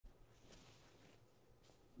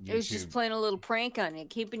I was just playing a little prank on you,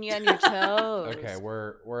 keeping you on your toes. Okay,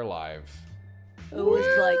 we're live. I was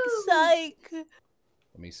like, psych.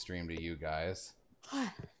 Let me stream to you guys.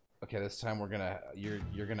 Okay, this time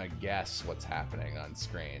you're gonna guess what's happening on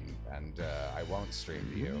screen, and I won't stream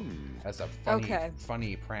to you. That's a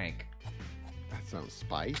funny prank. That sounds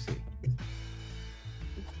spicy.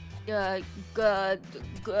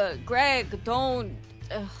 Gregg, don't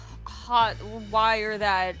hot wire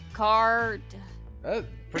that car.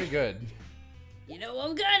 Pretty good. You know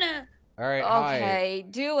I'm gonna. All right. Okay,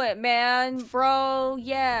 do it, man, bro.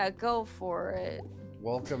 Yeah, go for it.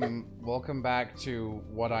 Welcome back to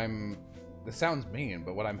what I'm. This sounds mean,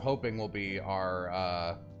 but what I'm hoping will be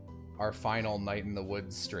our final Night in the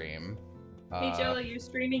Woods stream. Hey Jello, you're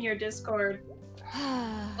streaming your Discord.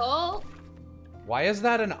 Oh. Why is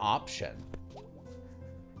that an option?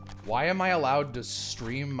 Why am I allowed to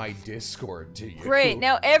stream my Discord to you? Great.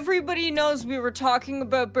 Now everybody knows we were talking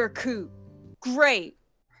about Berkut. Great.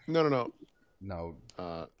 No.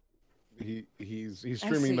 He's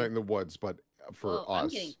streaming Night in the Woods, but for us. I'm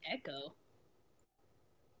getting echo.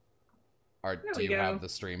 Do you have the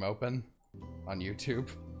stream open on YouTube?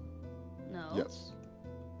 No. Yes.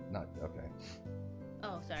 Not okay.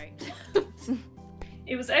 Oh, sorry.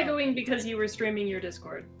 It was echoing because you were streaming your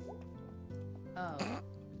Discord. Oh.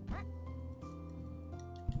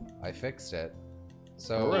 I fixed it.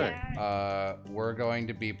 So, we're going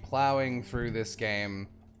to be plowing through this game.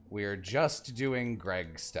 We're just doing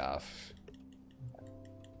Gregg stuff.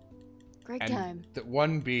 Great time. The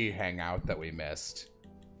 1B hangout that we missed.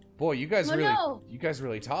 Boy, you guys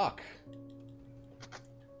really talk.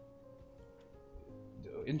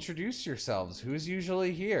 Introduce yourselves. Who's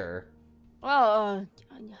usually here? Well,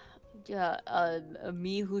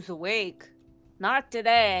 me who's awake. Not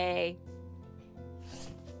today.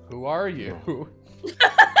 Who are you?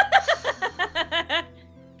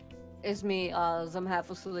 It's me, I'm half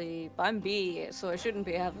asleep. I'm B, so I shouldn't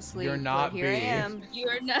be half asleep. You're not here B. I am.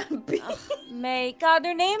 You're not B. Mate, God,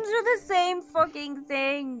 their names are the same fucking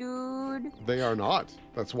thing, dude. They are not.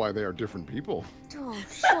 That's why they are different people. Oh,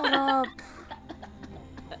 shut up.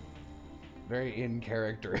 Very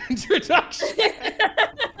in-character introduction.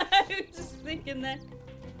 I was just thinking that.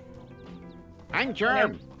 I'm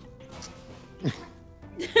Germ.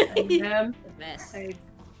 I'm Yam. The best.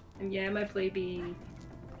 I'm Yam, I play B.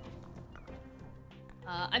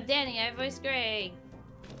 I'm Dani, I voice Gregg.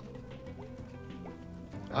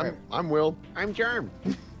 I'm Will. I'm Germ.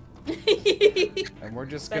 And we're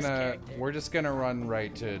just gonna run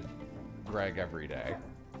right to Gregg every day.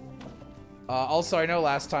 Also, I know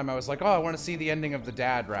last time I was like, oh, I want to see the ending of the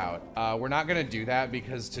dad route. We're not gonna do that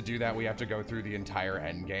because to do that we have to go through the entire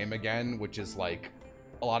end game again, which is like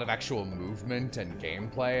a lot of actual movement and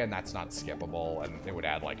gameplay, and that's not skippable, and it would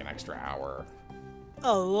add like an extra hour.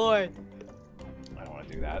 Oh, Lord. I don't want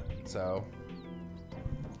to do that, so.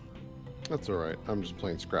 That's all right. I'm just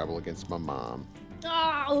playing Scrabble against my mom.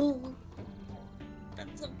 Oh,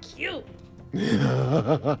 that's so cute.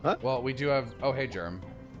 Well, we do have. Oh, hey, Germ.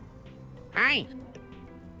 Hi.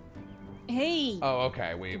 Hey. Oh,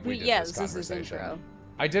 okay. We did yes, this this is conversation. intro.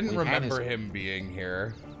 I didn't remember him being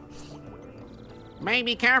here. May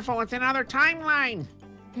be careful, it's another timeline.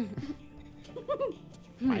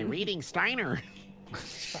 By reading Steiner.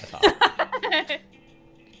 Shut up.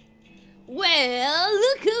 Well,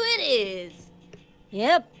 look who it is.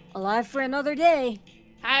 Yep, alive for another day.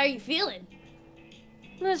 How are you feeling?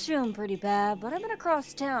 I was feeling pretty bad, but I've been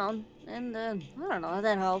across town, and I don't know,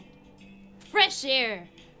 that helped. Fresh air,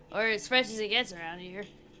 or as fresh as it gets around here.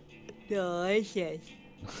 Delicious.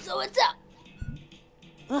 So what's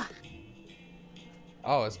up?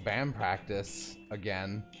 Oh, it's band practice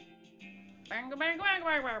again.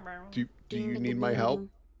 Do you need my help?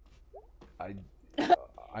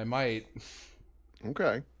 I might.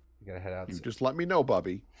 Okay. You gotta head out. You just let me know,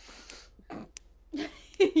 Bubby.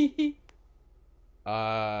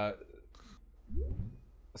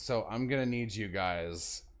 So I'm gonna need you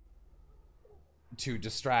guys to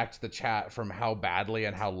distract the chat from how badly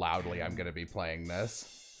and how loudly I'm gonna be playing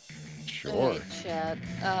this. Sure. Hey, chat.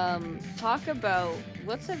 Talk about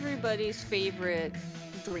what's everybody's favorite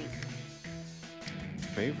drink?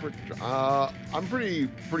 Favorite? I'm pretty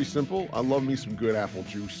simple. I love me some good apple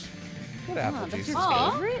juice. Good apple That's juice. your is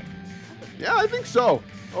good. favorite? Yeah, I think so.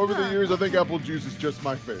 Over the years, I think apple juice is just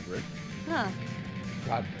my favorite. Huh.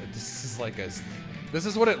 God, this is like a. This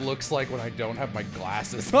is what it looks like when I don't have my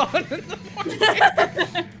glasses on in the morning.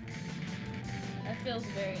 That feels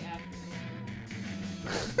very accurate.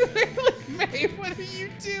 May, what are you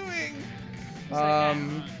doing?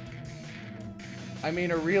 I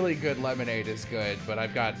mean, a really good lemonade is good, but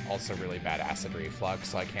I've got also really bad acid reflux,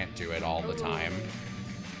 so I can't do it all the time.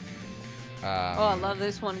 Oh, I love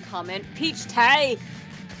this one comment. Peach Tay!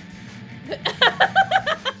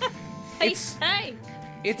 It's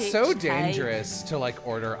Peach so Tay. dangerous to, like,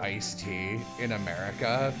 order iced tea in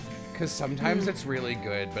America, because sometimes it's really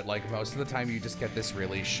good, but, like, most of the time you just get this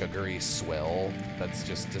really sugary swill that's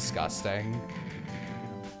just disgusting.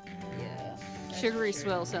 Yeah. Sugary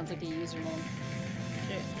Swill sounds like a username.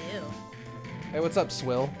 Sure, Hey, what's up,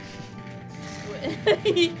 Swill?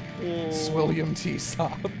 ew. Swilliam T.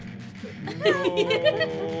 Sop.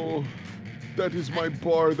 No. That is my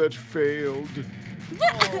bar that failed.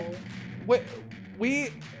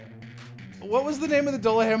 Wait, what was the name of the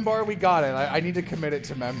Dullahan bar? We got it. I need to commit it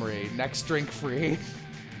to memory. Next drink free.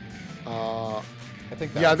 I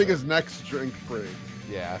think Yeah, I think it's next drink free.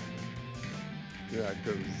 Yeah. Yeah,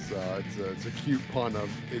 because it's a cute pun of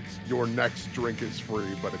it's your next drink is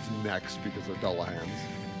free, but it's next because of Dullahan's.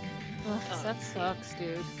 Ugh, that sucks,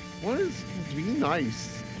 dude. What is? Be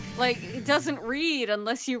nice. Like, it doesn't read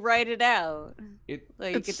unless you write it out.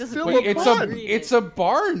 Like, It's it doesn't still read a unless pun. you read It's it. a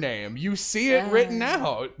bar name. You see it written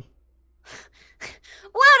out.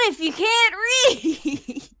 What if you can't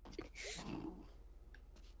read?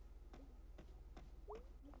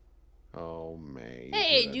 Oh, man.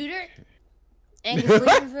 Hey, duder. Angus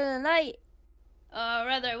leaving for the night.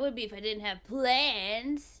 Rather I would be if I didn't have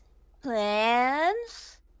plans.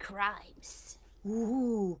 Plans? Crimes.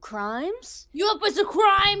 Ooh, crimes? You up with some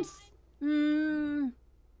crimes?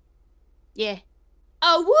 Yeah.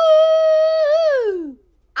 Oh, woo!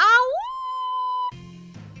 Ow!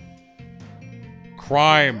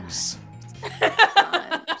 Crimes.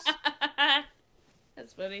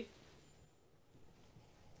 That's funny.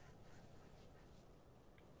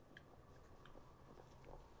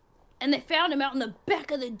 And they found him out in the back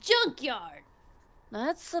of the junkyard.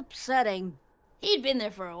 That's upsetting. He'd been there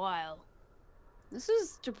for a while. This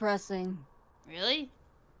is depressing. Really?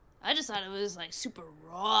 I just thought it was like super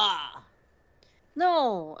raw.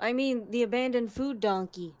 No, I mean the abandoned food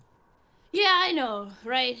donkey. Yeah, I know,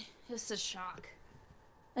 right? It's a shock.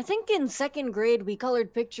 I think in 2nd grade we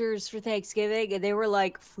colored pictures for Thanksgiving and they were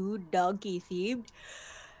like food donkey themed.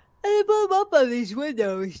 And they put them up on these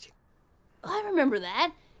windows. Oh, I remember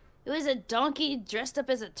that. It was a donkey dressed up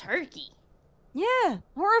as a turkey. Yeah,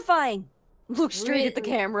 horrifying. Look straight at the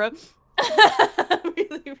Really? camera.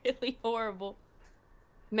 Really, really horrible.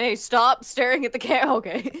 May, stop staring at the camera.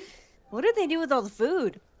 Okay. What did they do with all the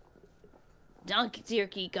food? Donkey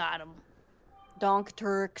turkey got him. Donk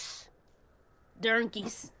Turks.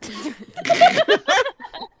 Donkeys.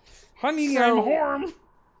 Honey, So- I'm warm.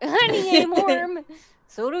 Honey, I'm warm.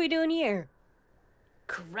 So what are we doing here?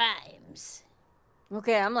 Crimes.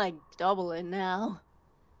 Okay, I'm like doubling now.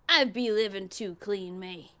 I be living too clean,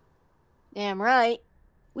 May. Damn right.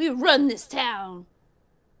 We run this town.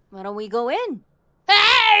 Why don't we go in?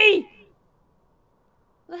 Hey!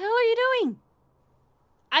 What the hell are you doing?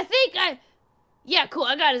 Yeah, cool,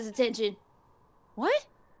 I got his attention. What?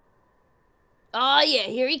 Oh yeah,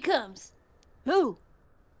 here he comes. Who?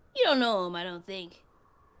 You don't know him, I don't think.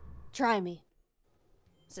 Try me.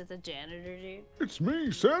 Is it the janitor dude? It's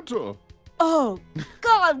me, Santa. Oh,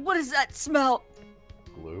 God, what is that smell?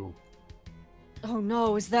 Glue. Oh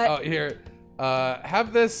no, is that... Oh, here.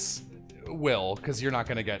 Have this, Will, because you're not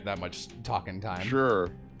gonna get that much talking time. Sure.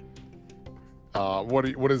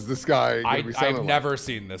 What is this guy gonna be sounding I've like? never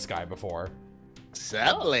seen this guy before.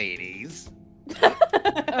 Sup, ladies?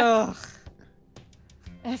 Ugh.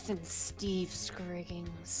 Effing Steve Scriggins.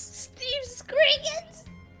 Steve Scriggins?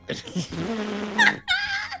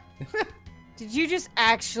 Did you just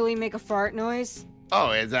actually make a fart noise?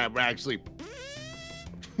 Oh, is that actually...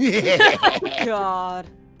 God.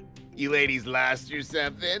 You ladies lost or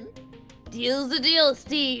something? Deal's a deal,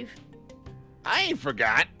 Steve. I ain't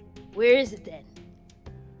forgot. Where is it then?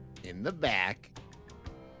 In the back.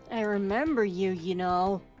 I remember you, you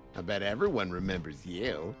know. I bet everyone remembers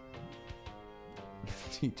you.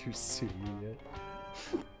 Teacher sue you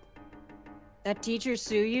yet? That teacher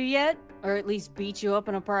sue you yet? Or at least beat you up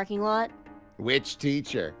in a parking lot? Which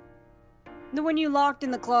teacher? The one you locked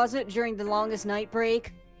in the closet during the longest night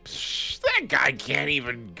break? Psh, that guy can't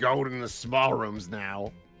even go in the small rooms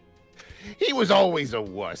now. He was always a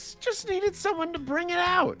wuss. Just needed someone to bring it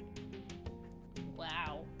out.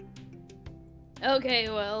 Wow. Okay,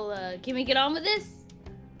 well, can we get on with this?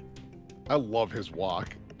 I love his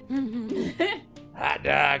walk. Hot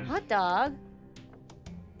dog. Hot dog?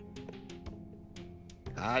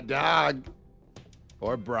 Hot dog.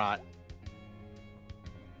 Or brat.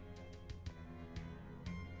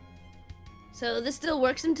 So this still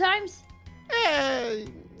works sometimes?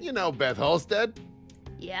 You know Beth Halstead?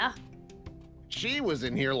 Yeah? She was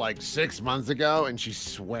in here like 6 months ago, and she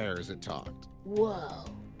swears it talked. Whoa.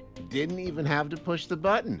 Didn't even have to push the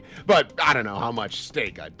button. But I don't know how much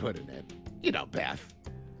stake I'd put in it. You know, Beth.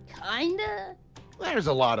 Kinda? There's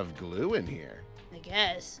a lot of glue in here. I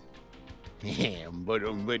guess. Yeah,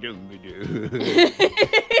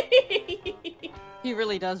 He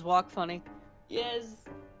really does walk funny. Yes.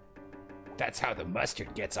 That's how the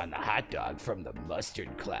mustard gets on the hot dog from the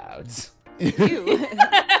mustard clouds. Ew.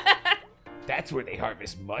 That's where they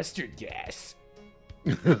harvest mustard gas.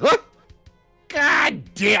 God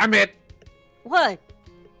damn it! What?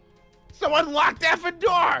 Someone locked the effing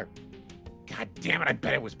door! God damn it, I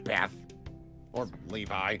bet it was Beth. Or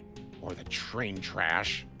Levi. Or the train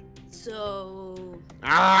trash. So...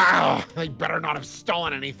 Ah! They better not have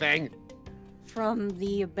stolen anything. From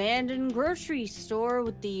the abandoned grocery store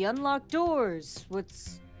with the unlocked doors.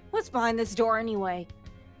 What's behind this door anyway?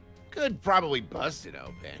 Could probably bust it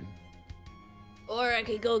open. Or I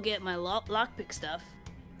could go get my lockpick stuff.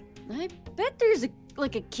 I bet there's a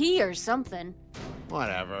key or something.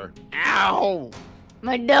 Whatever. Ow!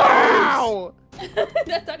 My nose! Ow!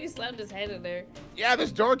 I thought he slammed his head in there. Yeah,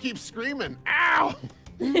 this door keeps screaming. Ow!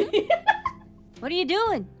 What are you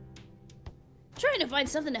doing? Trying to find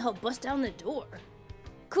something to help bust down the door.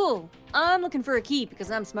 Cool. I'm looking for a key because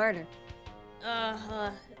I'm smarter.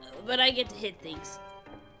 But I get to hit things.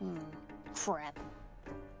 Crap.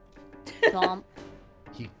 Jump.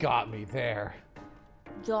 He got me there.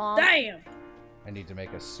 Jump. Damn! I need to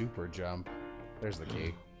make a super jump. There's the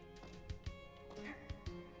key.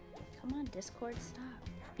 Come on, Discord, stop.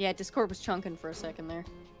 Yeah, Discord was chunking for a second there.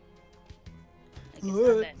 I guess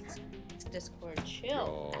not that. It's Discord,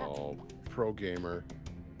 chill. Oh, pro gamer.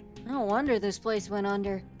 No wonder this place went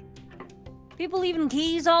under. People leaving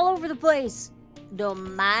keys all over the place.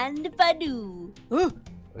 Don't mind if I do.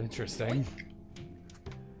 Interesting.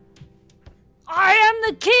 I am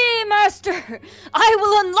the key master. I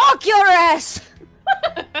will unlock your ass.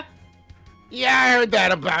 Yeah, I heard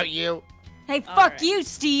that about you. Hey, fuck Alright. you,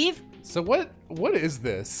 Steve. So what is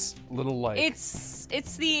this little like? It's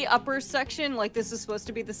the upper section. Like this is supposed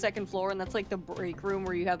to be the second floor, and that's like the break room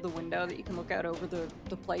where you have the window that you can look out over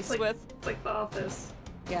the place Like- with. It's like the office.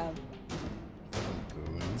 Yeah.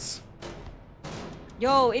 Goons.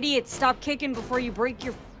 Yo, idiot! Stop kicking before you break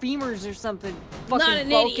your femurs or something. Not Fucking an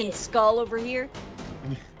Vulcan idiot. skull over here.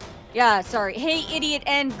 Yeah, sorry. Hey, idiot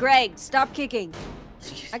and Gregg, stop kicking.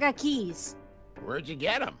 I got keys. Where'd you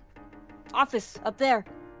get them? Office up there.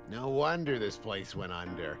 No wonder this place went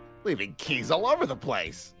under. Leaving keys all over the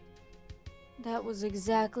place. That was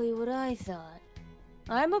exactly what I thought.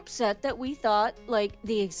 I'm upset that we thought, like,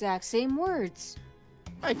 the exact same words.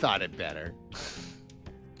 I thought it better.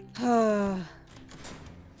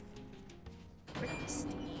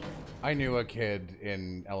 I knew a kid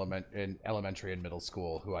in elementary and middle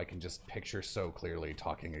school who I can just picture so clearly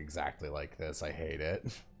talking exactly like this. I hate it.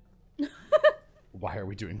 Why are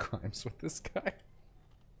we doing crimes with this guy?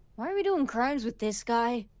 Why are we doing crimes with this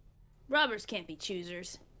guy? Robbers can't be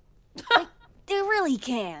choosers. They really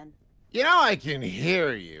can. You know I can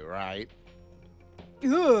hear you, right?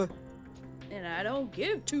 Ugh. And I don't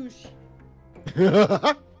give two sh...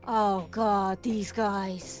 Oh god, these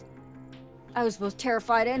guys. I was both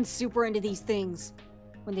terrified and super into these things.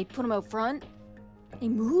 When they put them out front, they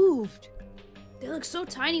moved. They look so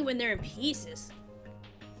tiny when they're in pieces.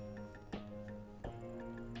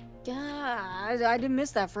 Yeah, I didn't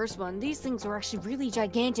miss that first one. These things were actually really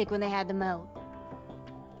gigantic when they had them out.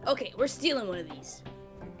 Okay, we're stealing one of these.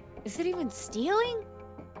 Is it even stealing?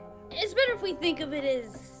 It's better if we think of it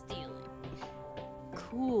as stealing.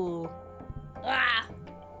 Cool. Ah!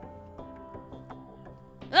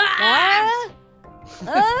 Ah!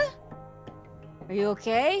 Are you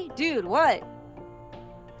okay? Dude, what?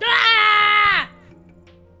 Ah!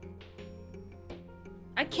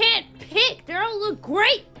 I can't pick. They all look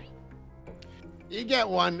great. You get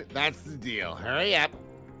one, that's the deal. Hurry up.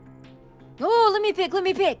 Oh, let me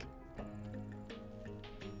pick.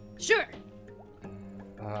 Sure.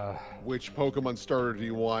 Which Pokemon starter do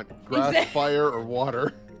you want? Grass, fire, or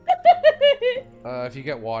water? If you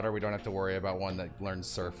get water, we don't have to worry about one that learns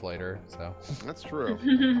surf later, so. That's true.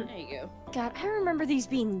 There you go. God, I remember these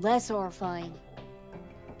being less horrifying.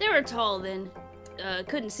 They were tall then.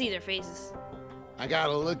 Couldn't see their faces. I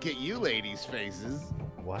gotta look at you ladies' faces.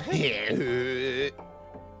 What? I think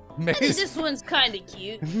Mace, this one's kind of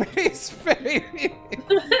cute. Mace face.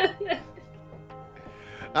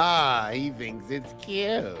 Ah, he thinks it's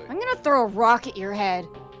cute. I'm gonna throw a rock at your head.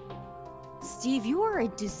 Steve, you are a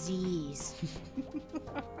disease.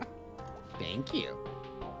 Thank you.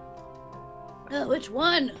 Which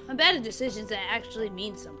one? I'm bad at decisions that actually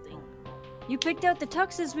mean something. You picked out the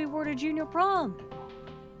tuxes we wore to junior prom.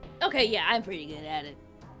 Okay, yeah, I'm pretty good at it.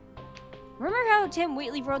 Remember how Tim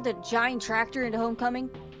Wheatley rode the giant tractor into homecoming?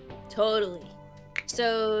 Totally.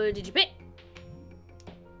 So, did you pick?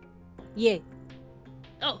 Yeah.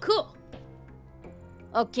 Oh, cool.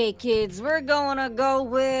 Okay, kids, we're gonna go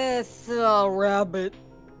with a rabbit.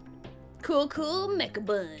 Cool, mecha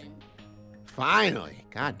bun. Finally.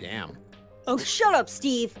 Goddamn. Oh, shut up,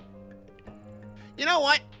 Steve. You know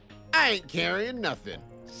what? I ain't carrying nothing.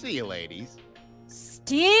 See you, ladies.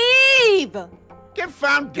 Steve! Get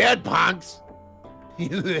found dead, punks.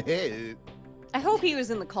 I hope he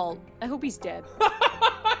was in the cult. I hope he's dead.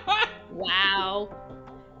 Wow.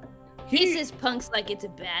 He says punks like it's a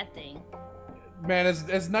bad thing. Man,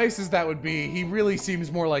 as nice as that would be, he really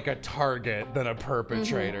seems more like a target than a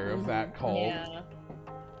perpetrator of that cult. Yeah.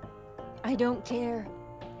 I don't care.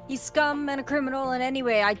 He's scum and a criminal, and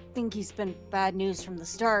anyway, I think he's been bad news from the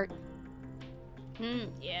start.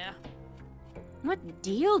 Yeah. What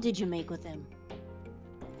deal did you make with him?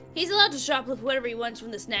 He's allowed to shoplift whatever he wants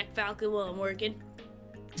from the snack falcon while I'm working.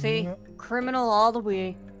 See? Criminal all the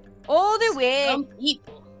way. All the way! Some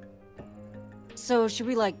people. So, should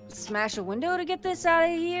we, like, smash a window to get this out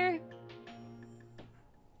of here?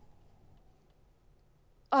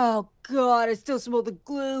 Oh, God, I still smell the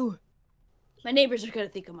glue. My neighbors are gonna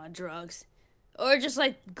think I'm on drugs. Or just,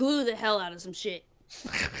 like, glue the hell out of some shit.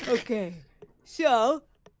 Okay. So,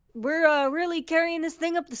 we're, really carrying this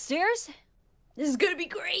thing up the stairs? This is gonna be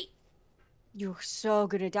great. You're so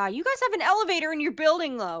gonna die. You guys have an elevator in your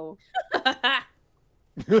building, though.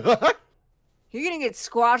 You're gonna get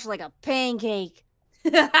squashed like a pancake.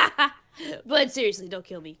 But seriously, don't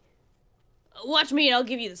kill me. Watch me and I'll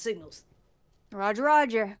give you the signals. Roger,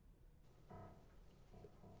 roger.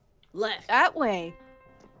 Left. That way.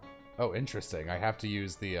 Oh, interesting. I have to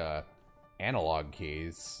use the analog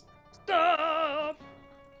keys. Stop!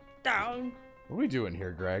 Down. What are we doing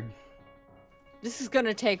here, Greg? This is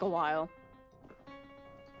gonna take a while.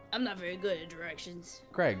 I'm not very good at directions.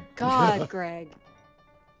 Greg. God, Greg.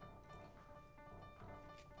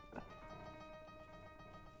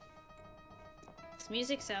 This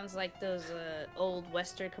music sounds like those old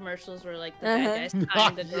Western commercials where like the bad guys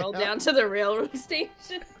tying the girl down to the railroad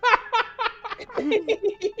station.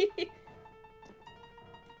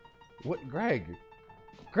 What, Greg?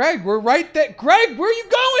 Greg, we're right there. Greg, where are you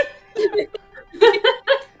going?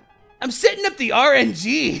 I'm setting up the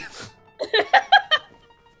RNG.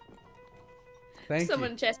 Thank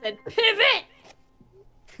Someone you. just said, pivot!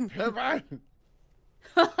 Pivot.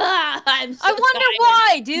 I'm so I wonder tired.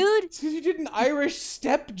 why, dude. It's because you did an Irish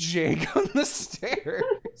step jig on the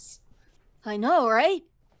stairs. I know, right?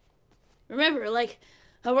 Remember, like,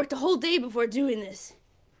 I worked a whole day before doing this.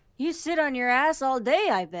 You sit on your ass all day,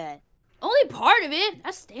 I bet. Only part of it.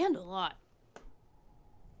 I stand a lot.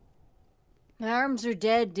 My arms are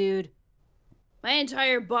dead, dude. My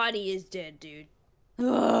entire body is dead, dude.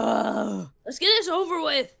 Ugh. Let's get this over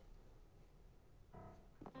with.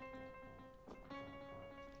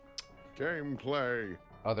 Gameplay.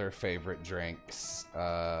 Other favorite drinks.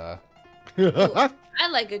 I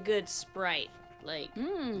like a good Sprite. Like,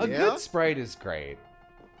 A Yeah? good Sprite is great.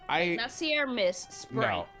 not Sierra Mist, Sprite.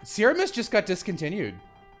 No. Sierra Mist just got discontinued.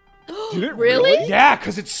 Did it Really? Yeah,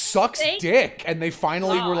 because it sucks Thank dick. And they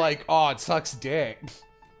finally were God. like, oh, it sucks dick.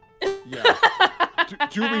 Yeah.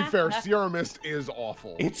 to be fair, Sierra Mist is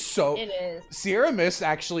awful. It's so... It is. Sierra Mist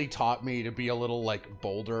actually taught me to be a little, like,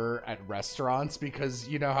 bolder at restaurants because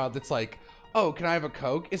you know how it's like, oh, can I have a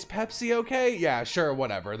Coke? Is Pepsi okay? Yeah, sure,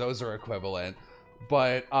 whatever. Those are equivalent.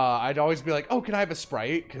 But I'd always be like, oh, can I have a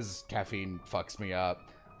Sprite? Because caffeine fucks me up.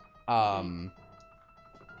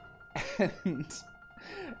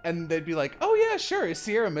 And they'd be like, oh, yeah, sure. Is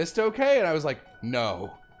Sierra Mist okay? And I was like,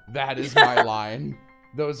 no, that is my line.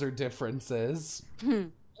 Those are differences.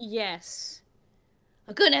 Yes.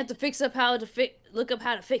 I'm gonna have to look up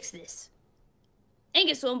how to fix this.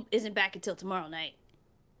 Angus isn't back until tomorrow night.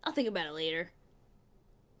 I'll think about it later.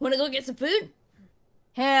 Wanna go get some food?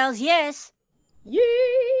 Hells yes.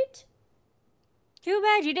 Yeet! Too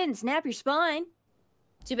bad you didn't snap your spine.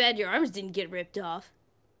 Too bad your arms didn't get ripped off.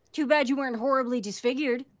 Too bad you weren't horribly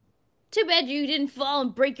disfigured. Too bad you didn't fall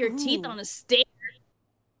and break your teeth Ooh. on a stair.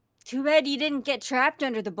 Too bad you didn't get trapped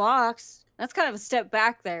under the box. That's kind of a step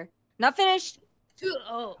back there. Not finished.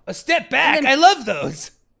 A step back. And then- I love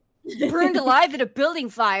those. Burned alive at a building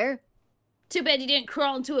fire. Too bad you didn't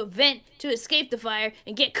crawl into a vent to escape the fire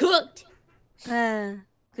and get cooked.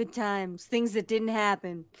 Good times. Things that didn't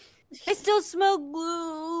happen. I still smell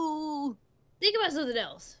glue. Think about something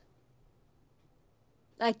else.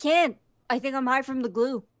 I can't. I think I'm high from the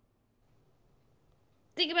glue.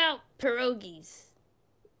 Think about pierogies.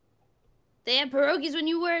 They had pierogies when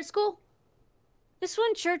you were at school? This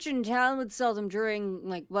one church in town would sell them during,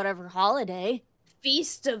 like, whatever holiday.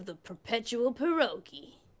 Feast of the Perpetual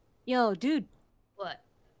Pierogi. Yo, dude. What?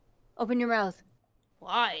 Open your mouth.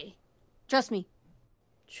 Why? Trust me.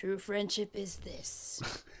 True friendship is this.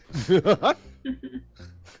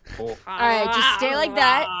 Oh, Alright, just stay like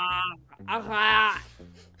that.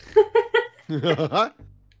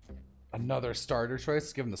 Another starter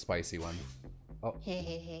choice? Give him the spicy one. Oh.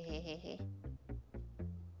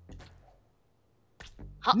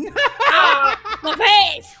 My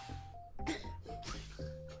face!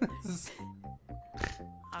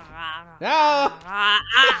 No!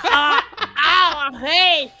 My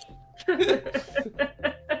face!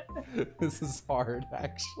 This is hard,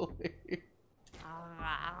 actually.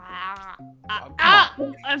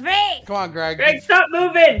 My face! Come on, Greg. Greg, stop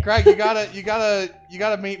moving! Greg, you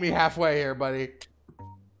gotta meet me halfway here, buddy.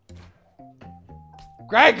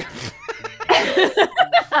 Greg!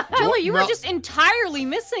 Jello, you were No. just entirely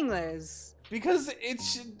missing this. Because it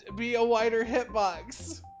should be a wider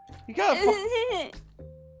hitbox. You gotta.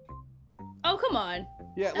 Oh, come on.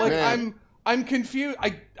 Yeah, like Man. I'm confused.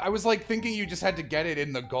 I was like thinking you just had to get it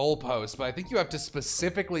in the goalpost, but I think you have to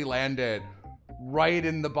specifically land it right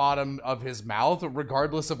in the bottom of his mouth,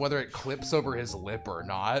 regardless of whether it clips over his lip or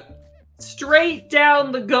not. Straight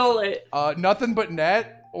down the gullet. Nothing but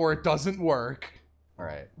net, or it doesn't work. All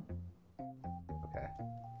right. Okay.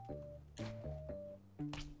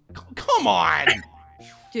 Come on.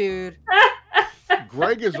 Dude.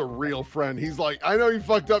 Greg is a real friend. He's like, I know you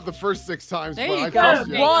fucked up the first 6 times, There but you I go. trust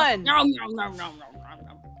you. One. Nom, nom, nom, nom, nom, nom,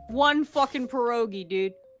 nom. One fucking pierogi,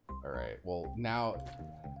 dude. All right. Well, now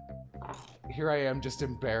here I am just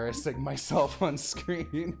embarrassing myself on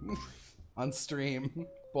screen, on stream,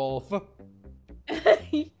 both.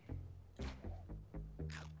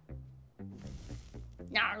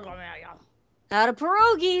 Out of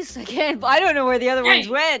pierogies. I don't know where the other ones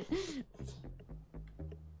went.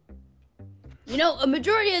 You know, a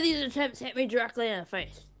majority of these attempts hit me directly in the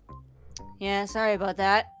face. Yeah, sorry about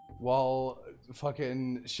that. Well,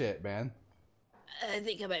 fucking shit, man. I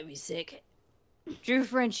think I might be sick. True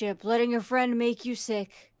friendship, letting a friend make you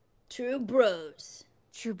sick. True bros.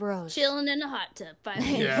 True bros. Chilling in a hot tub. 5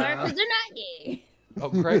 minutes Yeah. apart because they're not gay. Oh,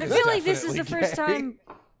 Greg I is feel like this is the definitely first gay. time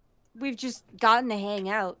we've just gotten to hang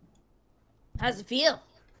out. How's it feel?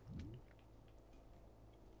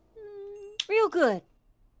 Real good.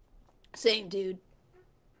 Same, dude.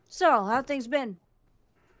 So, how things been?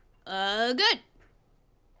 Good.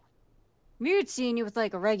 Weird seeing you with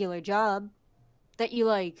like a regular job that you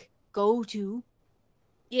like go to.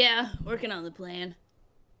 Yeah, working on the plan.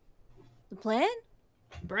 The plan?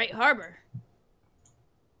 Bright Harbor.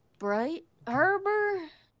 Bright Harbor?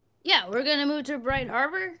 Yeah, we're gonna move to Bright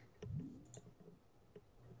Harbor.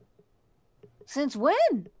 Since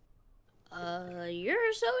when? A year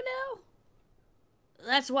or so now.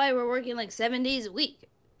 That's why we're working like 7 days a week.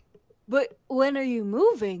 But when are you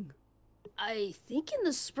moving? I think in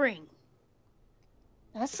the spring.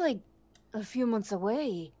 That's like a few months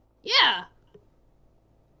away. Yeah,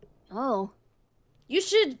 Oh. you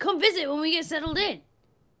should come visit when we get settled in.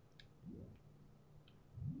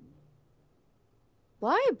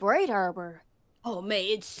 Why Bright Harbor? Oh, man,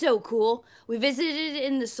 it's so cool. We visited it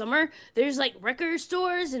in the summer. There's like record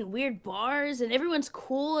stores and weird bars, and everyone's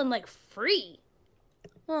cool and like free.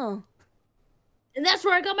 Oh. And that's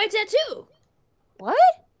where I got my tattoo. What?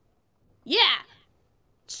 Yeah.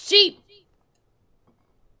 It's cheap.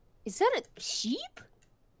 Is that a sheep?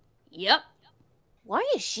 Yep. Why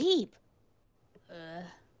a sheep?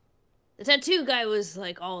 The tattoo guy was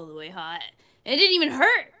like all the way hot. And it didn't even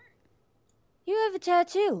hurt. You have a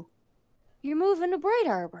tattoo. You're moving to Bright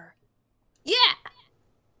Harbor. Yeah.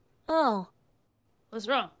 Oh. What's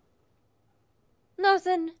wrong?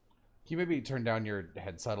 Nothing. Can you maybe turn down your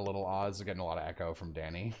headset a little, Oz? We're getting a lot of echo from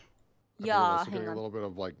Dani. I think we're Yeah, also hang getting a on. little bit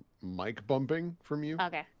of like mic bumping from you.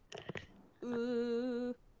 Okay.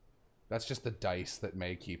 That's just the dice that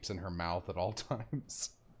May keeps in her mouth at all times.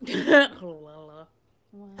 How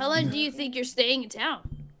long do you think you're staying in town?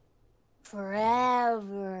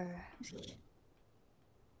 Forever.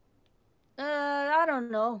 I don't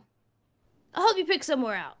know. I'll help you pick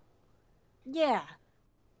somewhere out. Yeah.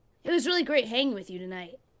 It was really great hanging with you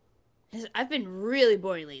tonight. I've been really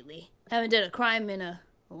bored lately. Haven't done a crime in a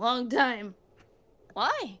long time.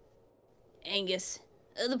 Why? Angus,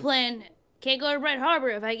 the plan. Can't go to Bright Harbor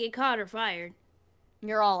if I get caught or fired.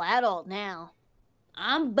 You're all adult now.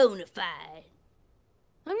 I'm bona fide.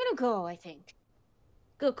 I'm gonna go, I think.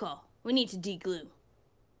 Good call. We need to de-glue.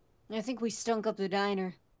 I think we stunk up the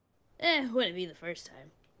diner. Wouldn't be the first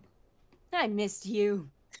time. I missed you.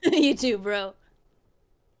 You too, bro.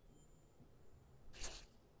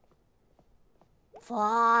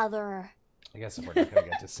 Father. I guess if we're not gonna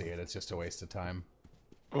get to see it, it's just a waste of time.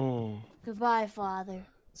 Oh. Goodbye, Father.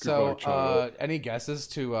 So, Goodbye, child. any guesses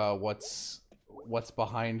to what's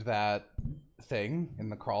behind that thing in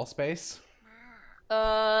the crawl space?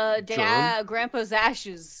 Grandpa's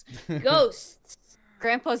ashes. Ghosts.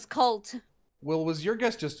 Grandpa's cult. Will, was your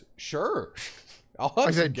guess just sure? I'll I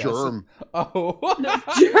have said some guesses. germ. Oh.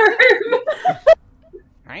 Germ.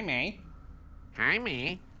 Hi, May. Hi,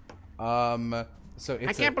 me. So it's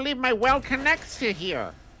I can't believe my well connects to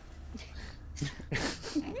here.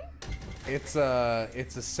 it's a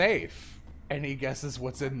safe. Any guesses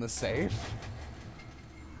what's in the safe?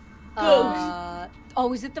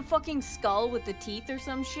 Oh, is it the fucking skull with the teeth or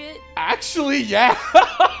some shit? Actually, yeah.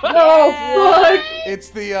 Oh, fuck.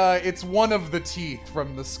 It's one of the teeth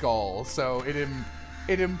from the skull. So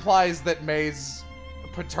it implies that May's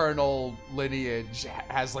paternal lineage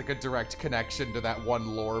has like a direct connection to that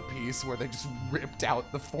one lore piece where they just ripped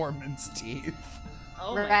out the foreman's teeth.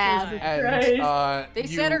 Oh my Rad. god. And They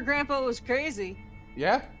said her grandpa was crazy.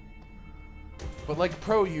 Yeah. But like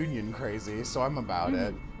pro-union crazy, so I'm about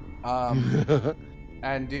it.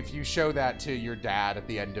 And if you show that to your dad at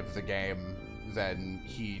the end of the game, then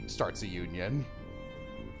he starts a union.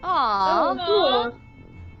 Aww. Oh, cool.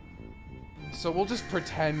 So we'll just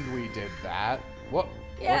pretend we did that. What?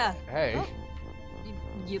 Yeah. What? Hey. Oh.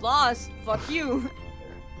 You lost. Fuck you.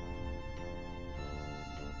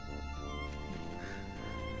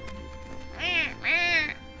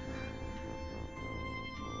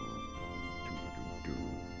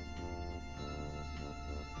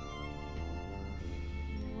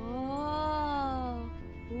 Whoa.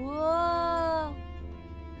 Whoa.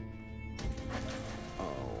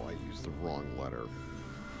 Oh, I used the wrong letter.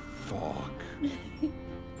 Fuck.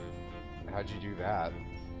 How'd you do that?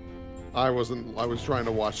 I was trying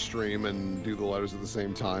to watch stream and do the letters at the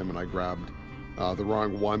same time, and I grabbed the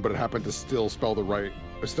wrong one, but it happened to still spell the right,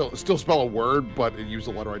 still spell a word, but it used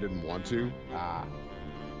a letter I didn't want to. Ah.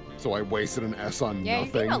 So I wasted an S on Yeah, you're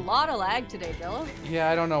nothing. getting a lot of lag today, Jello. Yeah,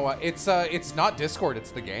 I don't know what. It's not Discord,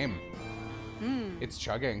 it's the game. It's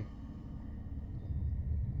chugging.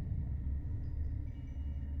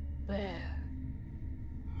 There.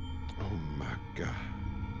 Oh my god.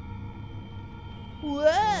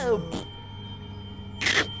 Whoa!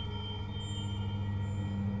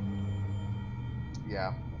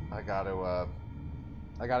 Yeah, I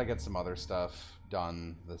gotta get some other stuff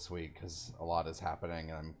done this week because a lot is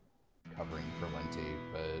happening and I'm covering for Linty,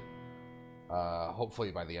 but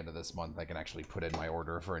hopefully by the end of this month I can actually put in my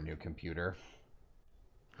order for a new computer.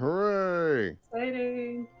 Hooray!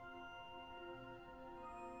 Exciting.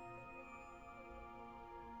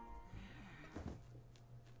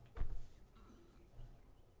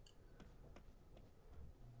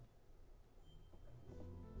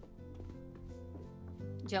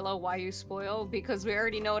 Jello, why you spoil? Because we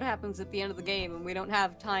already know what happens at the end of the game, and we don't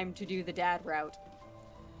have time to do the dad route.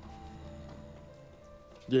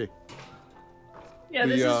 Yeah. Yeah,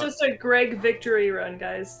 this is just a Gregg victory run,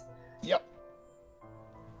 guys. Yep.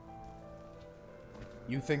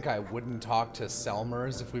 You think I wouldn't talk to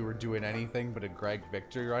Selmers if we were doing anything but a Gregg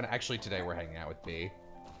victory run? Actually, today we're hanging out with B.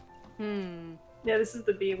 Yeah, this is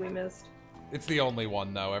the B we missed. It's the only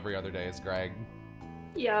one, though. Every other day is Gregg.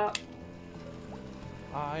 Yeah.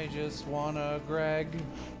 I just wanna Gregg.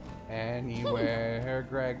 Anywhere,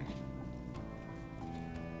 Gregg.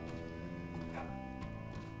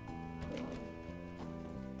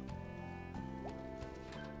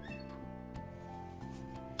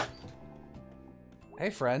 Hey,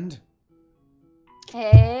 friend.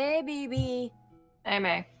 Hey, BB. Hey,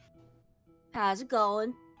 May. How's it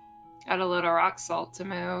going? Got a load of rock salt to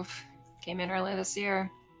move. Came in early this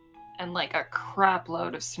year. And like a crap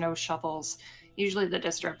load of snow shovels. Usually the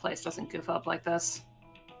distro place doesn't goof up like this.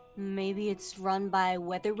 Maybe it's run by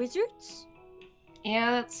weather wizards? Yeah,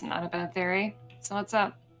 that's not a bad theory. So what's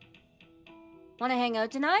up? Wanna hang out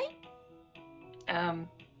tonight? I'm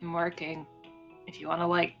working. If you wanna,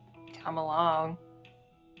 like, come along.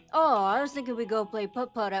 Oh, I was thinking we'd go play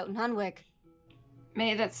putt-putt out in Hunwick.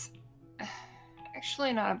 May, that's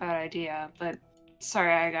actually not a bad idea, but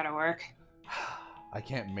sorry, I gotta work. I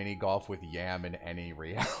can't mini golf with Yam in any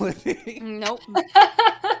reality. Nope.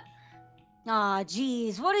 Aw,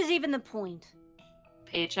 geez, what is even the point?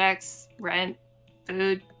 Paychecks, rent,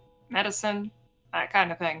 food, medicine, that kind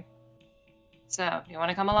of thing. So, you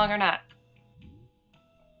wanna come along or not?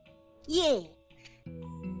 Yeah.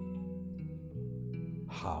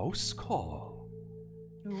 House call.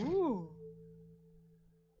 Ooh.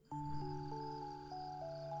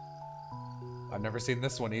 I've never seen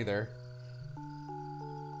this one either.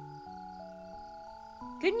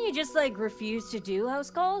 Couldn't you just, like, refuse to do house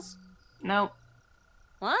calls? Nope.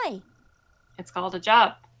 Why? It's called a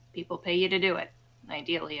job. People pay you to do it.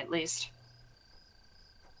 Ideally, at least.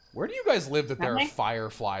 Where do you guys live that there are Nothing?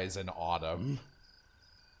 fireflies in autumn?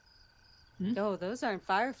 Oh, those aren't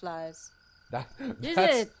fireflies. That, There's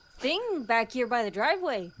that's, a thing back here by the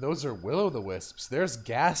driveway. those are will-o'-the-wisps. There's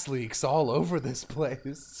gas leaks all over this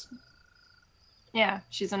place. Yeah,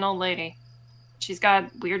 she's an old lady. She's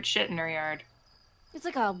got weird shit in her yard. It's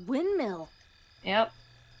like a windmill. Yep.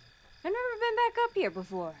 I've never been back up here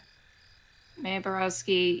before. May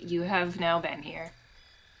Borowski, you have now been here.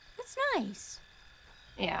 That's nice.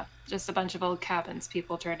 Yeah, just a bunch of old cabins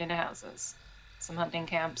people turned into houses. Some hunting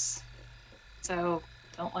camps. So,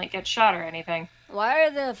 don't like get shot or anything. Why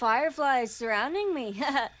are the fireflies surrounding me?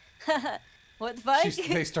 What the fuck?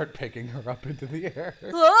 They start picking her up into the air.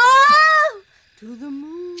 Oh! To the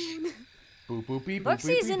moon. Boop, boop, beep, Bug boop,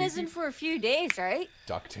 beep, season beep, isn't beep. for a few days, right?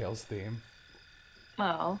 DuckTales theme.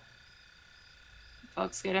 Well,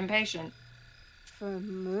 folks get impatient. For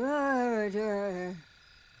murder.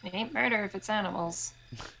 It ain't murder if it's animals.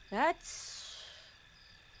 That's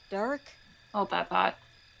dark. Hold that thought.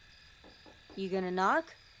 You gonna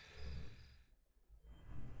knock?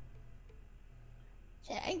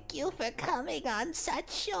 Thank you for coming on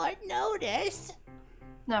such short notice.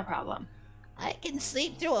 No problem. I can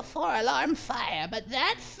sleep through a 4-alarm fire, but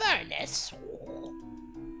that furnace...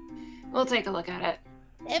 We'll take a look at it.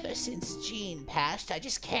 Ever since Jean passed, I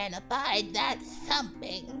just can't abide that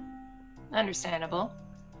thumping. Understandable.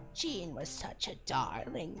 Jean was such a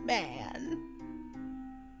darling man.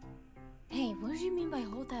 Hey, what did you mean by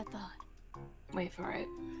hold that thought? Wait for it.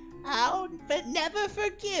 I'll but never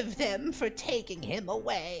forgive them for taking him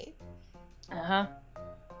away. Uh-huh.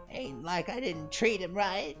 Ain't like I didn't treat him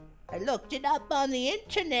right. I looked it up on the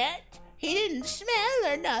internet. He didn't smell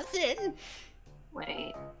or nothing.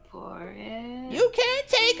 Wait for it. You can't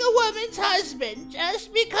take a woman's husband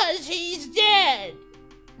just because he's dead.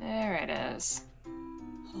 There it is.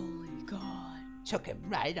 Holy God. Took him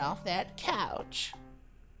right off that couch.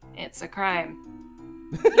 It's a crime.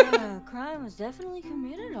 Yeah, crime was definitely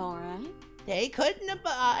committed, alright. They couldn't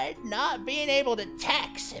abide not being able to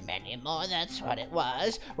tax him anymore, that's what it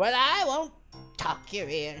was. Well, I won't talk your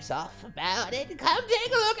ears off about it. Come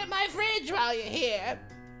take a look at my fridge while you're here.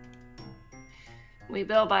 We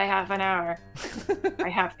bill by half an hour. By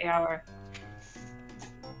half the hour.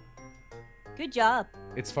 Good job.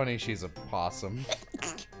 It's funny she's a possum.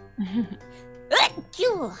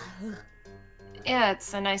 Yeah,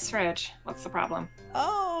 it's a nice fridge. What's the problem?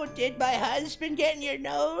 Oh, did my husband get in your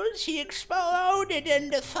nose? He exploded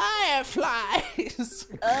into fireflies.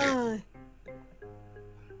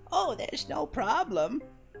 Oh, there's no problem.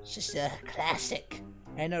 It's just a classic.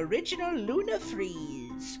 An original Luna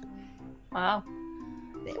Freeze. Well,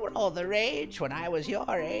 They were all the rage when I was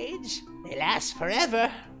your age. They last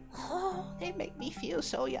forever. Oh, they make me feel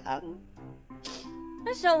so young.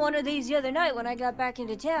 I saw one of these the other night when I got back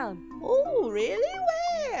into town. Oh, really?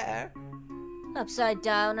 Where? Upside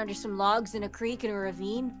down under some logs in a creek in a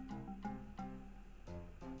ravine.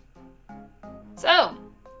 so,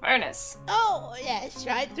 furnace. Oh, yes,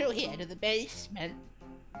 right through here to the basement.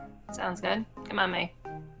 Sounds good. Come on, May.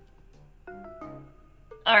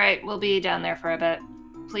 Alright, we'll be down there for a bit.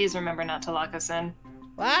 Please remember not to lock us in.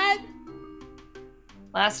 What?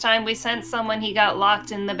 Last time we sent someone, he got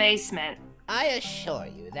locked in the basement. I assure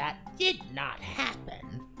you that did not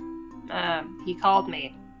happen. He called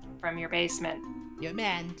me from your basement. Your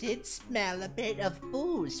man did smell a bit of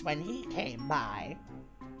booze when he came by.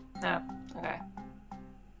 Oh, okay.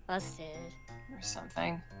 Busted. Or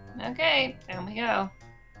something. Okay, down we go.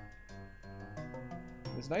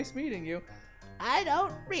 It was nice meeting you. I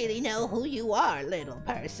don't really know who you are, little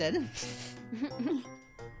person.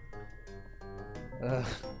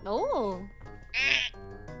 Oh.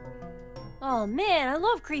 Oh man, I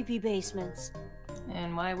love creepy basements.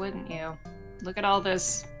 And why wouldn't you? Look at all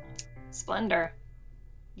this splendor.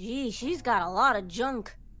 Gee, she's got a lot of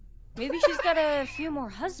junk. Maybe she's got a few more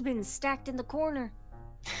husbands stacked in the corner.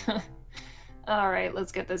 Alright,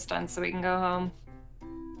 let's get this done so we can go home.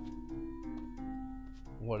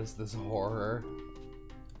 What is this horror?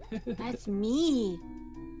 That's me.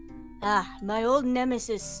 Ah, my old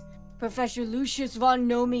nemesis, Professor Lucius von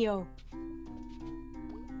Nomio.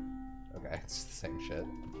 Okay, it's the same shit.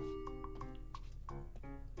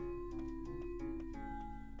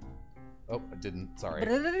 Oh, I didn't. Sorry.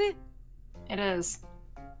 It is.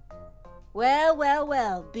 Well, well,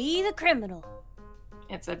 well, be the criminal.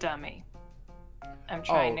 It's a dummy. I'm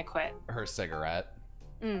trying to quit. Her cigarette.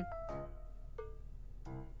 Mm.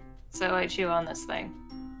 So I chew on this thing.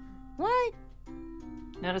 What?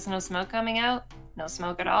 Notice no smoke coming out? No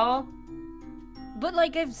smoke at all? But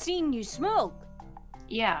like I've seen you smoke.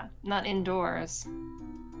 Yeah, not indoors.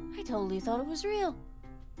 I totally thought it was real.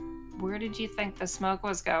 Where did you think the smoke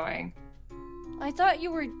was going? I thought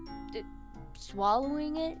you were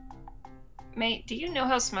swallowing it. Mate, do you know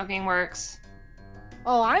how smoking works?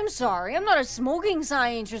 Oh, I'm sorry. I'm not a smoking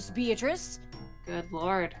scientist, Beatrice. Good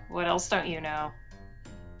lord, what else don't you know?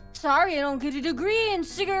 Sorry, I don't get a degree in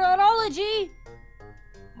cigaretteology.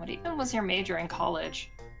 What even was your major in college?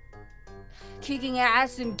 Kicking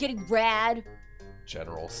ass and getting rad.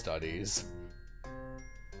 General studies.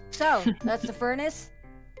 So, that's the furnace?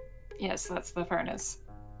 Yes, that's the furnace.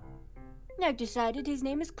 I've decided his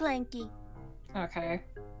name is Clanky. Okay.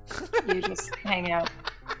 You just hang out.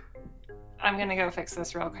 I'm gonna go fix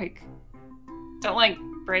this real quick. Don't, like,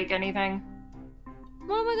 break anything.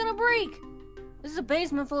 What am I gonna break? This is a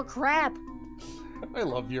basement full of crap. I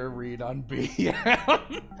love your read on B.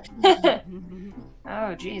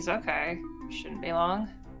 Oh, geez, okay. Shouldn't be long.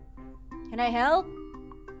 Can I help?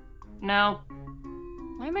 No,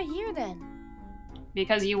 Why am I here then?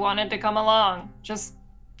 because you wanted to come along. Just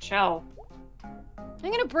chill.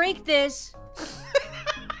 I'm gonna break this.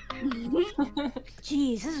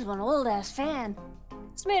 Jeez, this is an old ass fan.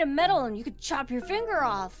 It's made of metal and you could chop your finger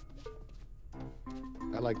off.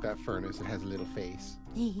 I like that furnace. It has a little face.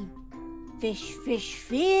 Fish, fish,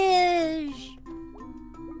 fish.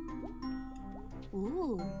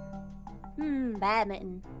 Ooh.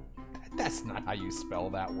 Badminton. That's not how you spell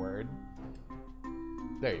that word.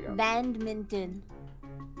 There you go. Badminton.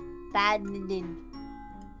 Badminton.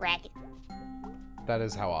 Racket. That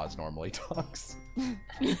is how Oz normally talks.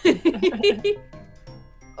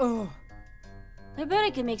 Oh. I bet I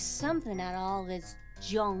can make something out of all this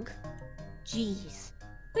junk. Jeez.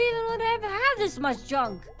 We even would have this much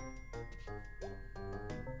junk.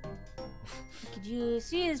 Could you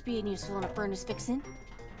see this being useful in a furnace fixing?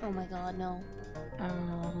 Oh my god, no.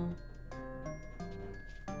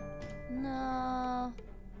 No.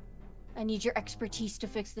 I need your expertise to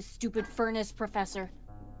fix this stupid furnace, Professor.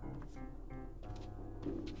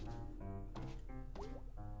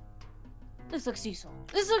 This looks useful.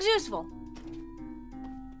 This looks useful.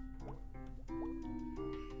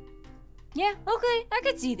 Yeah, okay, I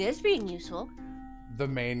could see this being useful. The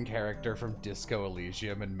main character from Disco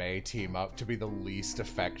Elysium and May team up to be the least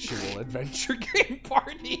effectual adventure game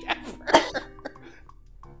party ever.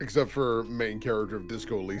 Except for main character of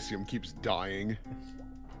Disco Elysium keeps dying.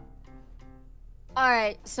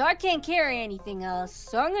 Alright, so I can't carry anything else,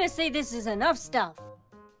 so I'm gonna say this is enough stuff.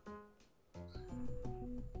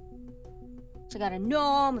 So I got a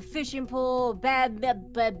gnome, a fishing pole, a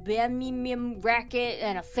racket,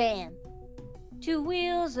 and a fan. 2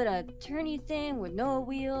 wheels and a turny thing with no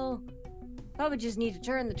wheel. Probably just need to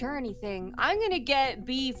turn the turny thing. I'm gonna get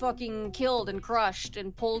B fucking killed and crushed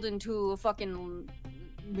and pulled into a fucking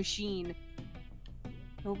machine.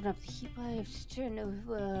 Open up the heat pipes, turn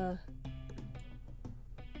over.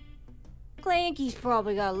 Clanky's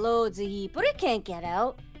probably got loads of heat, but it can't get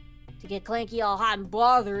out. To get Clanky all hot and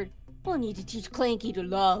bothered, we'll need to teach Clanky to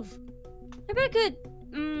love. I bet I could,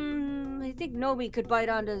 I think Nobi could bite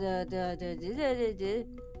onto the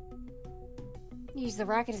use the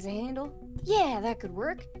racket as a handle. Yeah, that could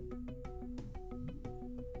work.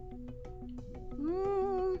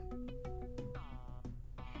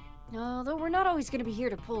 Although we're not always gonna be here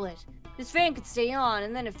to pull it. This fan could stay on,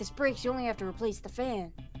 and then if this breaks, you only have to replace the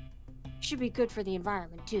fan. Should be good for the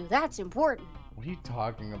environment, too. That's important. What are you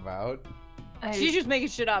talking about? She's just making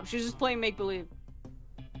shit up. She's just playing make-believe.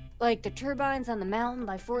 Like the turbines on the mountain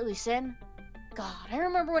by Fort Lucen. God, I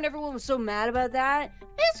remember when everyone was so mad about that.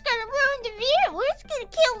 It's gonna ruin the view. It's gonna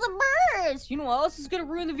kill the birds. You know what else is gonna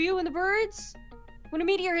ruin the view and the birds? When a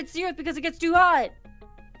meteor hits the Earth because it gets too hot.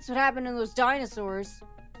 That's what happened to those dinosaurs.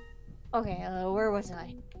 Okay, where was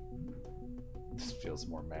I? This feels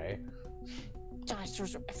more May.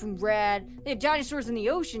 Dinosaurs are effing rad. They had dinosaurs in the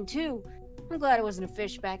ocean, too. I'm glad I wasn't a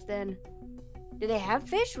fish back then. Did they have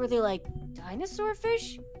fish? Were they, like, dinosaur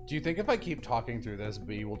fish? Do you think if I keep talking through this,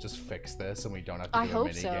 B will just fix this and we don't have to I do a hope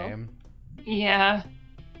mini so. game? Yeah.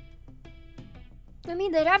 I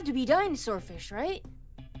mean, they'd have to be dinosaur fish, right?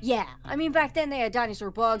 Yeah, I mean, back then they had dinosaur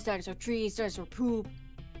bugs, dinosaur trees, dinosaur poop.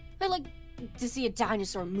 I'd like to see a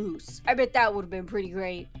dinosaur moose. I bet that would have been pretty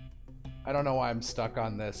great. I don't know why I'm stuck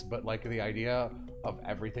on this, but like the idea of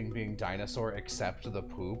everything being dinosaur except the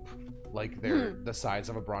poop. Like they're the size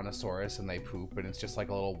of a brontosaurus and they poop and it's just like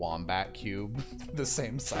a little wombat cube the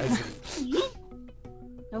same size of...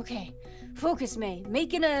 Okay, focus, May.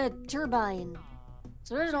 Making a turbine.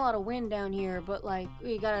 So there's a lot of wind down here, but like,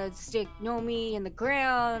 we gotta stick Nomi in the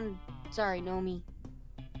ground. Sorry, Nomi.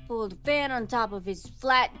 Pull the fan on top of his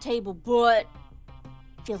flat table butt.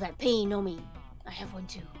 Feel that pain, Nomi. I have one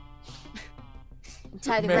too. And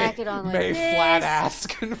tie the racket on like May this. flat ass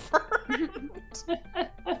confirmed.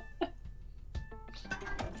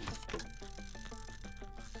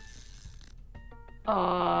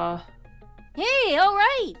 Hey,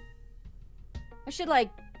 alright! I should, like,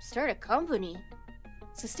 start a company.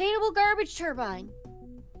 Sustainable garbage turbine.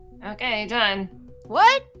 Okay, done.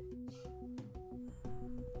 What?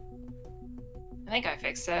 I think I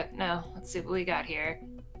fixed it. No, let's see what we got here.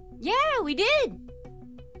 Yeah, we did!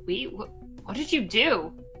 What did you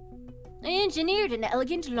do? I engineered an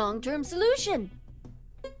elegant long-term solution.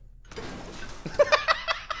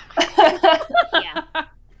 Yeah.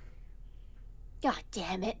 God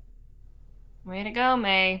damn it. Way to go,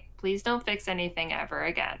 May. Please don't fix anything ever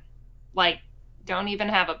again. Like, don't even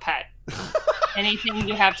have a pet. Anything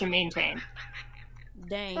you have to maintain.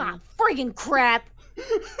 Dang. Ah, friggin' crap.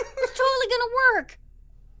 It's totally gonna work.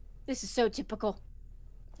 This is so typical.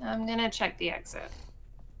 I'm gonna check the exit.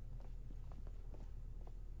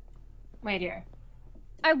 Wait here.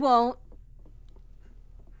 I won't.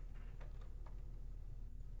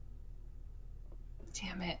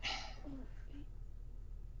 Damn it.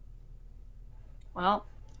 Well,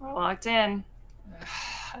 we're locked in. Ugh,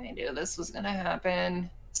 I knew this was gonna happen.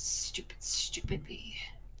 Stupid, stupid bee.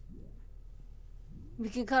 We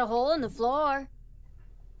can cut a hole in the floor.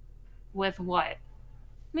 With what?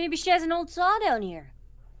 Maybe she has an old saw down here.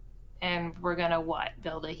 And we're gonna what?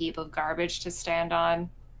 Build a heap of garbage to stand on?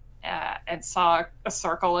 And saw a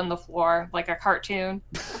circle in the floor like a cartoon?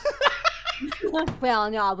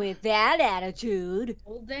 Well, not with that attitude.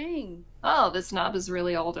 Oh, dang. Oh, this knob is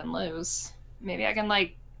really old and loose. Maybe I can,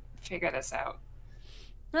 like, figure this out.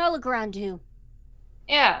 I'll look around too.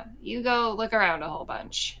 Yeah, you go look around a whole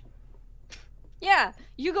bunch. Yeah,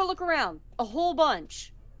 you go look around. A whole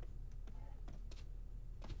bunch.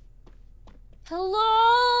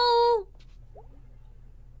 Hello?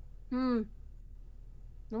 The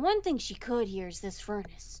one thing she could hear is this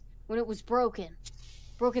furnace. When it was broken.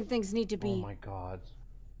 Broken things need to be... Oh my god.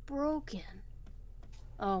 broken.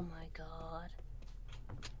 Oh my god.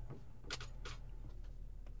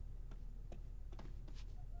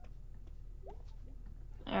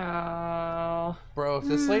 Oh. Bro, if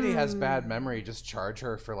this lady has bad memory, just charge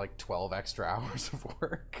her for like 12 extra hours of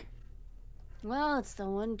work. Well, it's the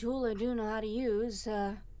one tool I do know how to use.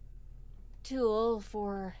 Tool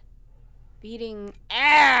for beating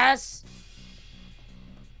ass.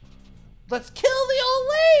 Let's kill the old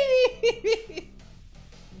lady!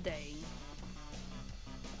 Dang.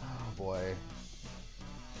 Oh boy.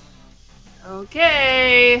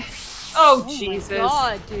 Okay. Oh, Jesus. My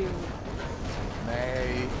god, dude.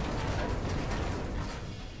 May.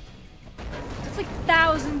 It's like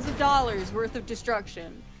thousands of dollars worth of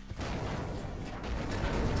destruction.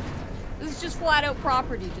 This is just flat out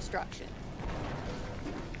property destruction.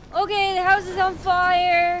 Okay, the house is on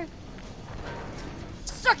fire.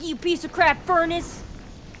 Suck it, you piece of crap furnace.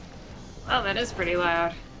 Oh, that is pretty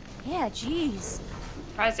loud. Yeah, jeez.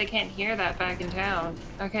 Surprised I can't hear that back in town.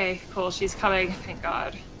 Okay, cool. She's coming. Thank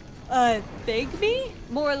God. Thank me?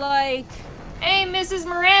 More like... Hey, Mrs.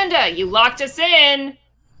 Miranda, you locked us in.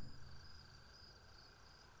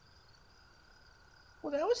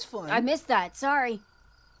 Well, that was fun. I missed that, sorry.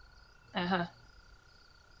 Uh-huh.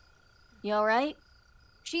 You alright?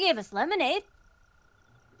 She gave us lemonade.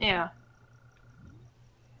 Yeah.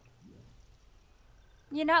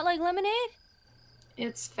 You not like lemonade?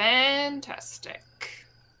 It's fantastic.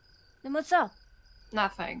 Then what's up?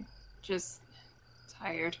 Nothing. Just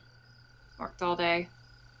tired. Worked all day.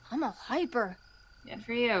 I'm all hyper. Good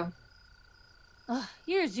for you. Ugh,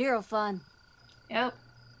 you're zero fun. Yep.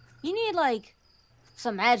 You need, like,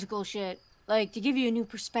 some magical shit. Like, to give you a new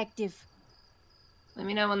perspective. Let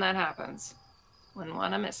me know when that happens. Wouldn't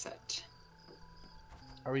want to miss it.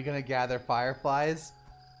 Are we gonna gather fireflies?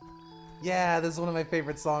 Yeah, this is one of my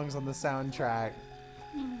favorite songs on the soundtrack.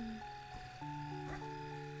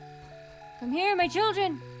 Come here, my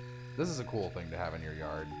children. This is a cool thing to have in your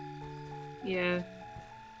yard. Yeah.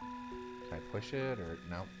 Can I push it or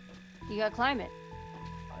no? You gotta climb it.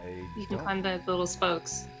 You can don't- climb the little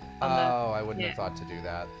spokes. On Oh, I wouldn't yeah. have thought to do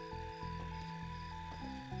that.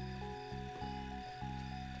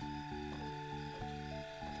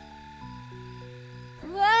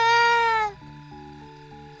 Ah!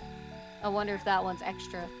 I wonder if that one's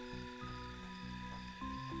extra.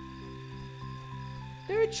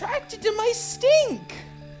 They're attracted to my stink!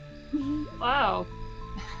 Wow.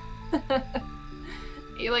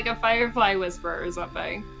 You like a firefly whisperer or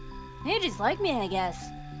something. They just like me, I guess.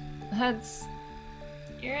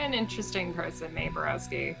 You're an interesting person, Mae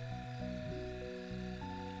Borowski.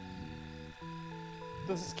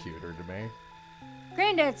 This is cuter to me.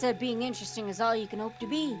 Granddad said being interesting is all you can hope to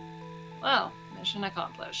be. Well, mission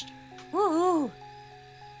accomplished. Woohoo!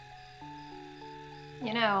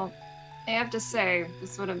 You know, I have to say,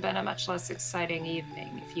 this would have been a much less exciting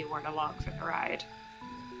evening if you weren't along for the ride.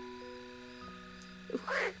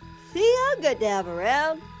 See, I'm good to have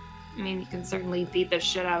around. I mean, you can certainly beat the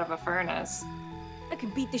shit out of a furnace. I can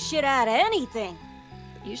beat the shit out of anything.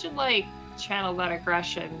 You should, like, channel that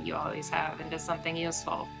aggression you always have into something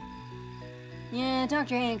useful. Yeah,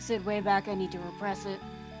 Dr. Hank said way back I need to repress it.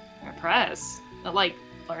 Repress? But, like,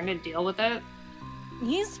 learn to deal with it?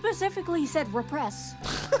 He specifically said repress.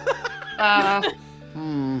 Wow.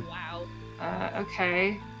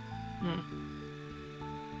 Okay.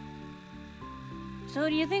 So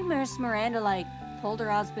do you think Miss Miranda, like, pulled her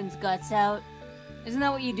husband's guts out? Isn't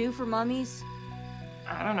that what you do for mummies?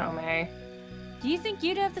 I don't know, Mae. Do you think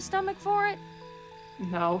you'd have the stomach for it?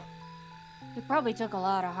 No. It probably took a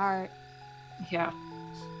lot of heart. Yeah.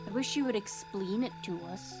 I wish you would explain it to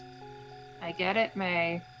us. I get it,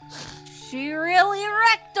 Mae. She really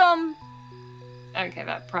wrecked him! Okay,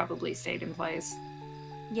 that probably stayed in place.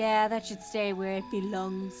 Yeah, that should stay where it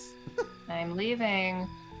belongs. I'm leaving.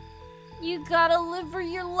 You gotta live for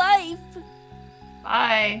your life!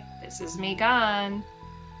 Bye. This is me gone.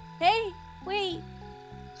 Hey, wait.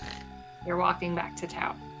 You're walking back to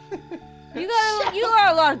town. You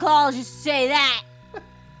got a lot of calls just to say that.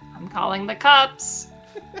 I'm calling the cops.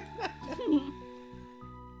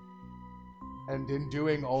 And in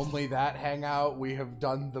doing only that hangout, we have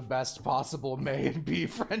done the best possible Mae and B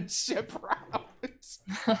friendship route.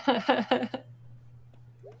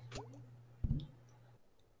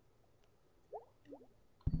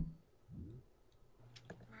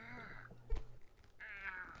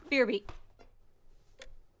 Beer beat.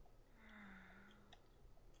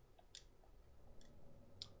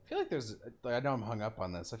 I feel like there's... I know I'm hung up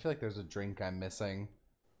on this. I feel like there's a drink I'm missing.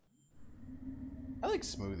 I like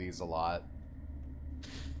smoothies a lot.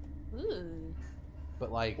 Ooh.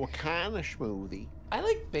 But like... What kind of smoothie? I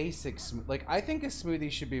like basic like, I think a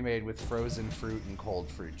smoothie should be made with frozen fruit and cold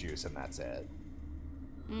fruit juice, and that's it.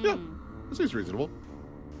 Yeah, that seems reasonable.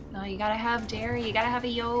 No, you gotta have dairy. You gotta have a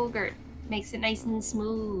yogurt. Makes it nice and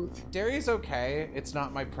smooth. Dairy's okay. It's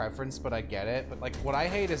not my preference, but I get it. But like, what I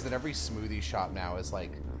hate is that every smoothie shop now is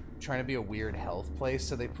like trying to be a weird health place,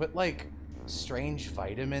 so they put like strange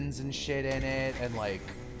vitamins and shit in it, and like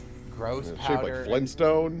growth powder. Shaped like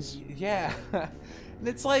Flintstones. Yeah. And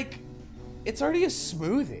it's like, it's already a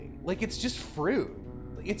smoothie. Like, it's just fruit.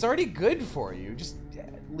 It's already good for you. Just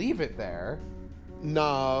leave it there.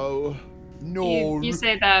 No. No. You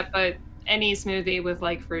say that, but any smoothie with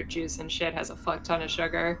like fruit juice and shit has a fuck ton of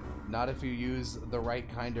sugar. Not if you use the right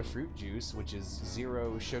kind of fruit juice, which is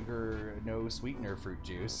 0 sugar, no sweetener fruit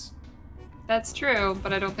juice. That's true,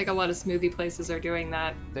 but I don't think a lot of smoothie places are doing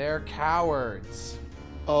that. They're cowards.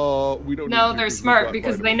 We don't. No, they're smart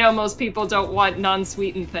because they know most people don't want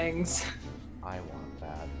non-sweetened things. I want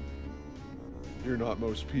that. You're not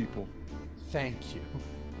most people. Thank you.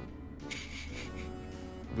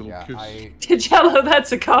 Little Yeah, kiss. Jello,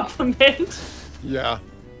 that's a compliment. Yeah.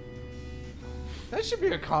 That should be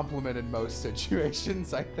a compliment in most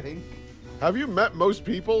situations, I think. Have you met most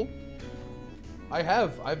people? I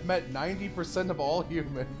have. I've met 90% of all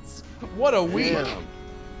humans. What a week! Damn.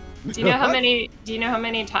 Do you know how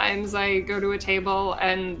many times I go to a table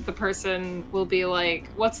and the person will be like,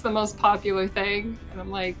 "What's the most popular thing?" And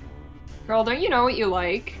I'm like, "Girl, don't you know what you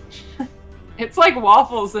like?" It's like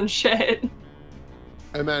waffles and shit.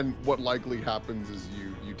 And then what likely happens is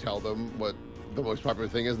you tell them what the most popular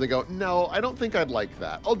thing is. They go, "No, I don't think I'd like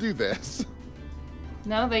that. I'll do this."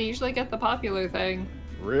 No, they usually get the popular thing.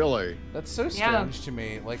 Really? That's so strange to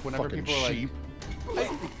me. Like whenever Fucking people are sheep.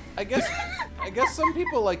 like, I guess some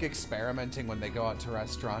people like experimenting when they go out to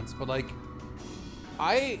restaurants, but like,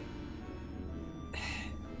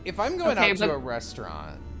 if I'm going out to a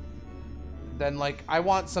restaurant, then like I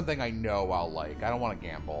want something I know I'll like. I don't want to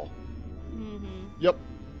gamble. Yep.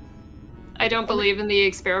 I don't believe in the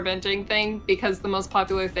experimenting thing because the most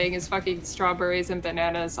popular thing is fucking strawberries and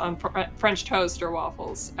bananas on French toast or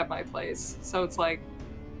waffles at my place. So it's like,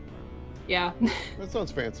 yeah. That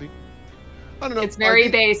sounds fancy. I don't know. It's very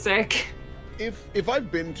basic. If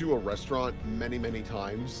I've been to a restaurant many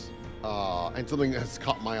times, and something has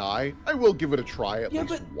caught my eye, I will give it a try at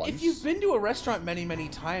least once. If you've been to a restaurant many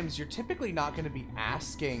times, you're typically not going to be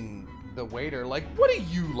asking the waiter, like, what do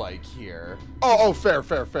you like here? Oh,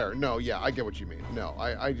 fair. No, yeah, I get what you mean. No,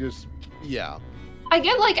 I just, yeah. I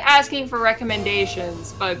get like asking for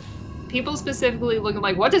recommendations, but people specifically looking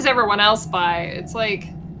like, what does everyone else buy? It's like,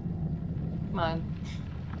 come on.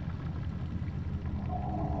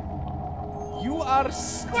 You are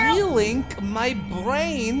stealing my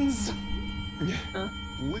brains.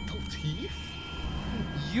 Little thief?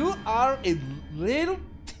 You are a little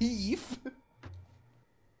thief.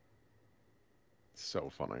 So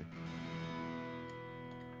funny.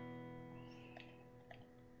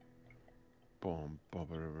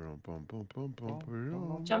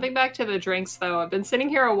 Jumping back to the drinks, though, I've been sitting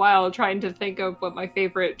here a while trying to think of what my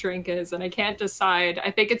favorite drink is, and I can't decide.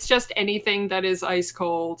 I think it's just anything that is ice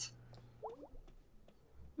cold.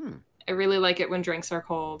 I really like it when drinks are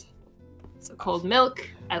cold. So cold milk,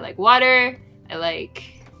 I like water, I like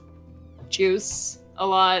juice a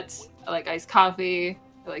lot, I like iced coffee,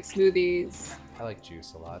 I like smoothies. I like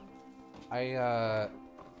juice a lot. I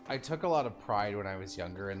took a lot of pride when I was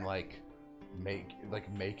younger in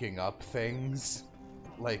making up things.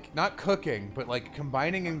 Like, not cooking, but like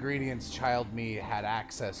combining ingredients child me had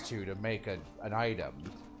access to make an item.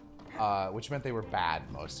 Which meant they were bad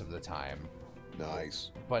most of the time. Nice.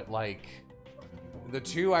 But like, the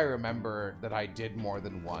two I remember that I did more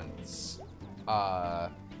than once, my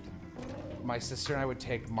sister and I would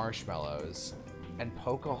take marshmallows and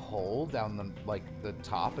poke a hole down the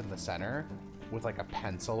top in the center with like a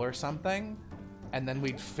pencil or something, and then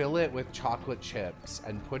we'd fill it with chocolate chips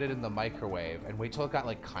and put it in the microwave and wait till it got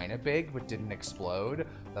like kind of big but didn't explode,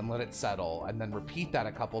 then let it settle, and then repeat that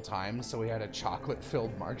a couple times so we had a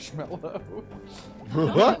chocolate-filled marshmallow.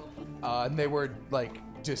 And they were like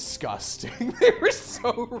disgusting. They were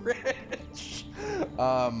so rich.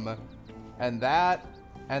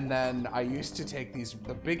 And then I used to take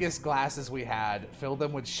the biggest glasses we had, fill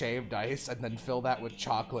them with shaved ice, and then fill that with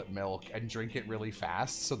chocolate milk and drink it really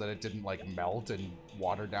fast so that it didn't like melt and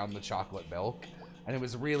water down the chocolate milk. And it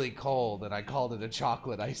was really cold, and I called it a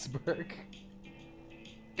chocolate iceberg.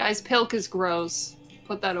 Guys, Pilk is gross.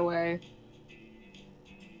 Put that away.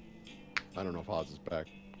 I don't know if Oz is back.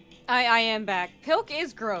 I am back. Pilk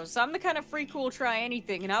is gross. I'm the kind of freak who will try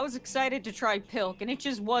anything, and I was excited to try Pilk, and it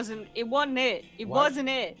just wasn't. It wasn't it. It wasn't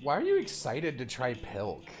it. Why are you excited to try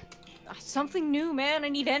Pilk? Something new, man. I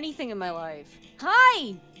need anything in my life.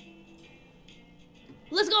 Hi!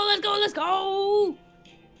 Let's go, let's go, let's go!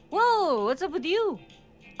 Whoa, what's up with you?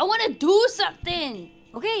 I want to do something!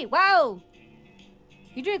 Okay, wow.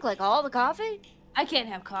 You drink like all the coffee? I can't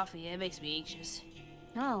have coffee. It makes me anxious.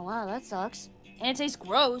 Oh, wow, that sucks. And it tastes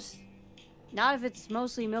gross. Not if it's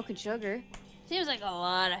mostly milk and sugar. Seems like a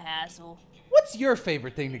lot of hassle. What's your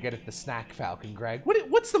favorite thing to get at the Snack Falcon, Greg?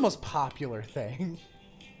 What's the most popular thing?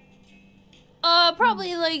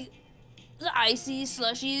 Probably like the icy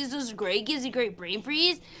slushies. Those are great. Gives you great brain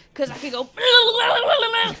freeze. Cause I can go.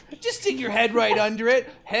 Just stick your head right under it.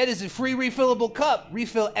 Head is a free refillable cup.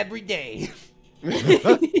 Refill every day.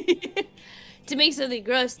 To make something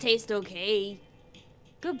gross taste okay.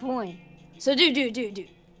 Good point. So do.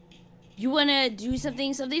 You wanna do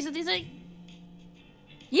something like?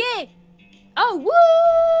 Yeah!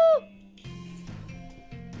 Oh, woo!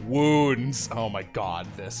 Wounds. Oh my god,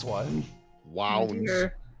 this one.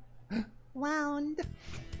 Wounds. Wound.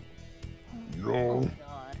 No.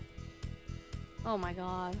 Oh my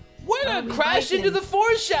god. We're gonna crash into the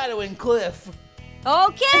foreshadowing cliff.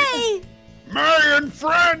 Okay! Marion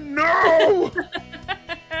friend, no!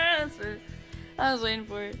 I was waiting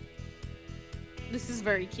for it. This is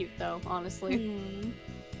very cute, though, honestly.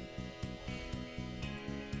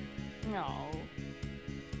 No.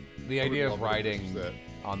 The idea of riding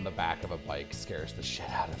on the back of a bike scares the shit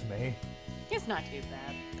out of me. It's not too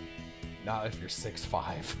bad. Not if you're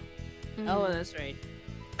 6'5". Oh, that's right.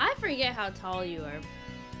 I forget how tall you are,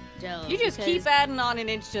 Jello. You just keep adding on an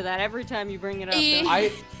inch to that every time you bring it up.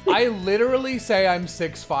 I literally say I'm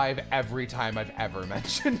 6'5" every time I've ever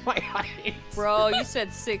mentioned my height. Bro, you said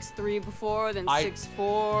 6'3" before, then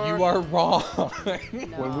 6'4". You are wrong.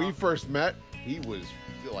 No. When we first met, he was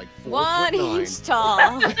like 4'9". 1 inch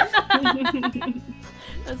tall.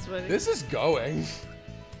 That's funny. This is going.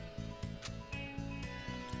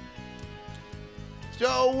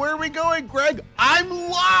 So, where are we going, Greg? I'm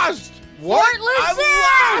lost! What?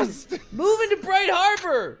 I'm lost! Moving to Bright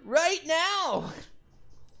Harbor right now.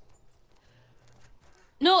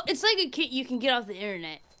 No, it's like a kit you can get off the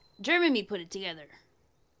internet. Germ and me put it together.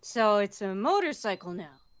 So it's a motorcycle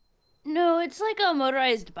now. No, it's like a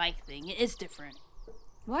motorized bike thing. It's different.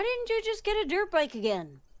 Why didn't you just get a dirt bike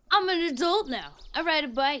again? I'm an adult now. I ride a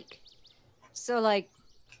bike. So, like,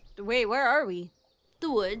 wait, where are we?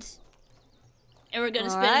 The woods. And we're gonna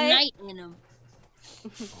All spend right. a night in them.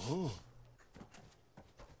 Oh.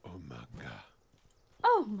 Oh my god.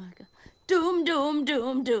 Oh my god. Doom, doom,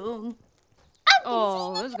 doom, doom.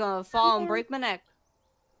 Oh, this is gonna fall and break my neck.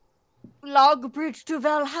 Log bridge to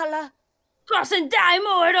Valhalla. Crossing die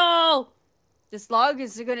mortal! This log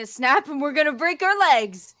is gonna snap and we're gonna break our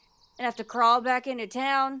legs. And have to crawl back into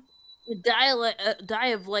town. We die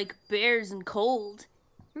of like bears and cold.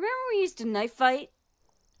 Remember we used to knife fight?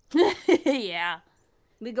 Yeah.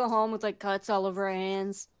 We go home with like cuts all over our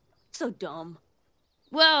hands. So dumb.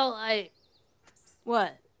 Well,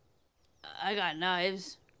 What? I got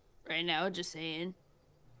knives right now, just saying.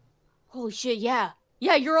 Holy shit, yeah.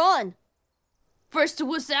 Yeah, you're on. First to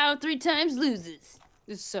wuss out 3 times loses.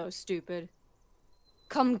 This is so stupid.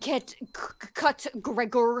 Come cut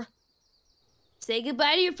Gregor. Say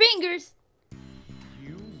goodbye to your fingers.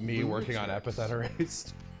 Me working on epithet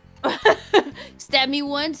erased. Stab me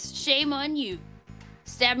once, shame on you.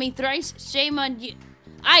 Stab me thrice, shame on you.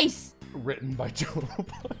 Ice! Written by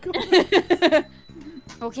JelloApocalypse.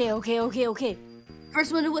 Okay.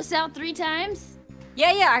 First one to wuss out 3 times.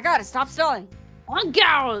 Yeah, I got it. Stop stalling. On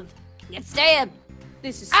guard! Get stabbed.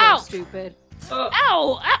 This is so Ow. stupid.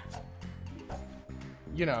 Ow! Ow!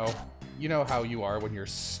 You know how you are when you're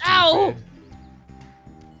stupid. Ow.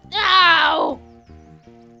 Ow!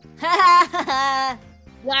 Ha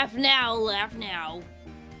Laugh now, laugh now.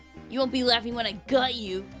 You won't be laughing when I gut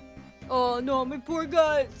you. Oh no, my poor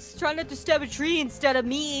guts. Try not to stab a tree instead of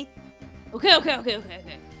me. Okay.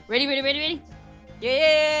 Ready?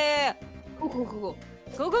 Yeah. Cool. Go.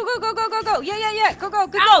 Yeah. Go.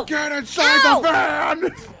 Ow! Get inside the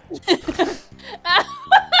van!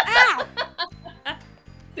 Ow!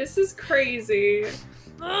 This is crazy.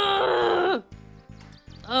 Ugh.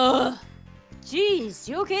 Jeez,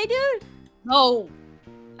 you okay, dude? No,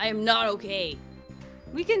 I am not okay.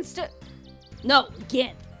 We can No,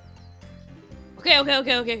 again.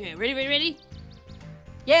 Okay. Ready?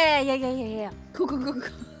 Yeah. Cool.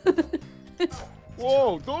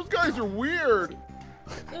 Whoa, those guys are weird.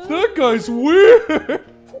 That guy's weird.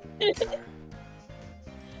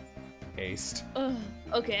 Aced.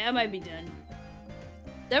 Okay, I might be done.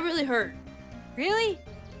 That really hurt. Really?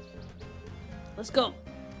 Let's go.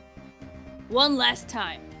 One last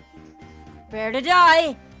time. Prepare to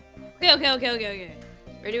die. Okay.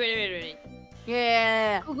 Ready.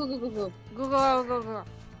 Yeah. Go. Go.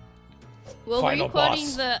 Well, Final were you quoting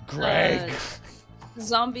boss, the Gregg.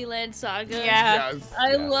 Zombieland Saga? Yeah. Yes.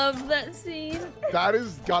 I Yeah. love that scene. That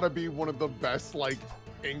has gotta be one of the best, like,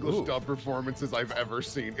 English Ooh. dub performances I've ever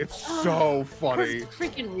seen. It's so funny.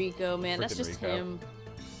 Freaking Rico, man. That's Frickin' just Rico. him.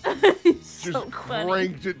 He's Just so funny.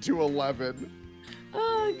 cranked it to 11.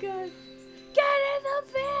 Oh, God. Get in the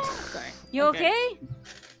van! Sorry. You okay?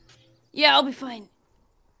 Yeah, I'll be fine.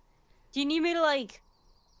 Do you need me to like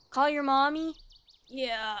call your mommy?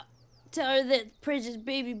 Yeah. Tell her that precious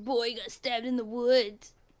baby boy got stabbed in the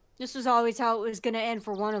woods. This was always how it was gonna end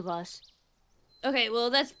for one of us. Okay, well,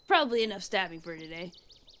 that's probably enough stabbing for today.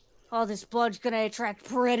 All this blood's gonna attract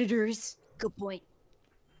predators. Good point.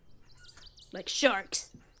 Like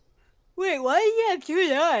sharks. Wait, why do you have 2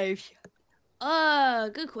 knives?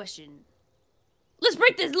 Good question. Let's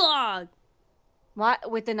break this log!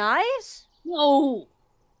 What, with the knives? No!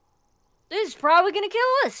 This is probably gonna kill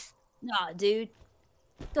us. Nah, dude.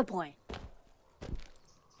 Good point.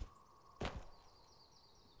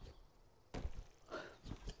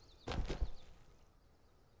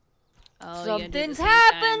 Oh, you gotta do it Something's at the same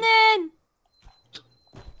time. happening!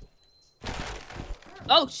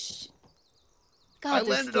 Oh, shh. God, I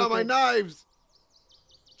they're landed on my stupid. knives.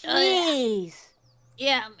 Jeez.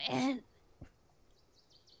 Yeah, man.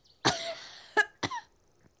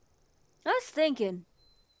 I was thinking,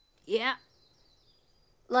 Yeah.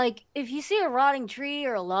 like, if you see a rotting tree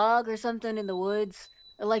or a log or something in the woods,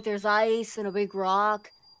 or like there's ice and a big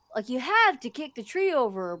rock, like, you have to kick the tree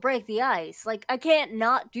over or break the ice. Like, I can't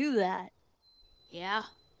not do that. Yeah.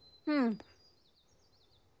 Hmm.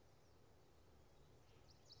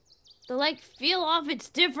 The, like, feel off, it's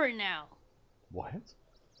different now. What?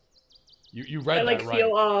 You read I like that right?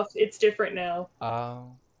 feel off. It's different now.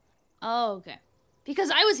 Oh, okay.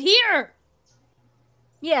 Because I was here!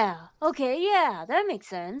 Yeah, okay, yeah, that makes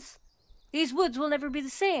sense. These woods will never be the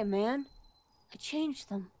same, man. I changed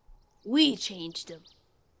them. We changed them.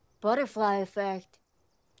 Butterfly effect.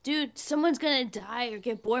 Dude, someone's gonna die or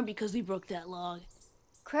get born because we broke that log.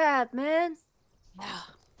 Crap, man. Yeah.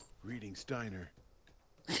 Reading Steiner.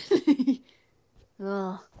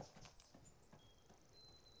 Ugh.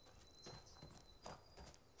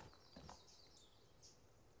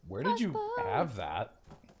 Where did you have that?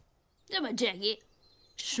 In my jacket.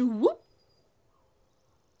 Swoop.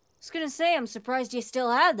 was gonna say, I'm surprised you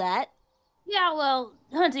still have that. Yeah, well,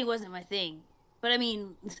 hunting wasn't my thing. But I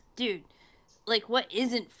mean, dude, like, what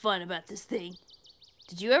isn't fun about this thing?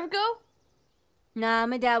 Did you ever go? Nah,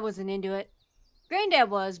 my dad wasn't into it. Granddad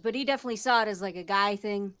was, but he definitely saw it as like a guy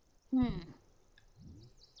thing. Hmm.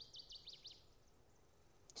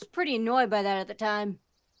 Was pretty annoyed by that at the time.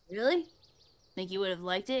 Really? Think you would have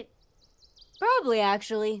liked it? Probably,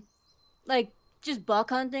 actually. Like, just buck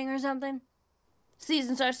hunting or something.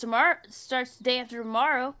 Season starts tomorrow. Starts the day after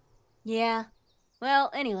tomorrow. Yeah.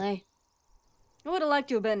 Well, anyway. I would have liked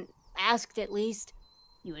to have been asked at least.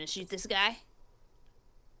 You want to shoot this guy?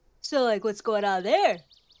 So, like, what's going on there?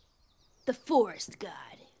 The forest god.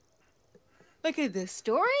 Look at this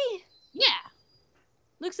story? Yeah.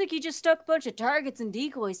 Looks like you just stuck a bunch of targets and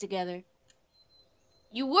decoys together.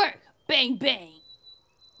 You work. Bang, bang.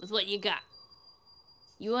 With what you got.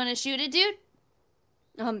 You want to shoot it, dude?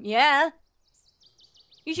 Yeah.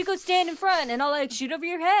 You should go stand in front and I'll, like, shoot over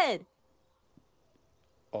your head.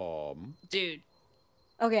 Dude.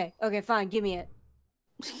 Okay, fine, give me it.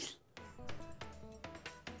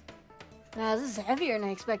 Wow, this is heavier than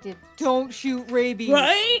I expected. Don't shoot rabies.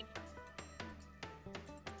 Right?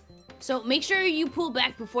 So make sure you pull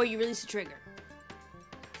back before you release the trigger.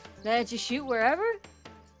 That you shoot wherever?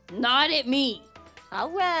 Not at me.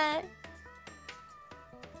 Alright.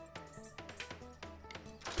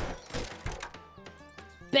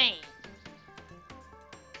 Bang.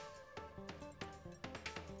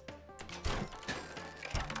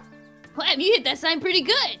 Clem, you hit that sign pretty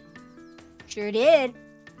good. Sure did.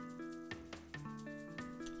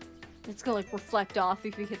 It's gonna like reflect off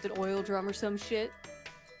if you hit the oil drum or some shit.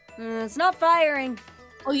 It's not firing.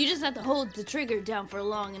 Oh, you just have to hold the trigger down for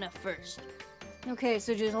long enough first. Okay,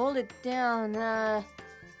 so just hold it down.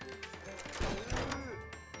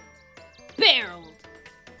 Barreled.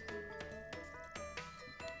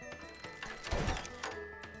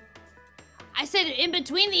 I said it in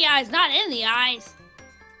between the eyes, not in the eyes.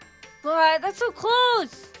 But that's so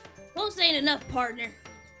close. Close ain't enough, partner.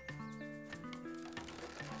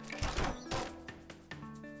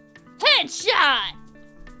 Headshot!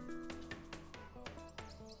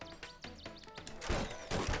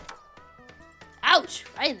 Ouch!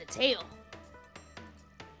 Right in the tail.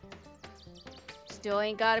 Still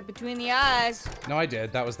ain't got it between the eyes. No, I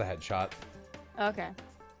did. That was the headshot. Okay.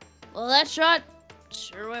 Well, that shot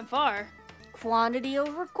sure went far. Quantity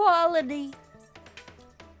over quality.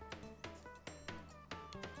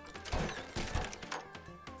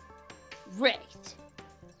 Wrecked.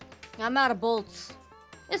 I'm out of bolts.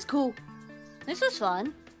 It's cool. This was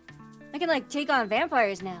fun. I can like take on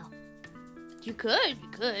vampires now. You could.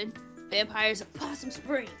 Vampires of Possum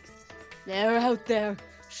Springs. They're out there.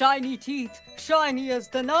 Shiny teeth, shiny as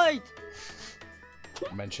the night.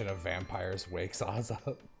 Mention of vampires wakes Oz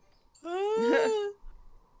up.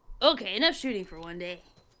 Okay, enough shooting for one day.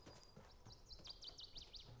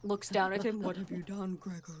 Looks down at him. What have you done,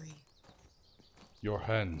 Gregory? Your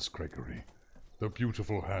hands, Gregory. The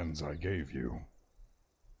beautiful hands I gave you.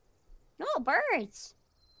 Oh, birds.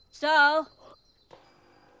 So.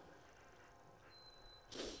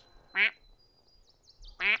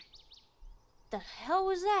 The hell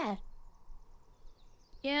was that?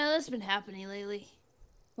 Yeah, that's been happening lately.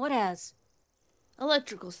 What has?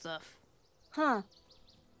 Electrical stuff. Huh.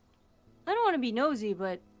 I don't want to be nosy,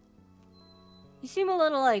 but you seem a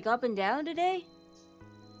little like up and down today.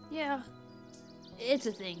 Yeah, it's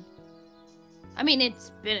a thing. I mean,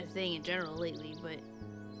 it's been a thing in general lately, but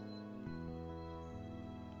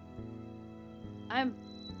I'm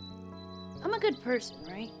a good person,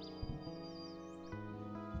 right?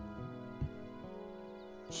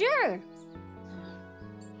 Sure.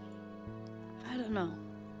 I don't know.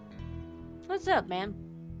 What's up, man?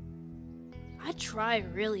 I try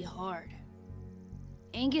really hard.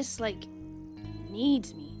 Angus, like,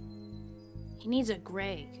 needs me. He needs a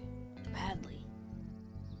Gregg, badly.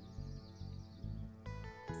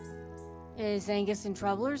 Is Angus in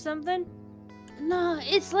trouble or something? Nah,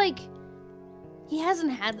 it's like he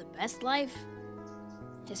hasn't had the best life.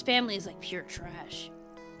 His family is like pure trash.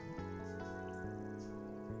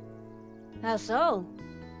 How so?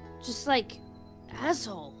 Just like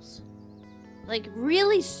assholes. Like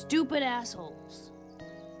really stupid assholes.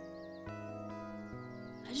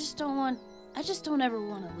 I just don't ever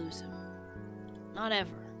want to lose him. Not ever.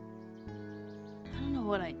 I don't know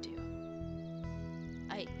what I'd do.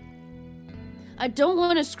 I don't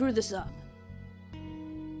want to screw this up.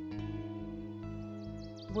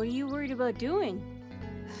 What are you worried about doing?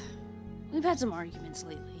 We've had some arguments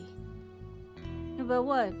lately. About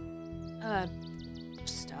what?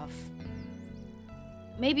 Stuff.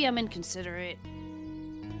 Maybe I'm inconsiderate.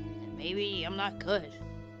 maybe I'm not good.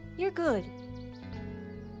 You're good.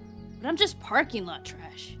 But I'm just parking lot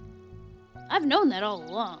trash. I've known that all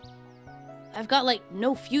along. I've got, like,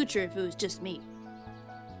 no future if it was just me.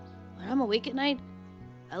 When I'm awake at night,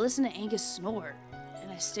 I listen to Angus snore,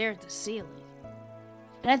 and I stare at the ceiling.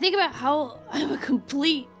 And I think about how I'm a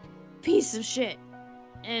complete piece of shit.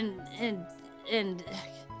 And...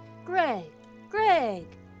 Gregg,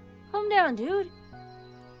 calm down, dude.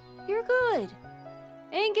 You're good.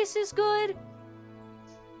 Angus is good.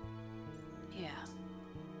 Yeah.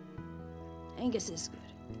 Angus is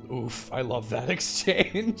good. Oof, I love that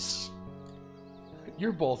exchange.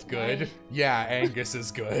 You're both good. Yeah, Angus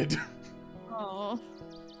is good. Oh.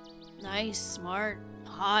 Nice, smart,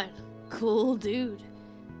 hot, cool dude.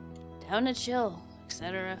 Down to chill,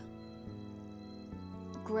 etc.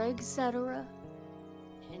 Gregg, etc.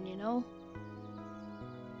 And you know,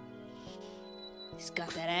 he's got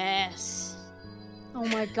that ass. Oh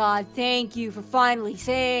my god, thank you for finally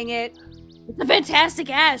saying it. It's a fantastic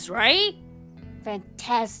ass, right?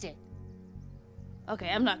 Fantastic. Okay,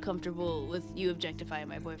 I'm not comfortable with you objectifying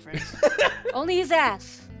my boyfriend. Only his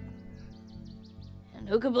ass. And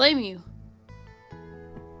who could blame you?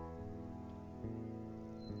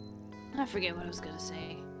 I forget what I was gonna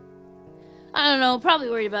say. I don't know, probably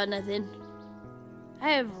worried about nothing.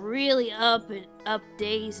 I have really up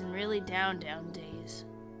days and really down days.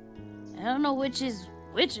 I don't know which is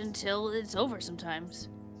which until it's over sometimes.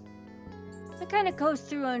 I kind of coast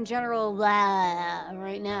through on general blah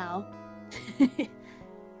right now.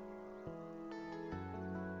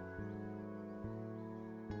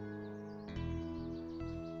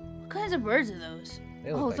 What kinds of birds are those?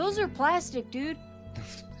 Oh, like, those are plastic, dude.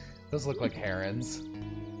 those look like herons.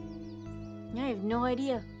 I have no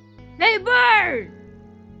idea. Hey, bird!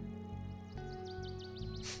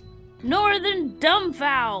 Northern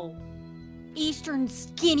dumbfowl. Eastern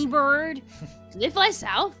skinny bird. Do they fly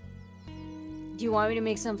south? Do you want me to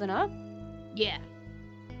make something up? Yeah,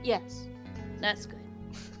 Yes. that's good.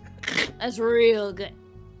 That's real good.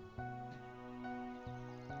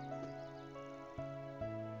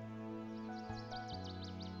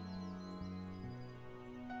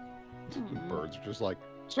 Birds are just like,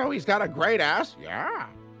 so he's got a great ass? Yeah.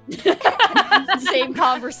 Same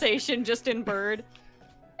conversation, just in bird.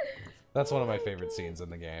 That's one of my favorite scenes in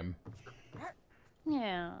the game.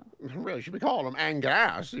 Yeah. Really should be calling him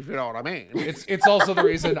Angus, if you know what I mean. It's also the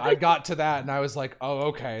reason I got to that and I was like, oh,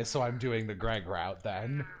 okay, so I'm doing the Gregg route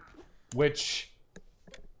then. Which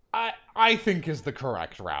I think is the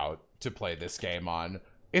correct route to play this game on.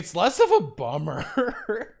 It's less of a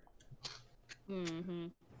bummer. Mm-hmm.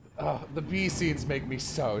 Oh, the B scenes make me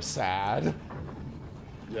so sad.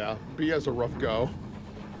 Yeah, B has a rough go.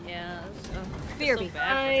 Yeah. Fear so me.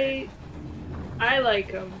 bad. I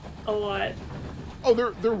like them a lot. Oh,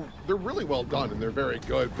 they're really well done and they're very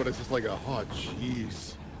good, but it's just like oh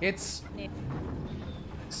jeez. It's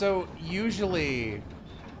so usually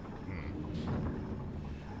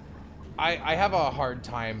I have a hard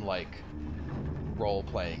time like role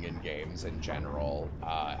playing in games in general.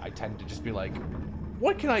 I tend to just be like,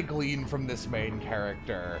 what can I glean from this main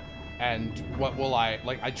character? And what will I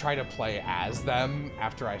try to play as them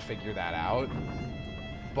after I figure that out.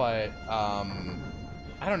 But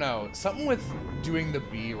I don't know, something with doing the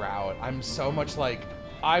B route, I'm so much like,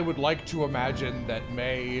 I would like to imagine that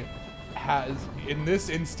May has, in this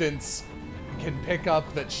instance, can pick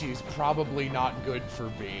up that she's probably not good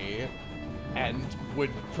for B, and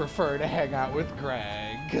would prefer to hang out with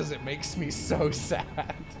Gregg, because it makes me so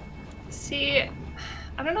sad. See,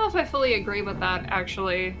 I don't know if I fully agree with that,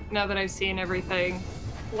 actually, now that I've seen everything.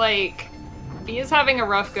 Like, B is having a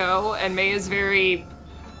rough go, and May is very,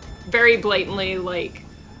 very blatantly, like,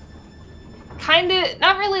 kinda,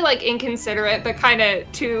 not really, like, inconsiderate, but kinda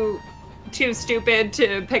too stupid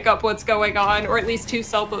to pick up what's going on, or at least too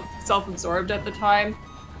self-absorbed at the time.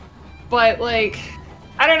 But, like,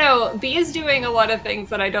 I don't know, B is doing a lot of things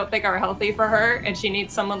that I don't think are healthy for her, and she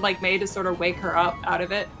needs someone like May to sort of wake her up out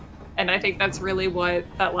of it. And I think that's really what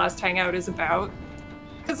that last hangout is about.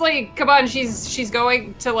 Cause like, come on, she's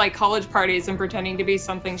going to like college parties and pretending to be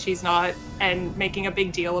something she's not and making a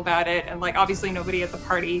big deal about it. And like, obviously nobody at the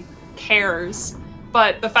party cares.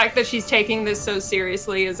 But the fact that she's taking this so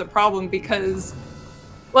seriously is a problem because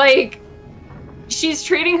like, she's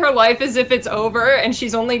treating her life as if it's over and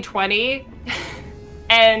she's only 20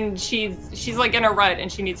 and she's like in a rut and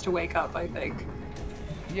she needs to wake up, I think.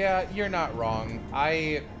 Yeah, you're not wrong.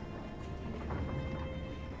 I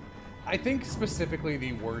think specifically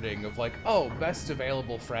the wording of like, oh, best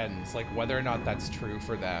available friends, like whether or not that's true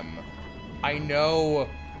for them. I know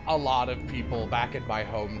a lot of people back in my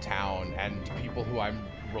hometown and people who I'm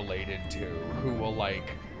related to, who will like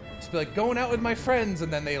just be like going out with my friends,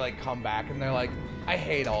 and then they like come back and they're like, I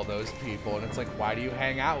hate all those people. And it's like, why do you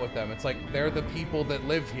hang out with them? It's like, they're the people that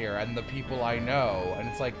live here and the people I know. And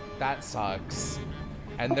it's like, that sucks.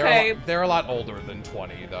 And they're a lot older than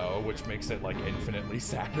 20 though, which makes it like infinitely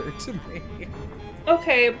sadder to me.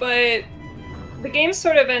 Okay, but the game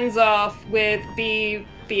sort of ends off with B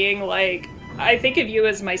being like, I think of you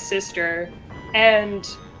as my sister, and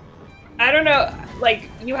I don't know, like,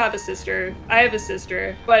 you have a sister, I have a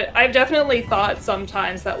sister, but I've definitely thought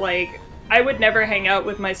sometimes that, like, I would never hang out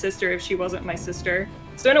with my sister if she wasn't my sister.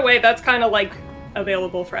 So in a way, that's kind of like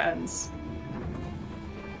available friends.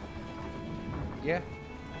 Yeah.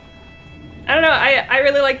 I don't know, I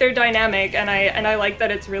really like their dynamic, and I like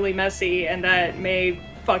that it's really messy, and that May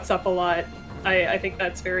fucks up a lot. I think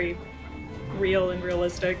that's very real and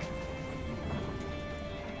realistic.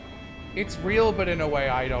 It's real, but in a way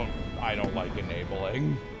I don't like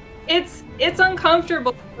enabling. It's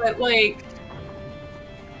uncomfortable, but like,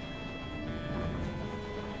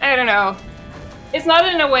 I don't know. It's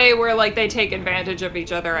not in a way where like they take advantage of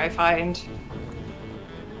each other, I find.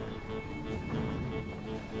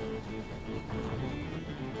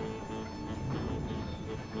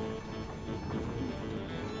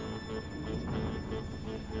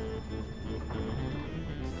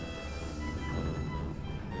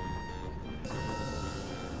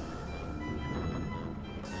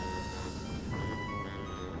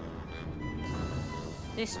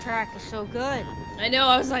 This track is so good. I know,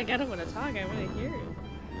 I was like, I don't want to talk, I want to hear it.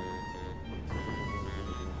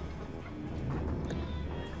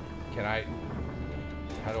 Can I...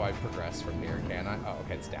 How do I progress from here? Can I? Oh,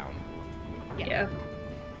 okay, it's down. Yeah.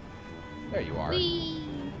 There you are. Whee!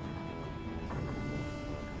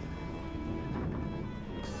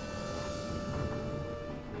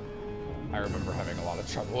 I remember having a lot of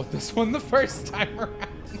trouble with this one the first time around.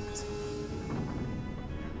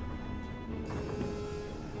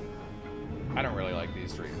 I don't really like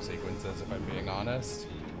these dream sequences, if I'm being honest.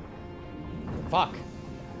 Fuck.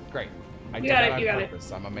 Great. I did that on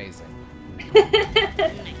purpose. I'm amazing.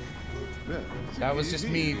 That was just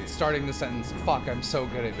me starting the sentence, fuck, I'm so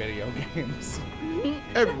good at video games.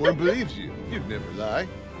 Everyone believes you. You'd never lie.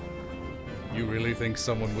 You really think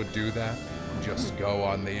someone would do that? Just go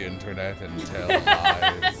on the internet and tell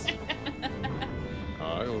lies.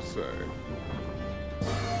 I'll say.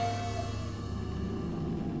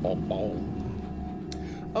 Boom, boom.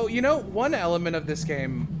 Oh, you know, one element of this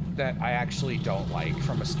game that I actually don't like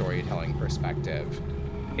from a storytelling perspective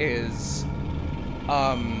is,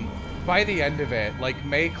 by the end of it, like,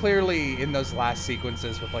 May clearly, in those last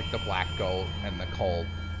sequences with, like, the Black Goat and the cult,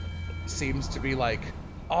 seems to be like,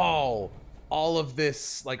 oh, all of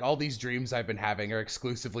this, like, all these dreams I've been having are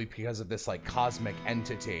exclusively because of this, like, cosmic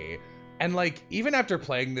entity. And, like, even after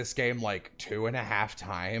playing this game, like, 2.5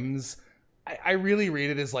 times, I really read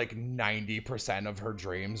it as, like, 90% of her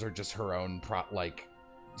dreams are just her own, like,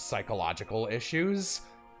 psychological issues,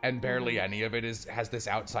 and barely any of it has this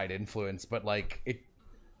outside influence, but, like,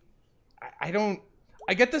 I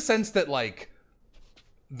get the sense that, like,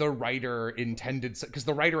 the writer intended, because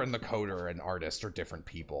the writer and the coder and artist are different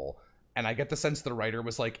people, and I get the sense the writer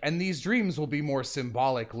was like, and these dreams will be more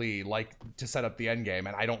symbolically, like, to set up the end game,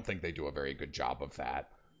 and I don't think they do a very good job of that.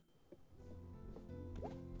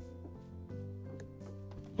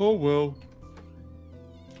 Oh, well.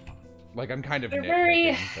 Like, I'm kind of They're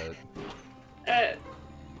nitpicking, very...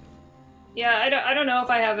 Yeah, I don't know if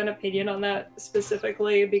I have an opinion on that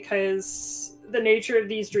specifically, because the nature of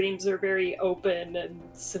these dreams are very open and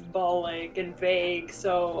symbolic and vague,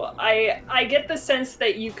 so I get the sense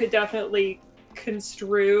that you could definitely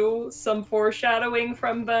construe some foreshadowing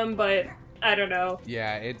from them, but I don't know.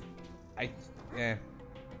 Yeah, I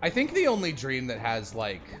think the only dream that has,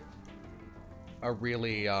 like, a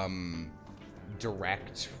really,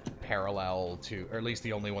 direct parallel to, or at least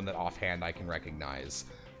the only one that offhand I can recognize,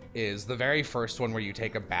 is the very first one where you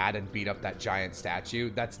take a bat and beat up that giant statue.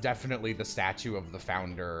 That's definitely the statue of the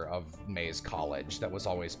founder of May's college that was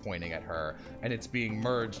always pointing at her, and it's being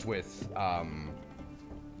merged with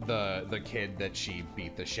the kid that she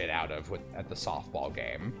beat the shit out of at the softball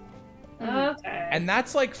game. Okay. And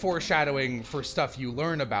that's like foreshadowing for stuff you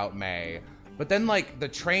learn about May. But then, like, the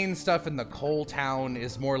train stuff in the coal town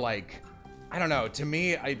is more like, I don't know, to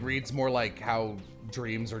me it reads more like how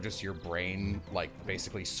dreams are just your brain, like,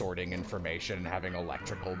 basically sorting information and having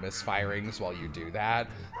electrical misfirings while you do that.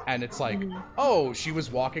 And it's like, oh, she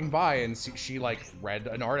was walking by and she like read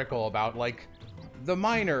an article about, like, the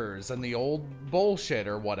miners and the old bullshit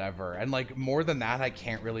or whatever. And, like, more than that I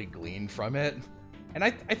can't really glean from it. And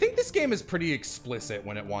I think this game is pretty explicit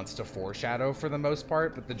when it wants to foreshadow for the most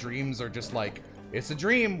part, but the dreams are just like, it's a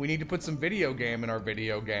dream, we need to put some video game in our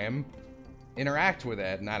video game. Interact with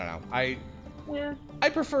it, and I don't know. I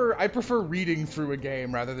prefer reading through a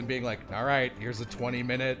game rather than being like, all right, here's a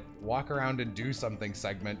 20-minute walk around and do something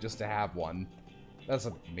segment just to have one. That's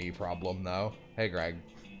a me problem, though. Hey, Greg.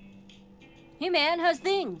 Hey, man, how's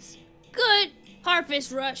things? Good.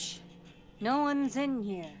 Harvest rush. No one's in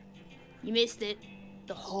here. You missed it.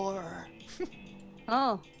 The horror.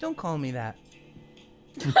 Oh. Don't call me that.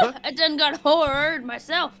 I done got horrored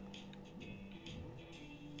myself.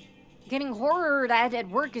 Getting horrored at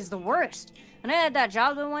work is the worst. When I had that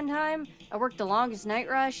job the one time, I worked the longest night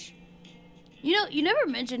rush. You know, you never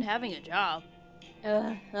mentioned having a job.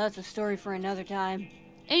 That's a story for another time.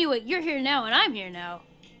 Anyway, you're here now and I'm here now.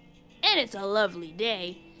 And it's a lovely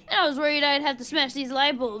day. And I was worried I'd have to smash these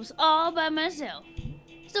light bulbs all by myself.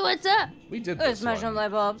 So what's up? We did this smash one.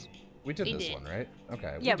 light bulbs. We did this one, right?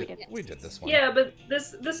 Okay. Yeah, we did. We did this one. Yeah, but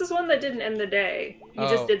this is one that didn't end the day. You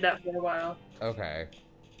just did that for a while. Okay.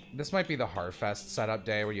 This might be the Harfest setup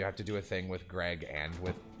day where you have to do a thing with Greg and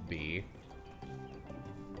with B.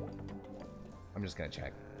 I'm just gonna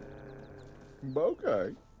check.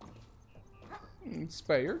 Okay.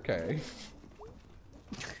 Spay okay.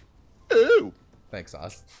 Ooh. Thanks,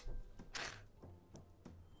 Us.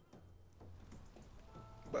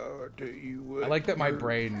 I like that my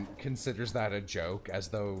brain considers that a joke, as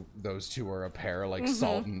though those two are a pair like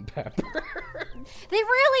salt and pepper. They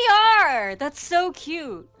really are! That's so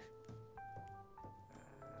cute.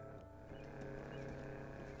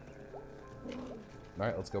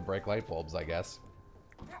 Alright, let's go break light bulbs, I guess.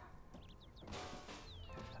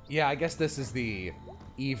 Yeah, I guess this is the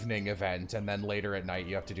evening event, and then later at night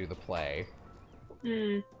you have to do the play.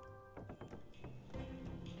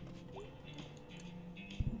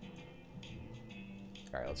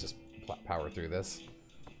 Alright, let's just power through this.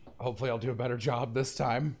 Hopefully I'll do a better job this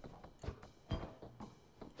time.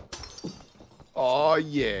 Oh,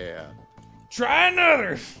 yeah. Try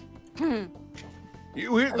another!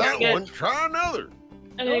 You hit that one, try another.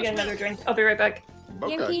 I'm gonna get another drink. I'll be right back.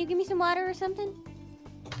 Okay. Can you give me some water or something?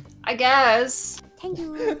 I guess. Thank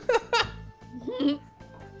you.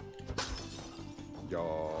 Yo.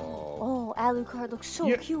 Oh, Alucard looks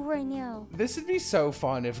so cute right now. This would be so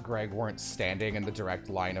fun if Greg weren't standing in the direct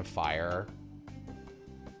line of fire.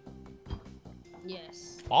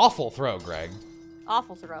 Yes. Awful throw, Greg.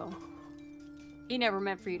 Awful throw. He never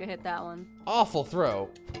meant for you to hit that one. Awful throw.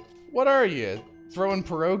 What are you? Throwing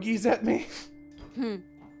pierogies at me?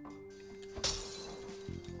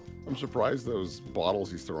 I'm surprised those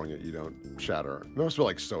bottles he's throwing at you don't shatter. They must be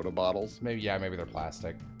like soda bottles. Maybe, yeah, maybe they're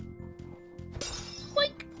plastic.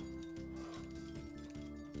 Boink.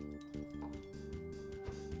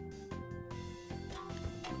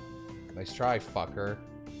 Nice try, fucker.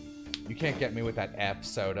 You can't get me with that F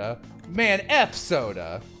soda. Man, F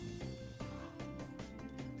soda!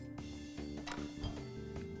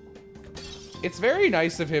 It's very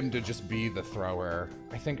nice of him to just be the thrower.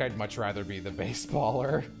 I think I'd much rather be the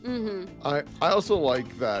baseballer. I also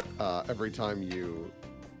like that every time you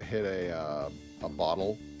hit a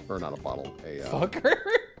bottle, or not a bottle, Fucker?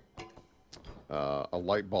 A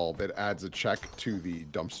light bulb, it adds a check to the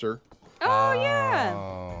dumpster. Oh, yeah.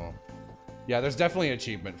 Oh. Yeah, there's definitely an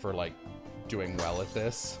achievement for, like, doing well at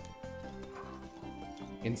this.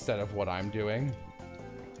 Instead of what I'm doing.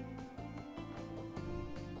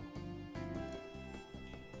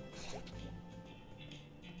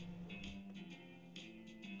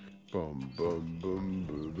 Boom, boom, boom,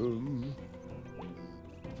 boom, boom.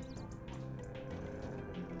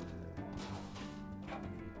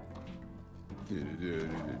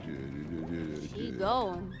 Keep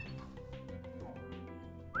going.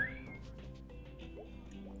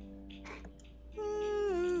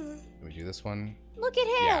 Can we do this one? Look at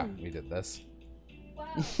him. Yeah, we did this.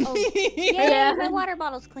 Oh, yeah, my water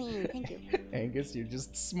bottle's clean. Thank you. Angus, you're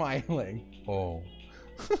just smiling. Oh.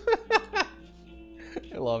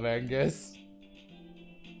 I love Angus.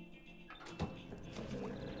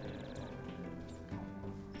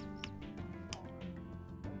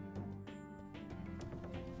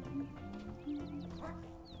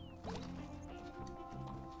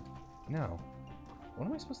 No. What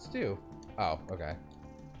am I supposed to do? Oh, okay.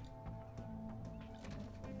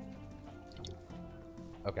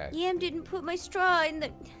 Okay. Yam didn't put my straw in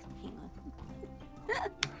the... Hang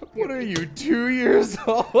on. What are you, 2 years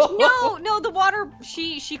old? No, the water...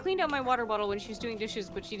 She cleaned out my water bottle when she was doing dishes,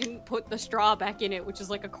 but she didn't put the straw back in it, which is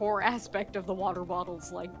like a core aspect of the water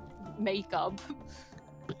bottle's, like, makeup.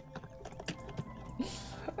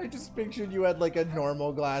 I just pictured you had like a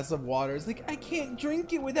normal glass of water. It's like, I can't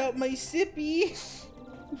drink it without my sippy.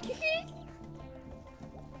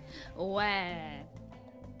 Wow.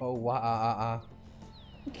 Oh, wow.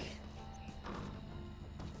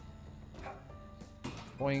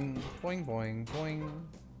 Boing, boing, boing, boing.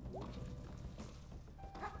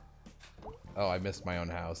 Oh, I missed my own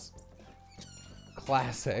house.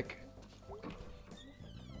 Classic.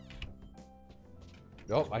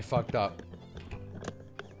 Oh, I fucked up.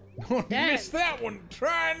 Oh, you missed that one.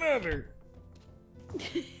 Try another.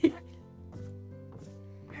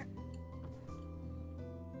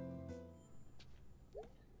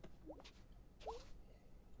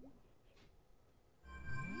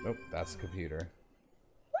 Nope, that's the computer.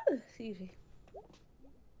 Excuse me.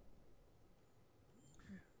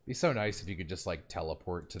 Be so nice if you could just like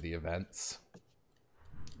teleport to the events.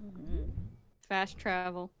 Fast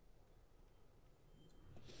travel.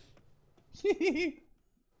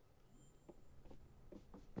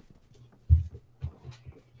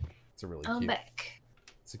 It's a really I'm cute. back.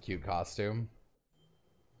 It's a cute costume.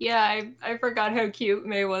 Yeah, I forgot how cute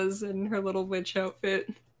May was in her little witch outfit.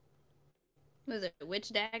 Was it witch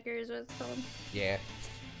dagger is what it's called? Yeah.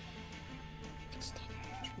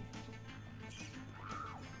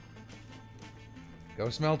 Go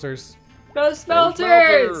smelters. Go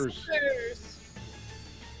smelters!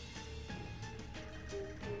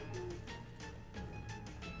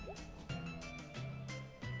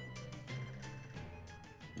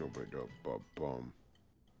 Bum.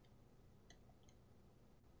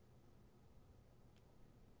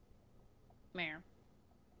 Mare.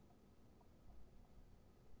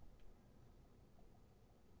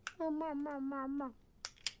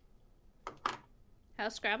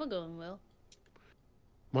 How's Scrabble going, Will?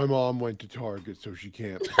 My mom went to Target, so she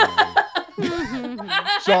can't play.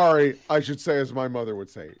 Sorry, I should say as my mother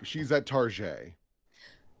would say. She's at Target.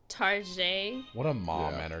 Target? What a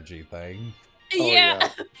mom energy thing. Oh, yeah.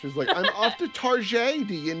 She's like, I'm off to Target.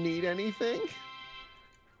 Do you need anything?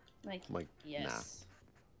 Like, yes.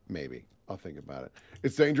 Nah, maybe. I'll think about it.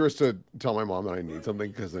 It's dangerous to tell my mom that I need something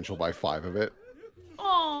because then she'll buy 5 of it.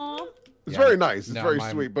 Aww. It's very nice. It's No, very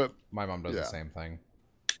sweet, but my mom does the same thing.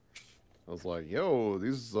 I was like, yo,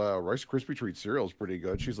 these Rice Krispie Treat cereal is pretty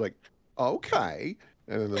good. She's like, okay.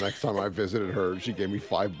 And then the next time I visited her, she gave me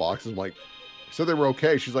 5 boxes. I'm like, so they were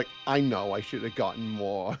okay. She's like, I know, I should have gotten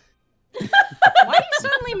more. Why are you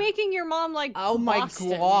suddenly making your mom like Oh my Boston?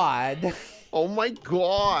 god. Oh my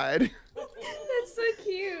god. That's so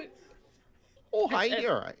cute. Oh, hi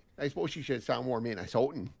there. I suppose she should sound more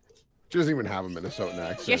Minnesotan. She doesn't even have a Minnesotan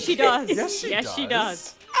accent. Yes, she does. Yes, she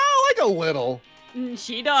does. Oh, like a little.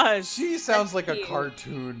 She does. She sounds like cute. a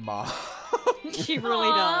cartoon mom. She really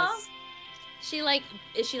does. Is she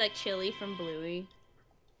like Chili from Bluey?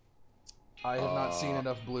 I have not seen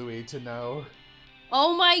enough Bluey to know.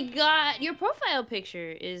 Oh my god, your profile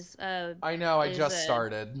picture is I know, I just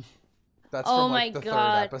started. That's Oh from like my the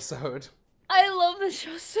God. 3rd episode. I love the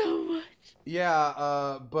show so much.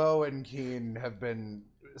 Yeah, Bo and Keen have been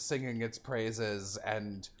singing its praises,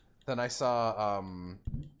 and then I saw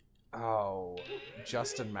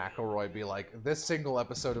Justin McElroy be like, this single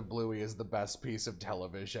episode of Bluey is the best piece of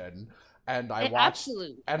television. And I watched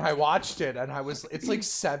it, and it's like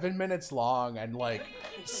 7 minutes long and like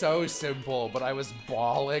so simple, but I was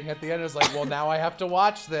bawling at the end. I was like, well, now I have to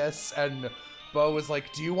watch this. And Bo was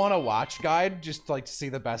like, do you want a watch guide just like to see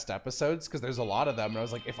the best episodes? Because there's a lot of them. And I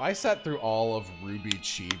was like, if I sat through all of Ruby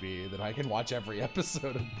Chibi, then I can watch every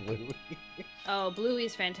episode of Bluey. Oh,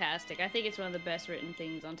 Bluey's fantastic. I think it's one of the best written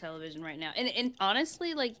things on television right now. And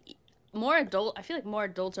honestly, like, I feel like more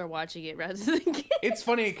adults are watching it rather than kids. It's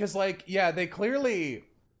funny because, like, yeah, they clearly,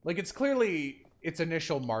 like, its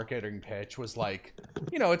initial marketing pitch was like,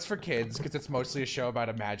 you know, it's for kids because it's mostly a show about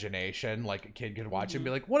imagination. Like, a kid could watch it and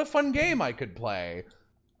be like, what a fun game I could play.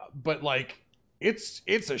 But, like, it's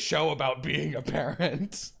a show about being a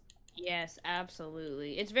parent. Yes,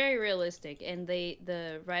 absolutely. It's very realistic, and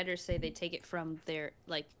the writers say they take it from their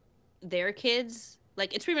kids.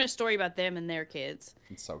 Like, it's pretty much a story about them and their kids.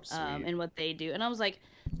 It's so sweet. And what they do. And I was like,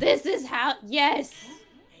 this is how, yes!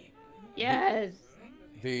 Yes!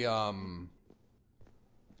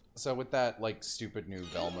 So with that, like, stupid new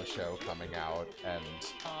Velma show coming out, and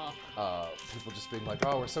people just being like,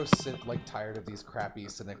 oh, we're so tired of these crappy,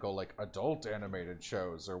 cynical, like, adult animated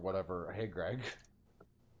shows or whatever. Hey, Greg.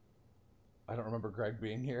 I don't remember Greg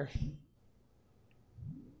being here.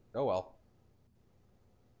 Oh, well.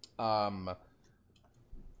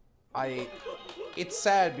 It's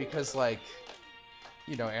sad because, like,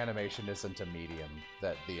 you know, animation isn't a medium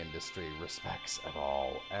that the industry respects at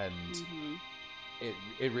all, and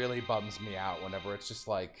it really bums me out whenever it's just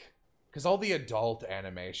like, because all the adult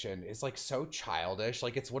animation is like so childish.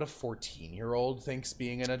 Like it's what a 14-year-old thinks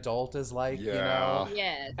being an adult is like, you know?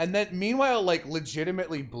 Yes. And then meanwhile, like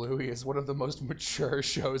legitimately Bluey is one of the most mature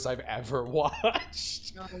shows I've ever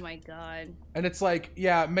watched. Oh my god. And it's like,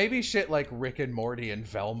 yeah, maybe shit like Rick and Morty and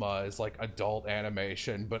Velma is like adult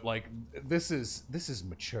animation, but like this is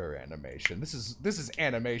mature animation. This is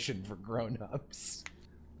animation for grown-ups.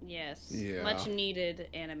 Yes. Yeah. Much needed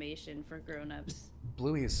animation for grown-ups.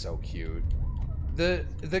 Bluey is so cute.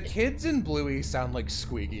 The kids in Bluey sound like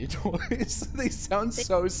squeaky toys. They sound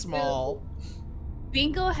so small.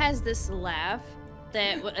 Bingo has this laugh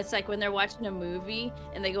that it's like when they're watching a movie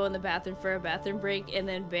and they go in the bathroom for a bathroom break, and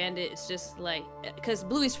then Bandit is just like, because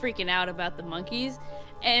Bluey's freaking out about the monkeys,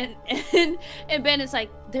 and Bandit's like,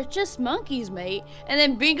 they're just monkeys, mate. And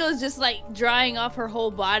then Bingo's just like drying off her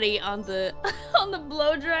whole body on the on the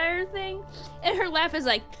blow dryer thing, and her laugh is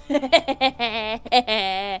like,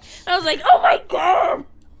 I was like, oh my god.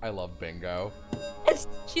 I love Bingo.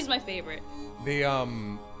 She's my favorite. The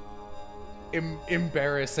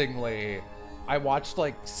embarrassingly, I watched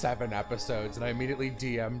like 7 episodes and I immediately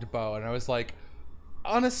DM'd Bo and I was like,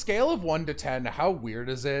 on a scale of 1 to 10, how weird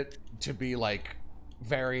is it to be like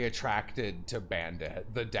very attracted to Bandit,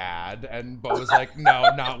 the dad? And Bo was like,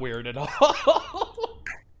 no, not weird at all.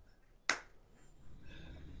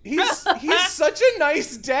 He's such a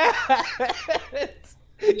nice dad.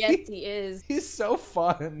 Yes, he is. He's so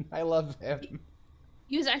fun. I love him.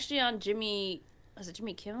 He was actually on was it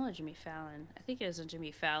Jimmy Kimmel or Jimmy Fallon? I think it was on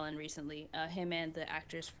Jimmy Fallon recently. Him and the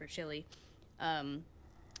actress for Chili.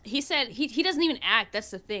 He said he doesn't even act. That's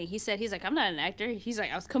the thing. He's like, I'm not an actor. He's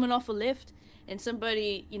like, I was coming off a lift and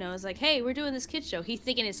somebody, you know, is like, hey, we're doing this kid show. He's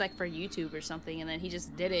thinking it's like for YouTube or something, and then he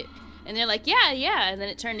just did it. And they're like, yeah, and then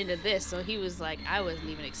it turned into this. So he was like, I wasn't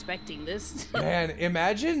even expecting this. Man,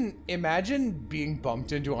 imagine being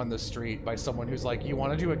bumped into on the street by someone who's like, you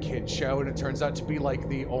want to do a kid show, and it turns out to be like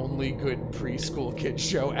the only good preschool kid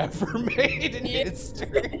show ever made in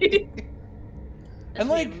history. And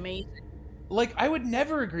like, amazing. Like, I would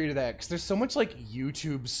never agree to that, because there's so much, like,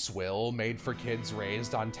 YouTube swill made for kids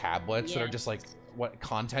raised on tablets that are just, like, what,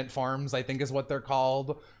 content farms, I think is what they're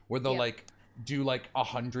called, where they'll, like, do, like,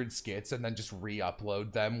 100 skits and then just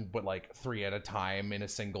re-upload them, but, like, 3 at a time in a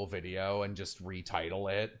single video and just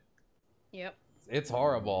retitle it. Yep. It's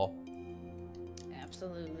horrible.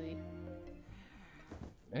 Absolutely.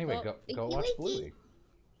 Anyway, Well, go watch Bluey.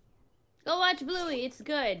 Go watch Bluey. It's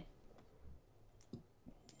good.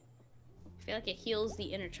 I feel like it heals the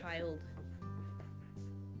inner child.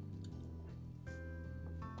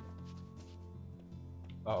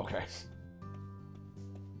 Oh, okay.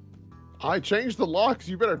 I changed the locks.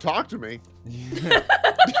 You better talk to me.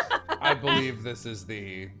 I believe this is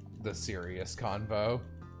the serious convo.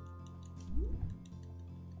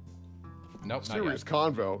 Nope, serious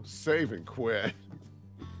convo. Save and quit.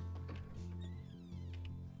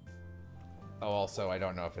 Oh, also, I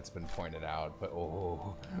don't know if it's been pointed out,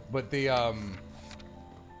 but the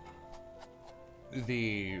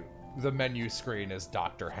menu screen is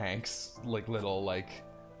Dr. Hank's like little like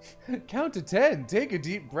count to 10, take a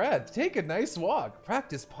deep breath, take a nice walk,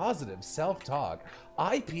 practice positive self-talk,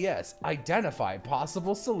 IPS, identify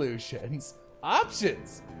possible solutions,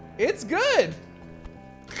 options. It's good.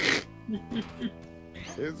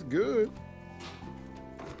 It's good.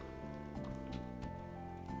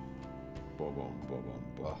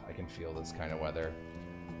 Oh, I can feel this kind of weather.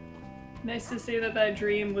 Nice to see that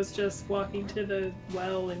dream was just walking to the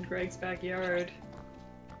well in Gregg's backyard.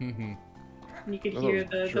 Mm-hmm. And you could hear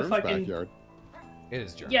the fucking backyard. It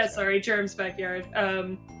is Germ's. Yeah, sorry, Germ's backyard.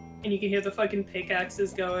 And you can hear the fucking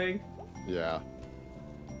pickaxes going. Yeah.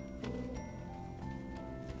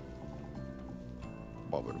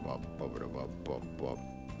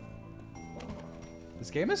 This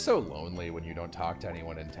game is so lonely when you don't talk to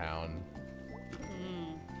anyone in town.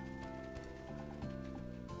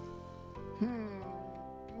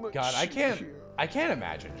 God, I can't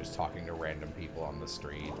imagine just talking to random people on the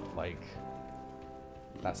street. Like,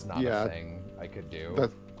 that's not a thing I could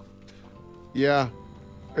do. Yeah,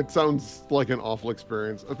 it sounds like an awful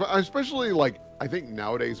experience. Especially, like, I think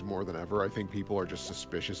nowadays more than ever, I think people are just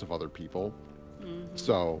suspicious of other people. Mm-hmm.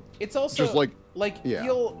 So it's also just like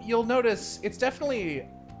you'll notice it's definitely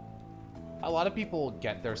a lot of people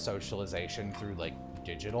get their socialization through like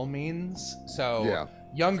digital means. So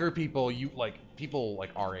younger people, people like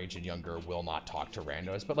our age and younger will not talk to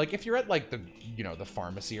randos, but like if you're at like the the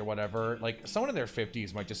pharmacy or whatever, like someone in their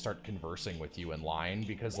 50s might just start conversing with you in line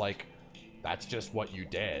because like that's just what you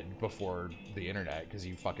did before the internet because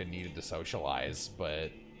you fucking needed to socialize.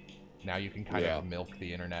 But Now you can kind of milk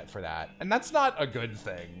the internet for that. And that's not a good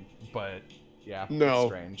thing, but yeah, No. it's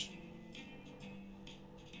strange.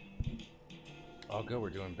 Oh, good, we're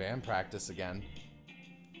doing band practice again.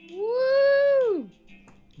 Woo!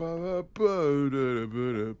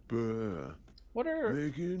 What are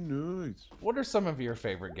making noise? What are some of your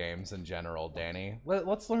favorite games in general, Danny?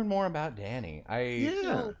 Let's learn more about Danny.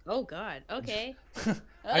 Oh God. Okay.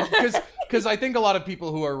 Because I think a lot of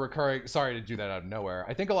people who are recurring. Sorry to do that out of nowhere.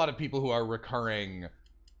 I think a lot of people who are recurring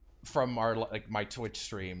from our my Twitch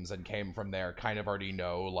streams and came from there kind of already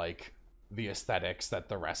know like the aesthetics that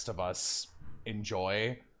the rest of us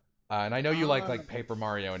enjoy. And I know you like Paper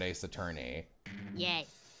Mario and Ace Attorney. Yes.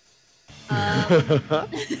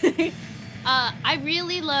 I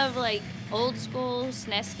really love like old school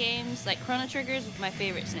SNES games. Like Chrono Trigger is my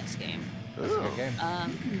favorite SNES game. That's a good game.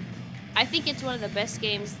 I think it's one of the best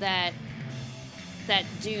games that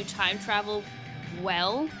do time travel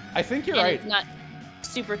well. I think you're and right. It's not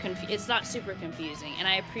super confusing, and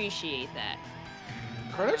I appreciate that.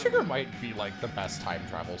 Chrono Trigger might be like the best time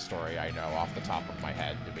travel story I know off the top of my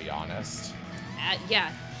head, to be honest.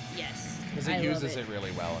 Yeah. Yes. Because it uses it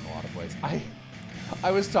really well in a lot of ways.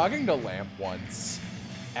 I was talking to Lamp once,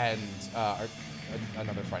 and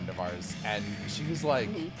another friend of ours, and she was like,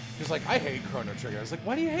 I hate Chrono Trigger. I was like,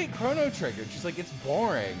 why do you hate Chrono Trigger? She's like, it's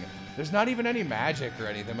boring. There's not even any magic or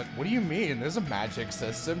anything. I'm like, what do you mean? There's a magic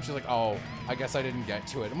system. She's like, oh, I guess I didn't get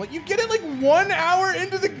to it. I'm like, you get it like 1 hour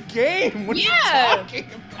into the game. What are you talking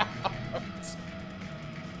about?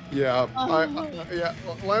 Yeah,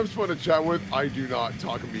 Lamp's fun to chat with. I do not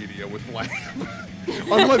talk media with Lamp.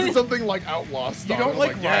 Unless it's something like Outlaw stuff. You don't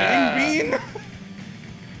like Writing Bean?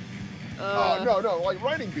 No, like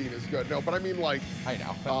Writing Bean is good. No, but I mean like... I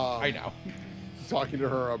know. I know. Talking to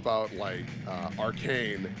her about like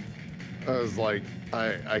Arcane, I was like,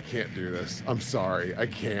 I can't do this. I'm sorry, I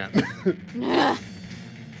can't. Oh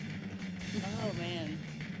man.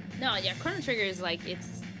 No, yeah, Chrono Trigger is like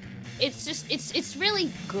it's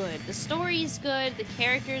really good. The story is good. The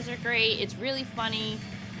characters are great. It's really funny,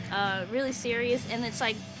 really serious, and it's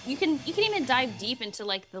like you can even dive deep into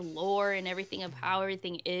like the lore and everything of how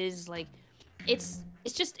everything is. Like, it's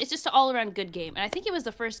just an all around good game. And I think it was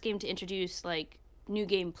the first game to introduce like New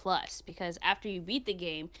Game Plus, because after you beat the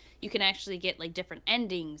game, you can actually get like different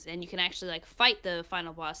endings, and you can actually like fight the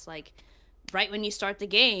final boss like right when you start the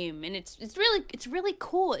game, and it's really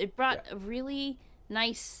cool. It brought a really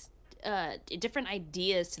nice different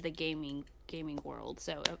ideas to the gaming world.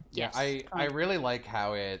 So yes, I really like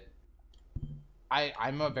how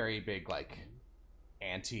I'm a very big like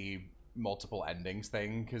anti multiple endings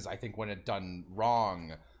thing, because I think when it's done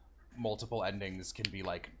wrong, multiple endings can be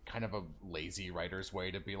like kind of a lazy writer's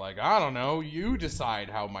way to be like, I don't know, you decide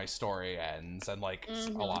how my story ends, and like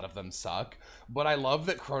a lot of them suck. But I love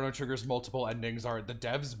that Chrono Trigger's multiple endings are the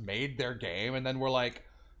devs made their game and then we're like,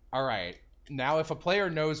 all right, now if a player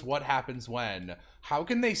knows what happens when, how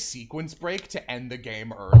can they sequence break to end the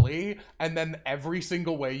game early? And then every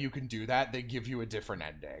single way you can do that, they give you a different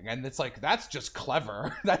ending. And it's like, that's just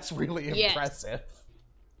clever. That's really impressive.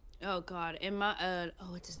 Oh god, and my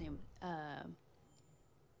what's his name?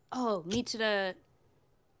 Mitsuda.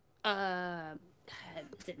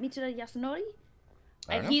 Is it Mitsuda Yasunori?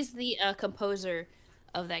 And he's the composer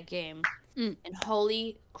of that game. And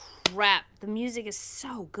holy crap, the music is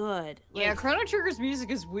so good. Yeah, like, Chrono Trigger's music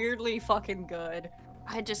is weirdly fucking good.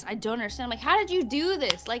 I don't understand. I'm like, how did you do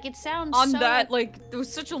this? Like, it sounds on so that like there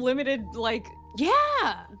was such a limited like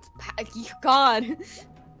yeah. God.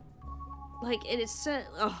 Like, it is so,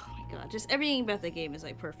 oh my god, just everything about the game is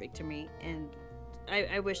like perfect to me, and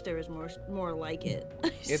I wish there was more like it.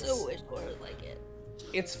 I so wish more like it.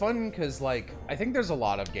 It's fun because, like, I think there's a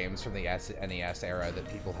lot of games from the NES era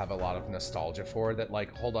that people have a lot of nostalgia for that,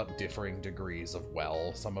 like, hold up differing degrees of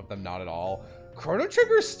well, some of them not at all. Chrono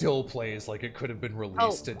Trigger still plays like it could have been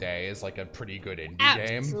released today as, like, a pretty good indie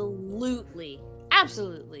game.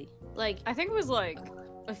 Absolutely. Like, I think it was, like,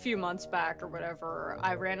 a few months back or whatever,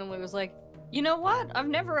 I randomly was like, you know what? I've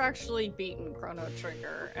never actually beaten Chrono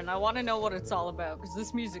Trigger, and I want to know what it's all about, because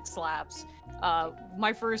this music slaps.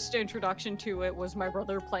 My first introduction to it was my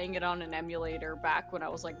brother playing it on an emulator back when I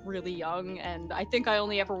was, like, really young, and I think I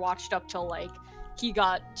only ever watched up till, like, he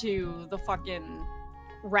got to the fucking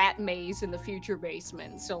rat maze in the future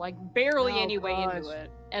basement, so, like, barely any way into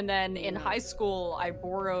it. And then in high school, I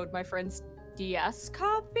borrowed my friend's DS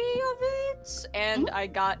copy of it, and I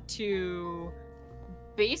got to...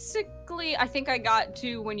 Basically, I think I got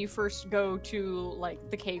to when you first go to,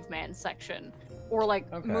 like, the caveman section. Or,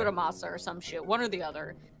 like, Muramasa or some shit. One or the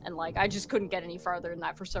other. And, like, I just couldn't get any farther than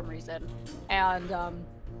that for some reason. And,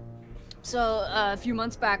 So a few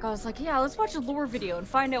months back, I was like, yeah, let's watch a lore video and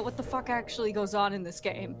find out what the fuck actually goes on in this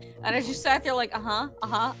game. And I just sat there like, huh,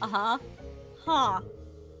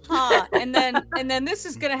 and then this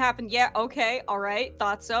is gonna happen. Yeah, okay, all right,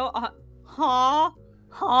 thought so.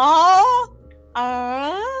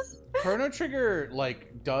 Chrono Trigger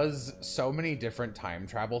like does so many different time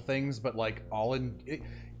travel things, but like all in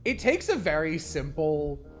it takes a very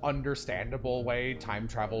simple, understandable way time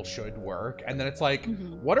travel should work, and then it's like,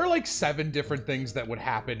 what are like 7 different things that would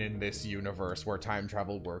happen in this universe where time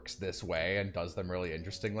travel works this way and does them really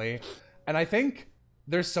interestingly? And I think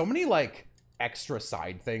there's so many like extra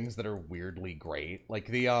side things that are weirdly great. Like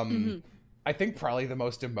the I think probably the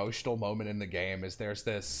most emotional moment in the game is there's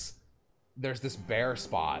this bare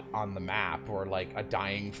spot on the map or like a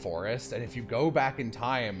dying forest, and if you go back in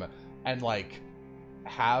time and like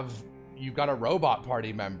you've got a robot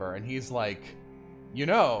party member and he's like, you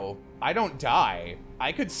know, I don't die,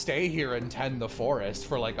 I could stay here and tend the forest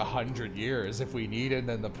for like 100 years if we needed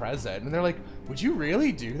in the present. And they're like, would you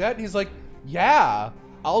really do that? And he's like, yeah,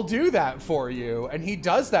 I'll do that for you. And he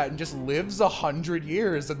does that and just lives 100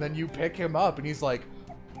 years, and then you pick him up and he's like,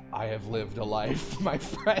 I have lived a life, my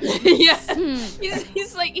friend. Yeah,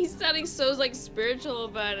 he's like, he's sounding so like spiritual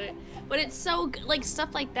about it, but it's so like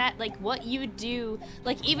stuff like that, like what you do,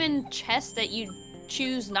 like even chests that you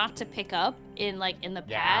choose not to pick up in like in the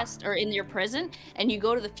past or in your present, and you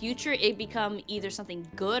go to the future, it become either something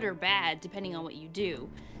good or bad depending on what you do.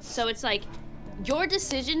 So it's like your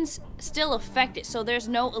decisions still affect it, so there's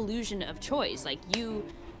no illusion of choice. Like you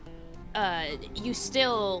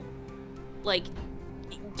still like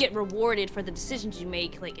get rewarded for the decisions you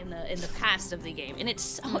make like in the past of the game, and it's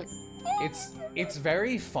so it's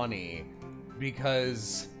very funny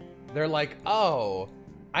because they're like, oh,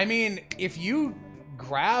 I mean, if you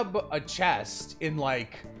grab a chest in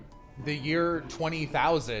like the year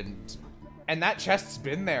 20,000 and that chest's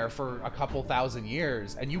been there for a couple thousand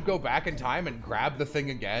years, and you go back in time and grab the thing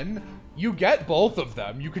again, you get both of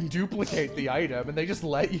them. You can duplicate the item, and they just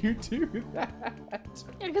let you do that.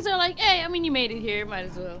 Yeah, because they're like, hey, I mean, you made it here, might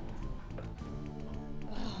as well.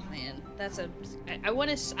 Oh man, that's a. I want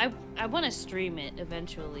to stream it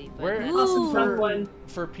eventually. But Where Possum jump one.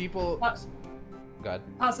 For people. God.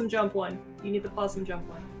 Possum jump one. You need the possum jump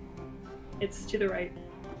one. It's to the right,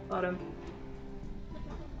 bottom.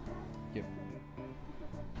 Yep.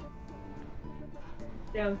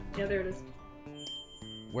 Down. Yeah, there it is.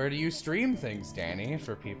 Where do you stream things, Dani,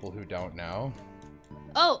 for people who don't know?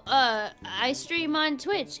 Oh, I stream on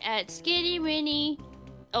Twitch at SkinnyMini.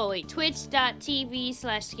 Oh wait,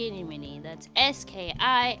 twitch.tv/SkinnyMini. That's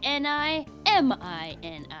SkinnyMini.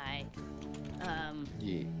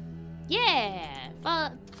 Yeah.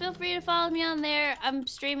 Feel free to follow me on there. I'm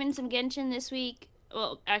streaming some Genshin this week.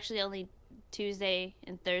 Well, actually only Tuesday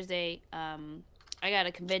and Thursday. I got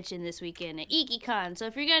a convention this weekend at IkiCon, so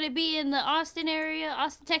if you're gonna be in the Austin area,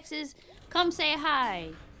 Austin, Texas, come say hi.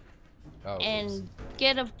 Oh, and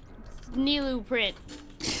get a Nilu print.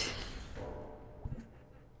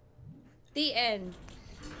 The end.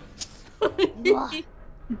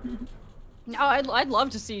 No, I'd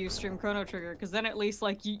love to see you stream Chrono Trigger, because then at least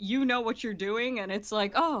like you know what you're doing, and it's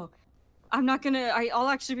like, oh, I'll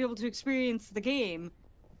actually be able to experience the game.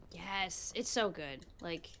 Yes, it's so good.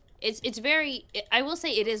 Like. It's very. I will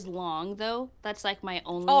say it is long though. That's like my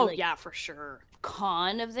only. Oh like, yeah, for sure.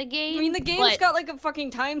 Con of the game. I mean, the game's got like a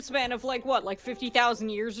fucking time span of like what, like 50,000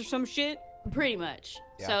 years or some shit. Pretty much.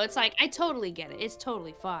 Yeah. So it's like I totally get it. It's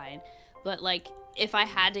totally fine. But like, if I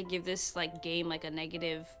had to give this like game like a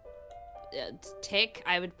negative tick,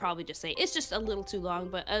 I would probably just say it's just a little too long.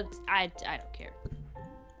 But I don't care.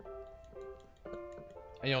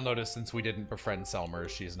 And you'll notice since we didn't befriend Selmer,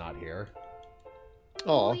 she's not here.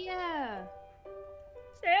 Oh yeah,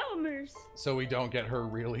 Selmers. So we don't get her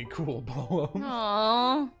really cool poem.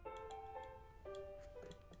 Aww.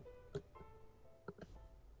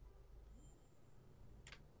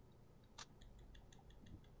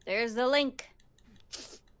 There's the link.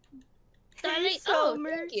 Dani, oh,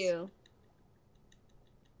 thank you.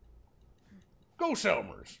 Go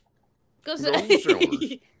Selmers. Go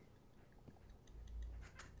Selmers.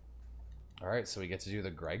 All right, so we get to do the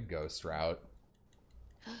Gregg ghost route.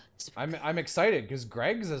 I'm excited because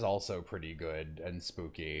Gregg's is also pretty good and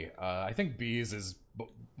spooky. I think B's is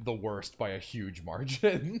the worst by a huge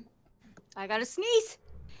margin. I gotta sneeze.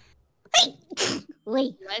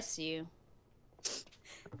 Wait. Bless you.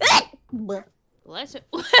 Bless it.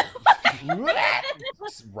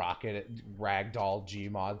 Rocket it, ragdoll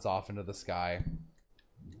Gmods off into the sky.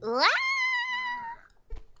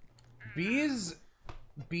 B's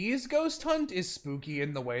ghost hunt is spooky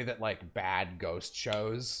in the way that like bad ghost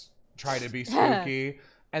shows try to be spooky.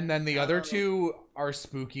 And then the other two are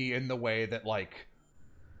spooky in the way that, like,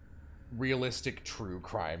 realistic true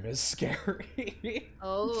crime is scary.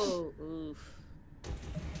 Oh, oof.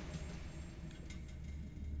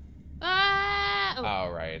 Ah!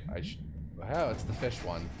 Oh, right. Oh, it's the fish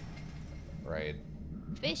one. Right.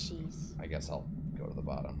 Fishies. I guess I'll go to the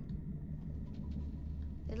bottom.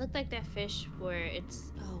 It looked like that fish where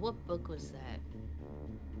it's... Oh, what book was that?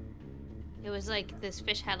 It was like this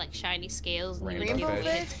fish had like shiny scales. And Rainbow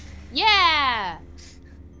fish? Yeah!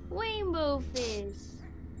 Rainbow fish.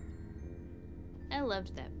 I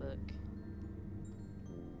loved that book.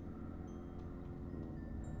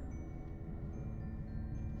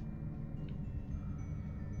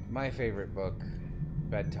 My favorite book,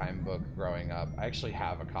 bedtime book growing up. I actually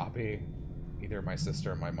have a copy. Either my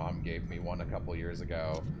sister or my mom gave me one a couple years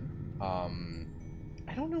ago.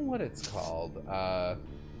 I don't know what it's called.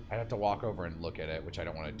 I'd have to walk over and look at it, which I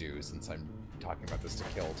don't want to do since I'm talking about this to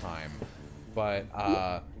kill time. But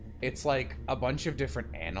it's like a bunch of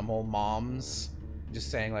different animal moms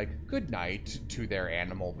just saying like good night to their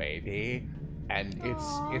animal baby, and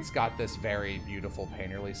it's got this very beautiful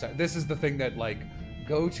painterly sound. This is the thing that like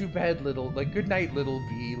go to bed little, like good night little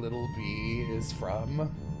bee is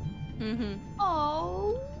from.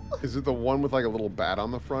 Oh. Is it the one with like a little bat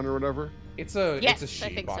on the front or whatever? It's a Yes,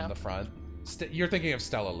 sheep on the front. You're thinking of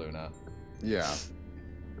Stella Luna. Yeah.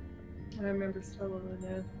 I remember Stella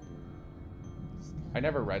Luna. I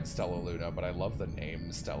never read Stella Luna, but I love the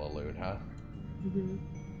name Stella Luna.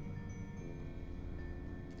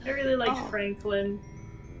 I really liked Franklin.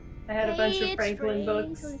 I had a bunch of Franklin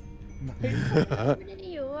books.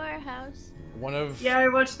 Your house. Yeah, I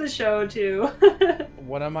watched the show too.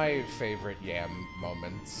 One of my favorite Yam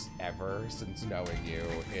moments ever since knowing you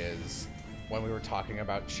is when we were talking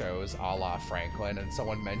about shows a la Franklin and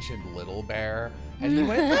someone mentioned Little Bear and you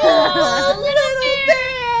went, oh, Little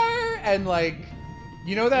Bear! And like,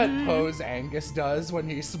 you know that pose Angus does when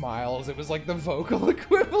he smiles? It was like the vocal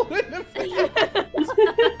equivalent of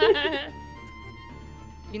that.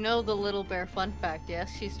 You know the Little Bear fun fact,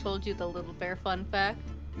 yes? She's told you the Little Bear fun fact?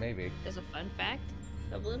 Maybe. There's a fun fact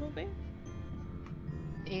of Little Bear?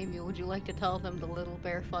 Amy, would you like to tell them the Little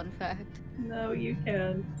Bear fun fact? No, you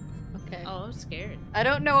can. Okay. Oh, I'm scared. I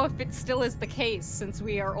don't know if it still is the case since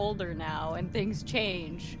we are older now and things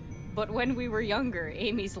change, but when we were younger,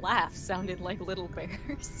 Amy's laugh sounded like Little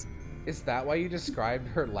Bear's. Is that why you described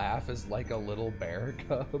her laugh as like a little bear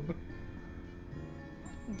cub?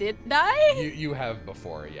 Did I? You have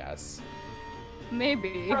before, yes.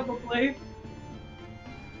 Maybe. Probably.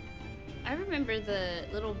 I remember the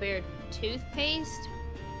Little Bear toothpaste.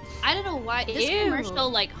 I don't know why this Ew. commercial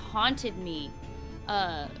like haunted me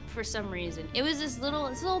for some reason. It was this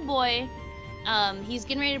little boy. He's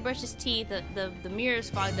getting ready to brush his teeth. The mirror is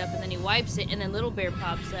fogged up, and then he wipes it, and then Little Bear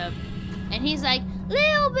pops up, and he's like,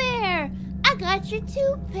 "Little Bear, I got your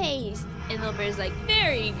toothpaste." And Little Bear's like,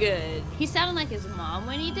 "Very good." He sounded like his mom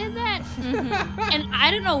when he did that, and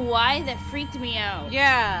I don't know why that freaked me out.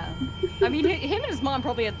 Yeah. I mean, him and his mom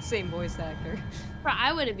probably had the same voice actor.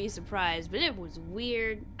 I wouldn't be surprised, but it was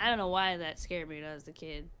weird. I don't know why that scared me when I was a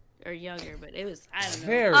kid. Or younger, but it was, I don't know.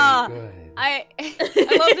 Very good. I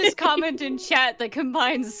love this comment in chat that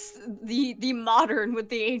combines the modern with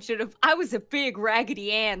the ancient of I was a big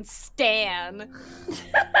Raggedy Ann stan.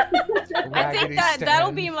 I think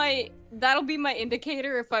that'll be my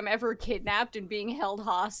indicator if I'm ever kidnapped and being held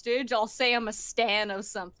hostage. I'll say I'm a stan of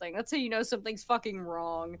something. That's how you know something's fucking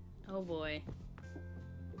wrong. Oh boy.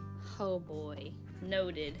 Oh boy.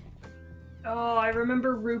 Noted. Oh, I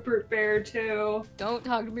remember Rupert Bear too. Don't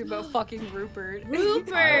talk to me about fucking Rupert.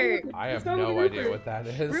 Rupert! I have no idea what that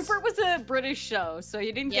is. Rupert was a British show, so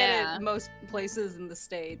you didn't get it in most places in the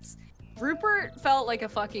States. Rupert felt like a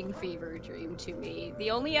fucking fever dream to me. The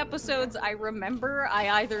only episodes I remember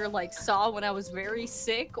I either like saw when I was very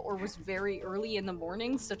sick or was very early in the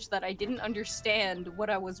morning, such that I didn't understand what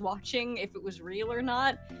I was watching, if it was real or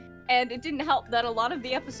not. And it didn't help that a lot of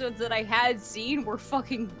the episodes that I had seen were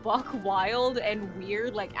fucking buck wild and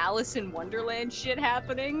weird, like Alice in Wonderland shit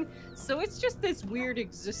happening. So it's just this weird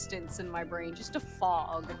existence in my brain, just a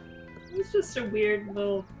fog. It's just a weird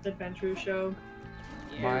little adventure show.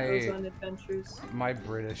 Goes on adventures. My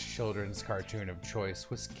British children's cartoon of choice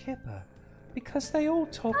was Kipper, because they all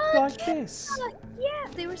talked like this. Yeah,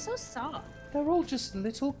 they were so soft. They're all just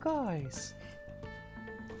little guys.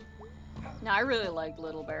 No, I really liked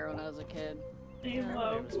Little Bear when I was a kid. I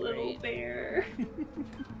love Little Bear.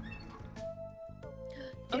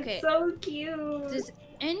 Okay. It's so cute. Does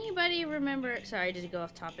anybody remember? Sorry, did it go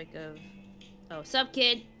off topic of? Oh, sup,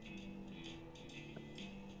 kid?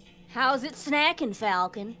 How's it snacking,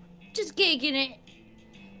 Falcon? Just caking it.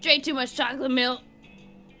 Drank too much chocolate milk.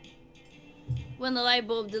 When the light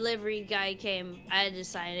bulb delivery guy came, I had to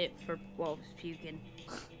sign it for Wolf's puking.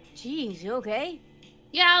 Jeez, you okay?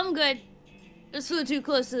 Yeah, I'm good. Just flew too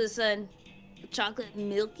close to the sun. The chocolate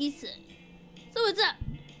milky sun. So what's up?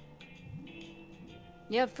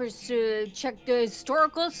 Yeah, first check the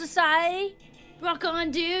historical society. Rock on,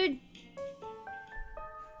 dude.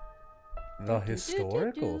 The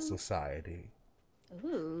Historical Society.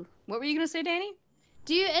 Ooh. What were you gonna say, Danny?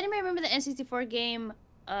 Do you anybody remember the N64 game,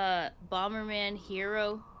 Bomberman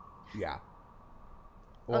Hero? Yeah.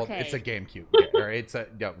 Well, Okay. it's a GameCube. Or it's a...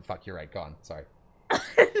 No, fuck, you're right. Go on. Sorry.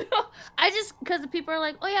 No, I just... Because the people are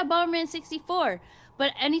like, oh yeah, Bomberman 64.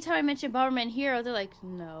 But anytime I mention Bomberman Hero, they're like,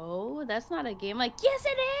 no, that's not a game. I'm like, yes,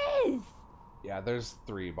 it is! Yeah, there's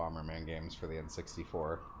 3 Bomberman games for the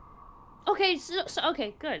N64. Okay, so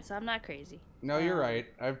okay, good. So I'm not crazy. No, you're right.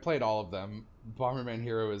 I've played all of them. Bomberman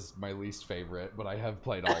Hero is my least favorite, but I have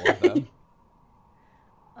played all of them.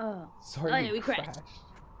 Oh. Sorry, Oh, yeah, we crashed.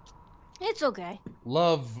 It's okay.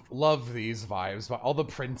 Love these vibes, but all the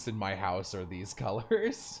prints in my house are these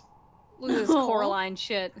colors. Look at this Coraline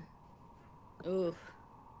shit. Ooh.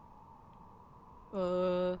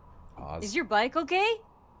 Pause. Is your bike okay?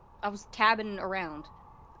 I was tabbing around.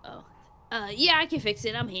 Oh. Yeah, I can fix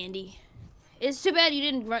it. I'm handy. It's too bad you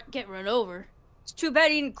didn't get run over. It's too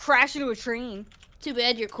bad you didn't crash into a train. Too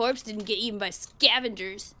bad your corpse didn't get eaten by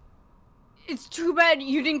scavengers. It's too bad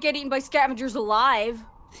you didn't get eaten by scavengers alive.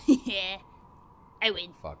 Yeah. I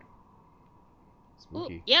win. Fuck. Ooh,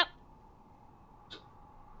 Spooky. yep.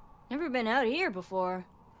 Never been out here before.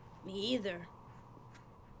 Me either.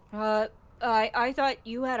 I thought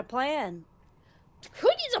you had a plan. Who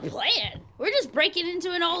needs a plan? We're just breaking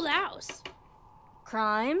into an old house.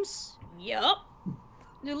 Crimes? Yup.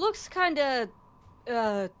 It looks kinda,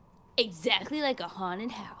 Exactly like a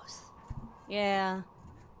haunted house. yeah.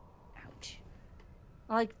 Ouch.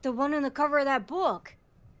 Like the one in the cover of that book.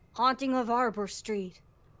 Haunting of Arbor Street.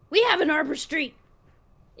 We have an Arbor Street.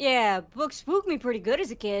 Yeah, book spooked me pretty good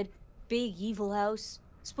as a kid. Big evil house.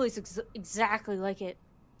 This place looks exactly like it.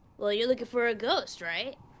 Well, you're looking for a ghost,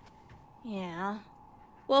 right? Yeah.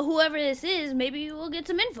 Well, whoever this is, maybe we'll get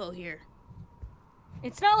some info here.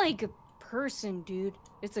 It's not like a person, dude.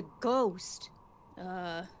 It's a ghost.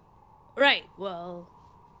 Right, well...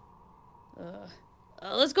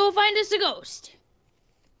 let's go find us a ghost.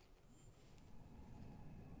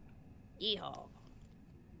 Yeehaw.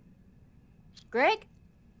 Gregg?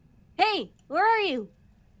 Hey, where are you?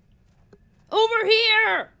 Over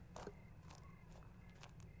here!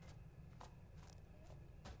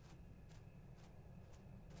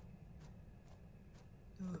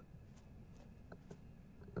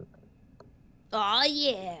 Aw,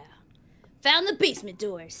 yeah. Found the basement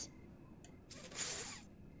doors. I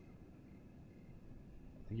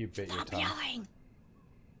think you bit your Stop tongue. yelling.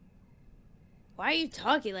 Why are you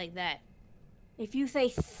talking like that? If you say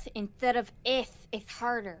th instead of if, it's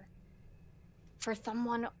harder. For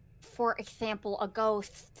someone, for example, a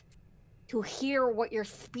ghost, to hear what you're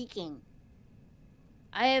speaking.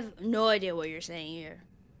 I have no idea what you're saying here.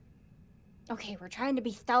 Okay, we're trying to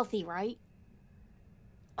be stealthy, right?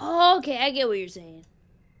 Oh, okay, I get what you're saying.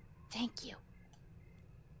 Thank you.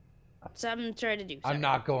 So I'm trying to do something. I'm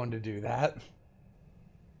not going to do that.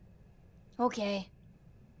 Okay.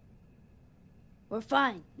 We're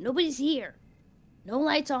fine. Nobody's here. No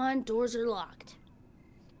lights on, doors are locked.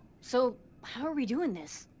 So, how are we doing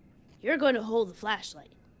this? You're going to hold the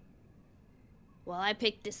flashlight while I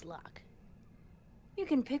pick this lock. You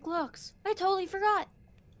can pick locks. I totally forgot.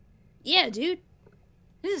 Yeah, dude.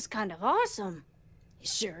 This is kind of awesome. It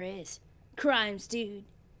sure is. Crimes, dude.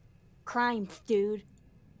 Crimes, dude.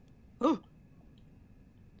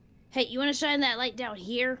 Hey, you want to shine that light down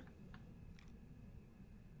here?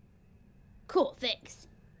 Cool, thanks.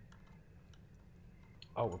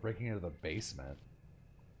 Oh, we're breaking into the basement.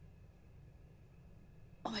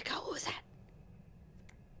 Oh my god, what was that?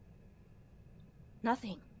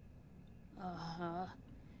 Nothing.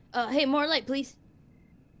 Hey, more light, please.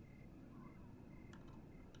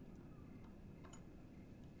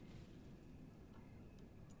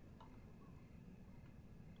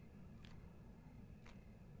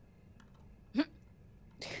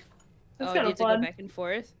 That's Oh, kind I of need to go fun. back and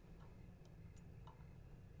forth.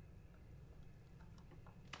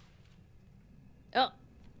 Oh,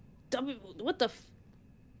 what the f...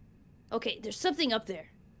 Okay, there's something up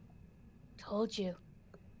there. Told you.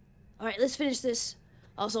 Alright, let's finish this.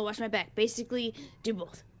 Also, watch my back. Basically, do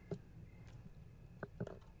both.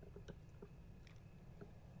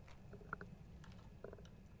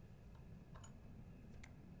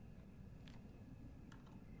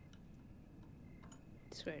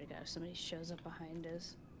 Swear to God, if somebody shows up behind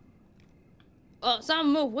us. Oh,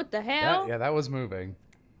 something moved. What the hell? Yeah, that was moving.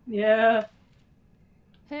 Yeah.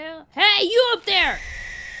 Hell. Hey, you up there!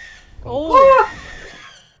 Oh!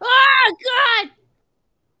 Oh, God!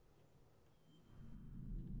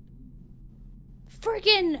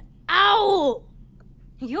 Freaking owl!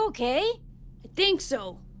 You okay? I think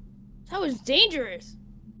so. That was dangerous.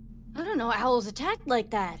 I don't know owls attacked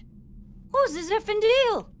like that. What was this effing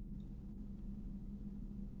deal?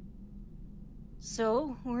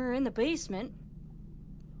 So, we're in the basement.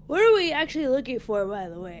 What are we actually looking for, by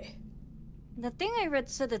the way? The thing I read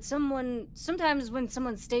said that sometimes when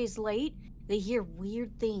someone stays late, they hear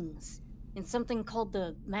weird things in something called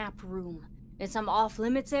the map room. In some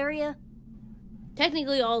off-limits area.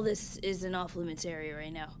 Technically, all this is an off-limits area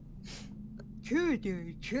right now. True,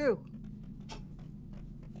 dude, true.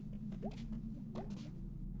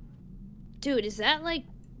 Dude, is that like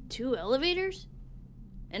 2 elevators?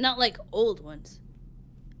 And not like old ones.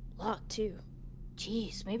 Locked too.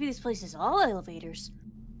 Jeez, maybe this place is all elevators.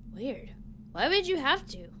 Weird. Why would you have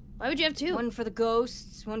to? Why would you have 2? One for the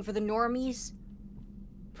ghosts, one for the normies.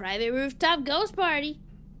 Private rooftop ghost party.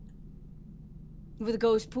 With a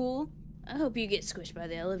ghost pool. I hope you get squished by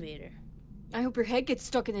the elevator. I hope your head gets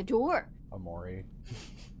stuck in the door. Amori.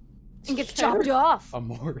 And gets chopped off.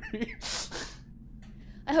 Amori.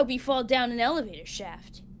 I hope you fall down an elevator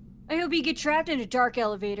shaft. I hope you get trapped in a dark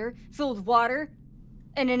elevator filled with water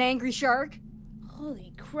and an angry shark.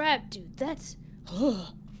 Holy crap, dude, that's...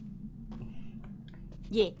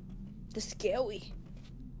 Yeah. That's scary.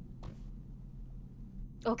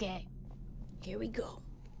 Okay. Here we go.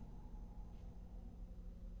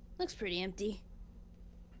 Looks pretty empty.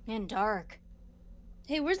 And dark.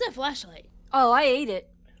 Hey, where's that flashlight? Oh, I ate it.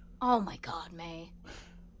 Oh my god, May.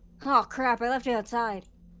 Oh crap, I left it outside.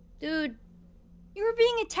 Dude. You were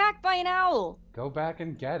being attacked by an owl. Go back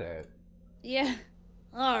and get it. Yeah.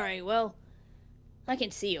 Alright, well, I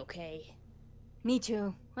can see okay. Me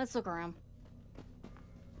too. Let's look around.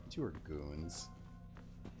 2 are goons.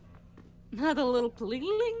 Another little pling.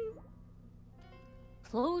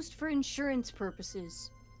 Closed for insurance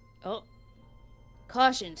purposes. Oh.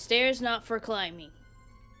 Caution, stairs not for climbing.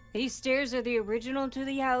 These stairs are the original to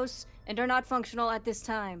the house and are not functional at this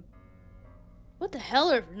time. What the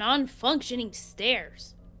hell are non-functioning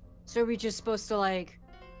stairs? So are we just supposed to, like...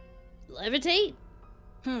 levitate?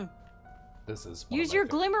 This is Use your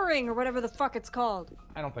glimmering or whatever the fuck it's called.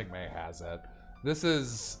 I don't think May has it. This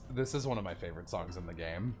is one of my favorite songs in the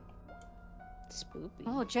game. Spoopy.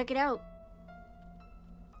 Oh, check it out.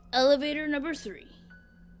 Elevator number 3.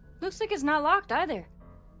 Looks like it's not locked either.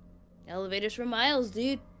 Elevators for miles,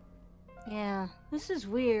 dude. Yeah, this is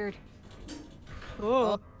weird.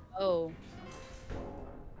 Oh. Oh.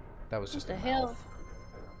 That was just What a the hell?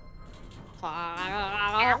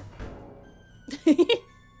 mouth.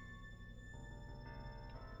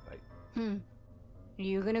 Are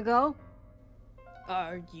you gonna go?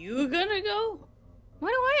 Are you gonna go? Why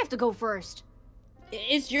do I have to go first?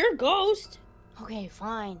 It's your ghost. Okay,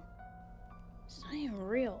 fine. It's not even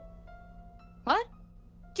real. What?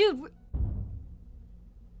 Dude.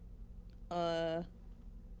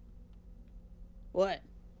 What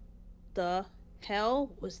the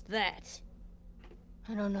hell was that?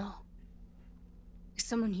 I don't know. Is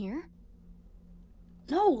someone here?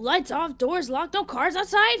 No, lights off, doors locked, no cars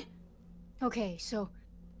outside. Okay, so...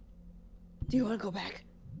 Do you want to go back?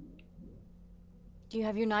 Do you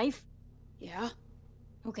have your knife? Yeah.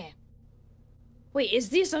 Okay. Wait, is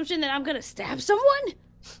the assumption that I'm gonna stab someone?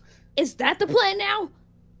 Is that the plan now?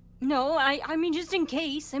 No, I mean just in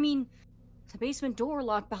case. I mean, the basement door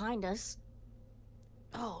locked behind us.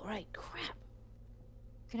 Oh, right, crap.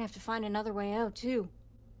 Gonna have to find another way out, too.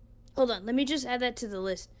 Hold on, let me just add that to the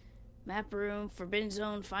list. Map room, forbidden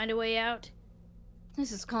zone, find a way out.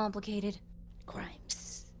 This is complicated.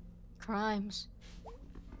 Crimes. Crimes.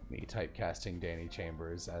 Me typecasting Danny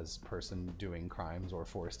Chambers as person doing crimes or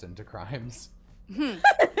forced into crimes.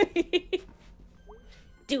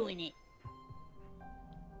 Doing it.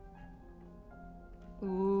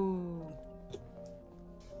 Ooh.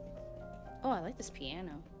 Oh, I like this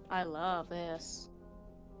piano. I love this.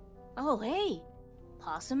 Oh, hey.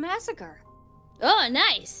 Possum Massacre. Oh,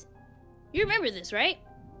 nice. You remember this, right?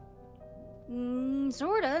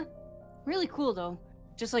 Sorta. Really cool, though.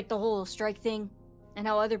 Just like the whole strike thing, and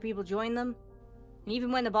how other people joined them. And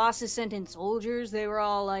even when the bosses sent in soldiers, they were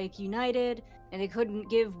all, like, united, and they couldn't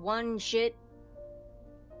give one shit.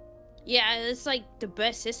 Yeah, it's like the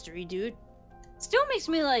best history, dude. Still makes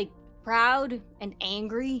me, like, proud and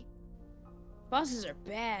angry. Bosses are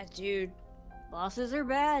bad, dude. Bosses are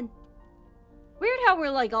bad. Weird how we're,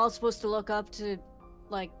 like, all supposed to look up to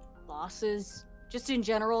like, bosses. Just in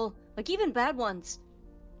general. Like, even bad ones.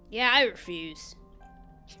 Yeah, I refuse.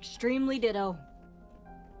 Extremely ditto.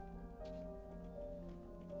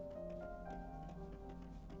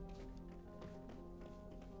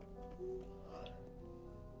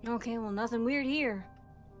 Okay, well, nothing weird here.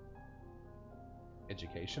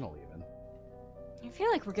 Educational, even. I feel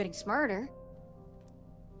like we're getting smarter.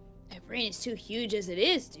 My brain is too huge as it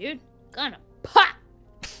is, dude. Gonna pop!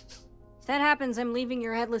 If that happens, I'm leaving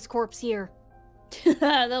your headless corpse here.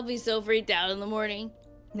 They'll be so freaked out in the morning.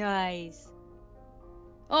 Nice.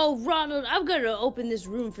 Oh, Ronald, I'm gonna open this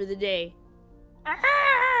room for the day.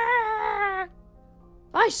 I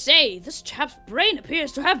say, this chap's brain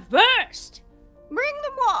appears to have burst! Bring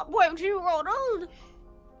them up, won't you, Ronald?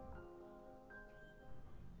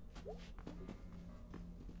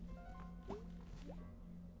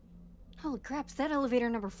 Holy crap, is that elevator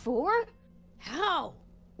number 4? How?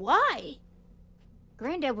 Why?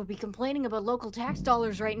 Granddad would be complaining about local tax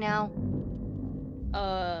dollars right now.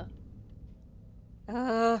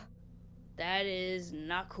 That is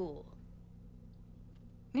not cool.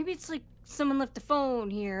 Maybe it's like someone left the phone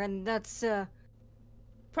here and that's,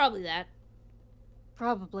 Probably that.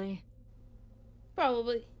 Probably.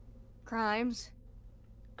 Probably. Crimes.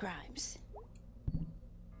 Crimes.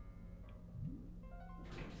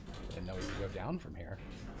 Didn't know we could go down from here.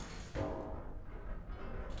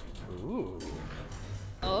 Ooh.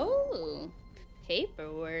 Oh.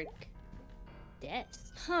 Paperwork.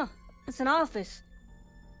 Desk. Huh. It's an office.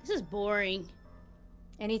 This is boring.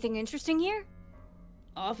 Anything interesting here?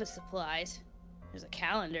 Office supplies. There's a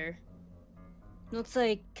calendar. Looks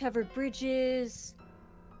like covered bridges.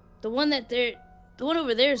 The one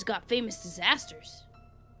over there's got famous disasters.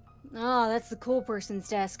 Oh, that's the cool person's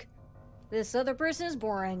desk. This other person is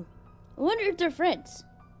boring. I wonder if they're friends.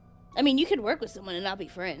 I mean, you could work with someone and not be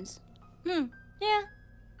friends. Yeah.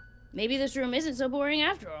 Maybe this room isn't so boring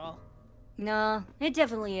after all. Nah, it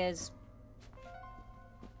definitely is.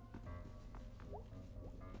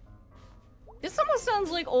 This almost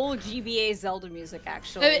sounds like old GBA Zelda music,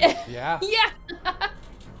 actually. Yeah. Yeah.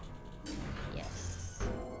 Yes.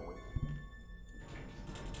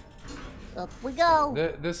 Up we go.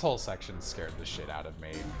 This whole section scared the shit out of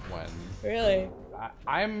me when... Really?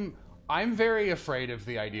 I'm very afraid of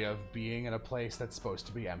the idea of being in a place that's supposed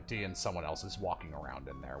to be empty and someone else is walking around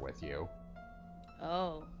in there with you.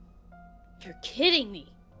 Oh. You're kidding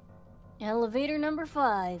me. Elevator number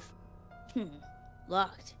 5.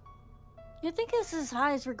 Locked. I think this is as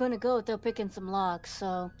high as we're gonna go without picking some locks,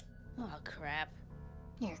 so... Oh, crap.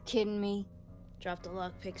 You're kidding me. Drop the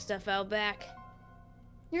lockpick stuff out back.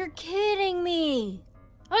 You're kidding me!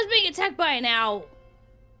 I was being attacked by an owl.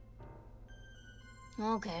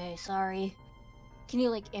 Okay, sorry. Can you,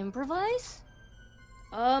 like, improvise?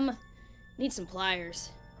 Need some pliers.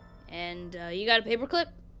 And, you got a paperclip?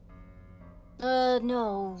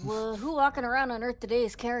 No. Who walking around on Earth today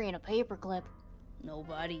is carrying a paperclip?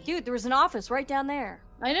 Nobody. Dude, there was an office right down there.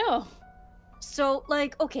 I know. So,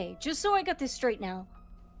 like, okay, just so I got this straight now.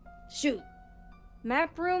 Shoot.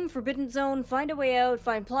 Map room, forbidden zone, find a way out,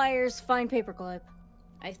 find pliers, find paperclip.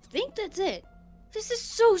 I think that's it. This is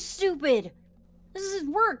so stupid! This is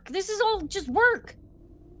work! This is all just work!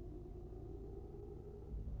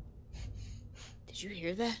 Did you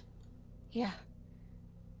hear that? Yeah.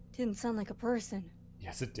 Didn't sound like a person.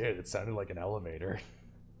 Yes, it did. It sounded like an elevator.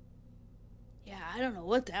 Yeah, I don't know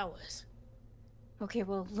what that was. Okay,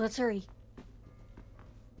 well, let's hurry.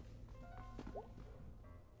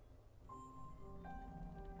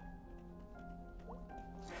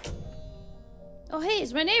 Oh, hey,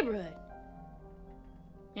 it's my neighborhood.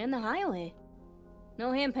 And the highway.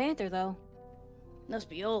 No Ham Panther, though. Must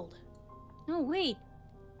be old. No, wait.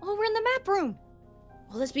 Oh, we're in the map room!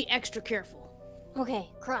 Well, let's be extra careful. Okay,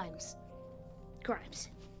 crimes. Crimes.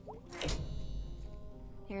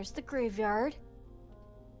 Here's the graveyard.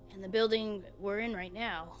 And the building we're in right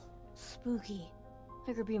now. Spooky.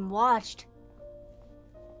 Like we're being watched.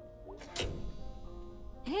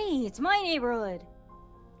 Hey, it's my neighborhood!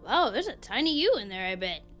 Wow, there's a tiny you in there, I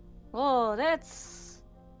bet. Oh, that's...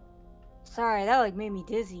 Sorry, that like made me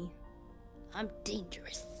dizzy. I'm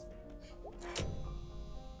dangerous.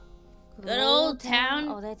 Good old town.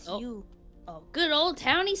 Oh, that's you. Oh, good old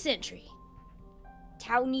towny sentry.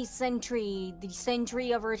 Towny sentry. The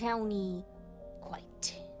sentry of our towny.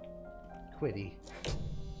 Quite. Quitty.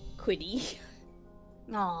 Quitty.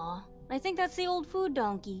 Aw, I think that's the old food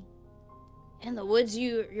donkey. And the woods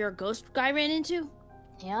your ghost guy ran into?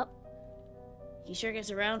 Yep, He sure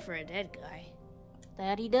gets around for a dead guy.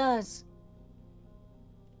 that he does.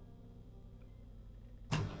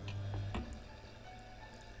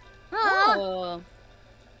 Ah! Oh.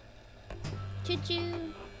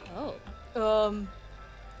 Choo-choo. Oh. Oh.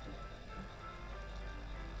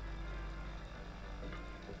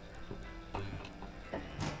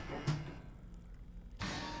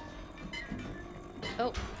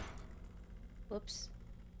 Whoops.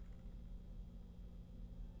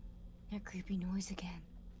 That creepy noise again.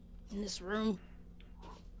 In this room.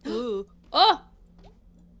 Ooh. Oh!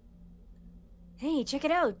 Hey, check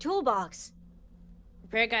it out. Toolbox.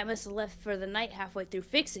 Repair guy must have left for the night halfway through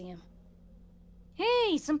fixing him.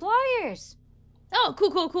 Hey, some pliers. Oh,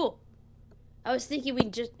 cool. I was thinking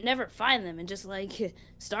we'd just never find them and just, like,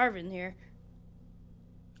 starve in here.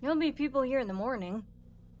 There'll be people here in the morning.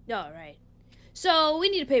 All right. So, we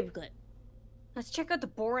need a paperclip. Let's check out the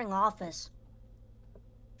boring office.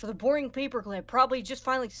 For the boring paperclip, probably just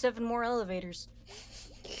find like 7 more elevators.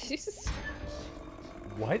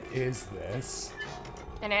 What is this?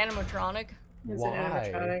 An animatronic. It's an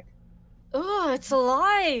animatronic. Ugh, it's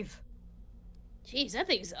alive! Jeez, that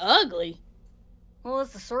thing's ugly. Well,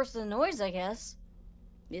 it's the source of the noise, I guess.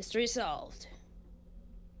 Mystery solved.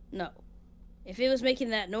 No. If it was making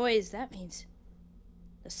that noise, that means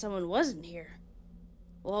that someone wasn't here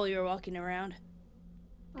while we were walking around.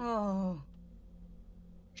 Oh.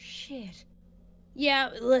 Shit. Yeah,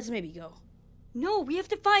 let's maybe go. No, we have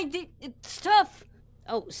to find the stuff.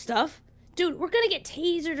 Oh, stuff? Dude, we're gonna get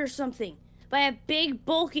tasered or something by a big,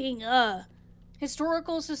 bulking,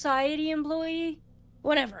 Historical Society employee?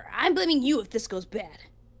 Whatever. I'm blaming you if this goes bad.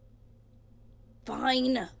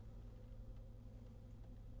 Fine.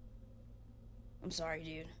 I'm sorry,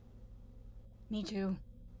 dude. Me too.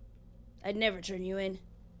 I'd never turn you in.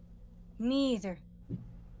 Me either.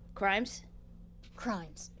 Crimes?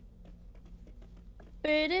 Crimes.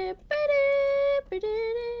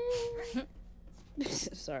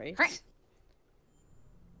 Sorry.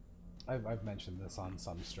 I've mentioned this on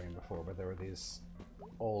some stream before, but there were these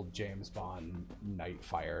old James Bond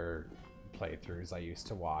Nightfire playthroughs I used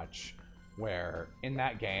to watch, where in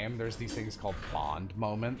that game there's these things called Bond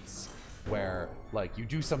moments, where like you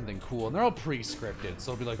do something cool and they're all pre-scripted,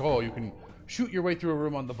 so it'll be like, oh, you can shoot your way through a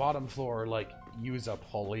room on the bottom floor, or like use a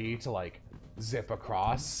pulley to like zip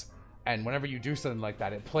across. And whenever you do something like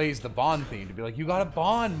that, it plays the Bond theme to be like, you got a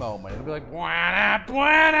Bond moment. It'll be like, buena,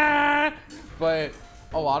 buena. But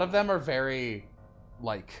a lot of them are very,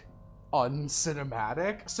 like,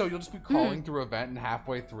 uncinematic. So you'll just be crawling through a vent and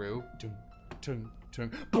halfway through, tung, tung,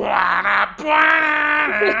 tung, buena,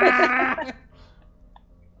 buena.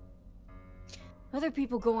 Other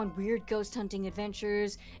people go on weird ghost hunting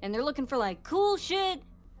adventures, and they're looking for, like, cool shit.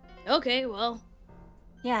 Okay, well.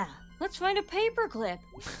 Yeah, let's find a paperclip.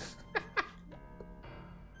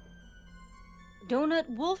 Donut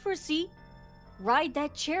wolf receipt. Ride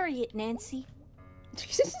that chariot, Nancy.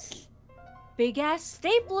 Big ass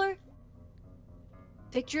stapler.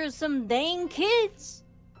 Picture of some dang kids.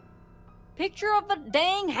 Picture of a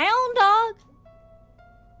dang hound dog.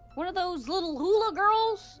 One of those little hula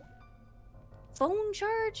girls. Phone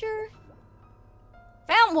charger.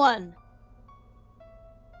 Found one.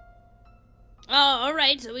 Oh,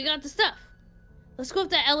 alright, so we got the stuff. Let's go up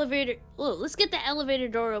the elevator. Whoa, let's get the elevator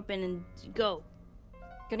door open and go.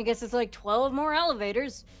 Gonna guess it's like 12 more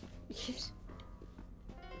elevators. This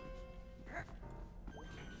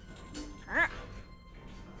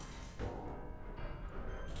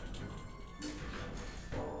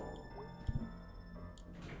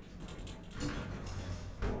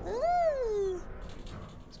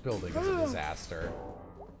building is a disaster.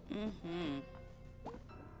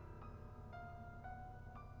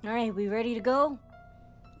 Alright, we ready to go?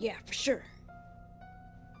 Yeah, for sure.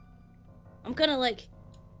 I'm gonna, like,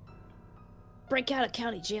 break out of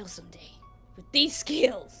county jail someday with these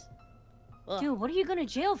skills. Ugh. Dude, what are you gonna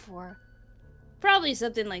jail for? Probably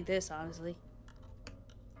something like this, honestly.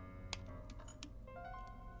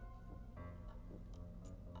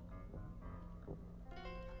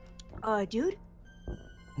 Dude?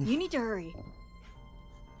 You need to hurry.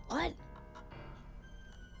 What?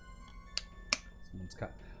 Someone's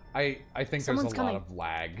cut. I think Someone's there's a coming. lot of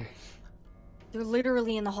lag. They're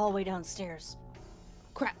literally in the hallway downstairs.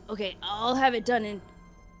 Crap. Okay, I'll have it done in...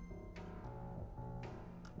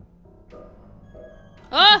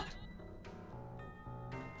 Ah!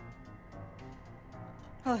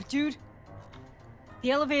 Oh, dude.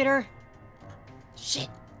 The elevator. Shit.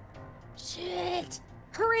 Shit.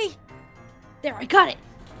 Hurry! There, I got it.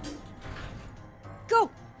 Go!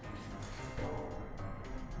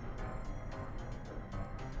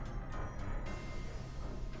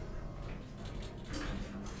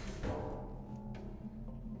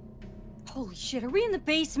 Holy shit, are we in the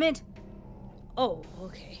basement? Oh,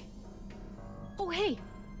 okay. Oh, hey.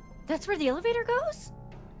 That's where the elevator goes?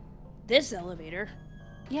 this elevator.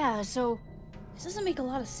 Yeah, so This doesn't make a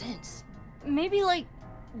lot of sense. maybe like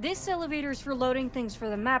this elevator's for loading things for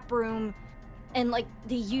the map room, and like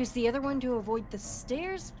they use the other one to avoid the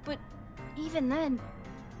stairs, but even then.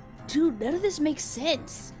 Dude, none of this makes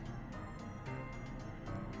sense.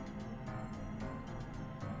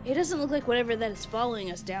 It doesn't look like whatever that is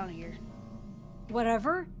following us down here.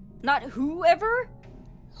 Whatever? Not whoever?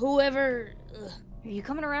 Whoever... Are you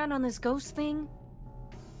coming around on this ghost thing?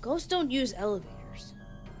 Ghosts don't use elevators.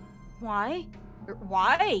 Why?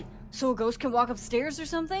 Why? So a ghost can walk upstairs or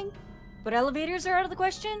something? But elevators are out of the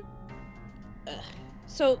question?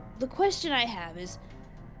 So, the question I have is,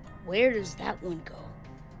 where does that one go?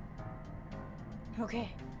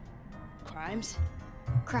 Okay. Crimes?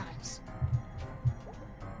 Crimes.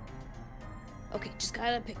 Okay, just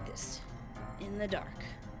gotta pick this. In the dark.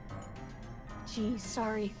 Jeez,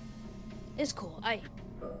 sorry. It's cool,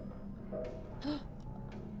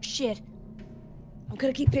 Shit. I'm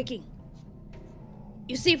gonna keep picking.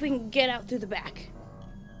 You see if we can get out through the back.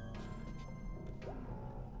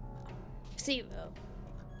 See,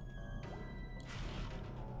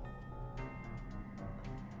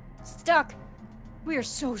 Stuck. We are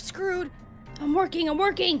so screwed. I'm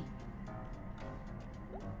working!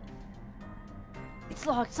 It's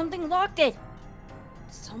locked. Something locked it.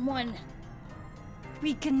 Someone...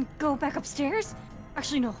 We can go back upstairs?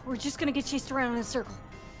 Actually, no. We're just gonna get chased around in a circle.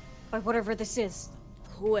 By whatever this is.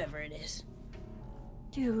 Whoever it is.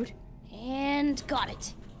 Dude. And got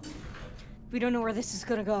it. We don't know where this is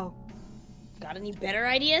gonna go. Got any better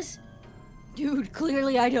ideas? Dude,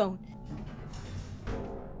 clearly I don't.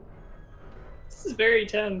 This is very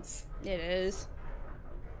tense. It is.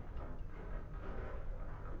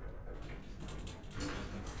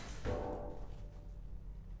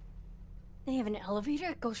 They have an elevator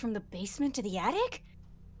that goes from the basement to the attic?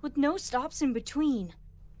 With no stops in between.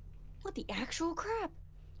 What the actual crap?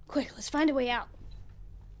 Quick, let's find a way out.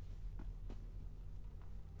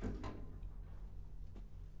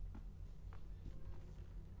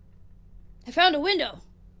 I found a window.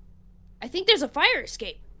 I think there's a fire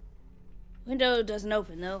escape. Window doesn't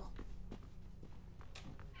open though.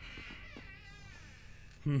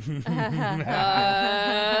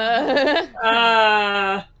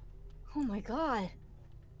 Oh my god.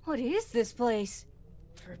 What is this place?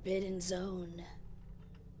 Forbidden zone.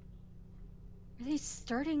 Are they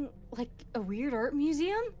starting like a weird art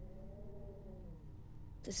museum?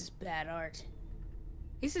 This is bad art.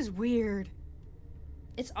 This is weird.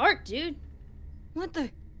 It's art, dude. What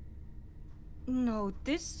the? No,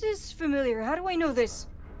 this is familiar. How do I know this?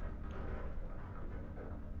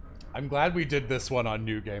 I'm glad we did this one on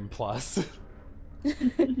New Game Plus.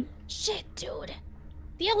 Shit, dude.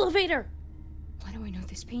 The elevator. Why do I know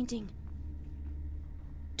this painting?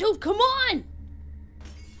 Dude, come on!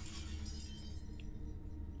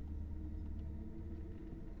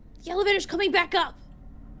 The elevator's coming back up.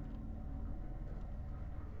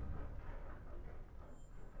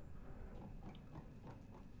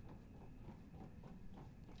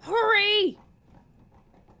 Hurry!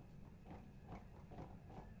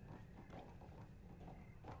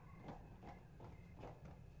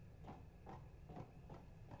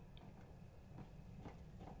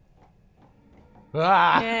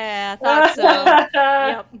 Ah! Yeah, I thought so.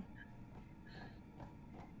 Yep.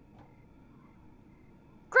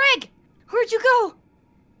 Gregg! Where'd you go?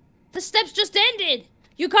 The steps just ended.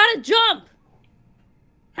 You gotta jump.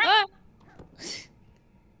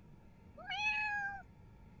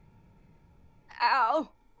 Ow.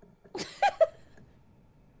 Do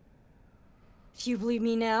you believe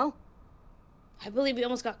me now? I believe we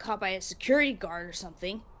almost got caught by a security guard or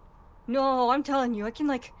something. No, I'm telling you, I can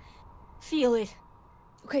like feel it.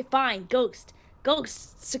 Okay, fine. Ghost.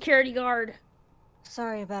 Ghost. Security guard.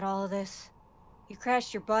 Sorry about all of this. You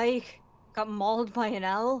crashed your bike, got mauled by an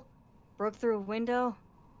owl, broke through a window,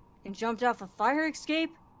 and jumped off a fire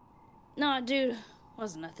escape? Nah, dude.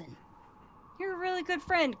 Wasn't nothing. You're a really good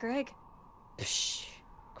friend, Gregg. Psh.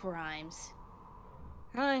 Crimes.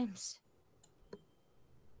 Rhymes.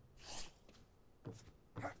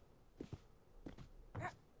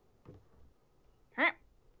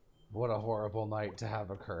 What a horrible night to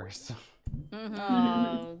have a curse.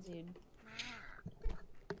 Oh, dude.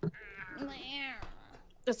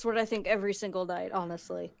 That's what I think every single night,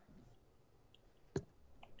 honestly.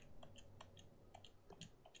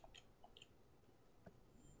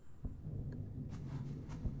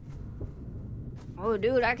 Oh,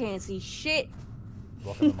 dude, I can't see shit.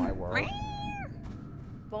 Welcome to my world.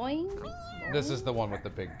 Boing. This is the one with the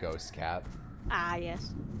big ghost cat. Ah,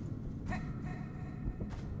 yes.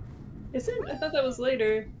 Is it? I thought that was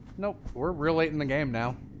later. Nope, we're real late in the game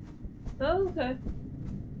now. Oh, okay.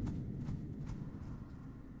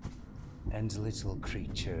 And little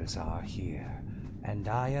creatures are here, and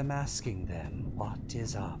I am asking them what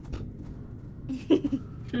is up.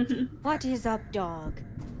 What is up, dog?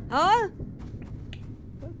 Huh?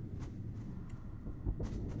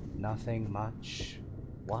 Nothing much.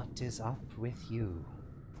 What is up with you?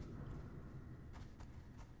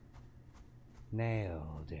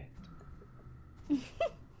 Nailed it.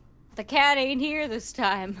 The cat ain't here this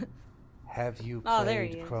time. Have you Oh, there he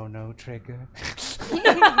played is. Chrono Trigger?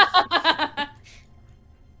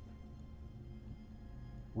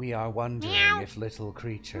 We are wondering if little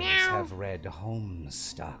creatures have read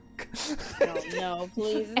Homestuck. No,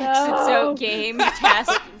 please, no. Exit out game.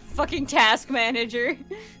 Fucking task manager.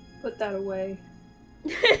 Put that away.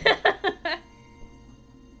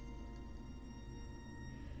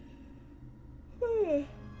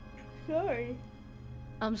 Sorry.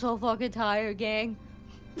 I'm so fucking tired, gang.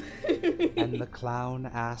 And the clown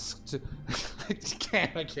asked... I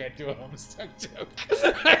can't do a Homestuck joke.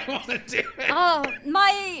 I don't want to do it. Oh,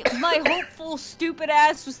 my hopeful stupid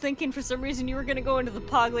ass was thinking for some reason you were gonna go into the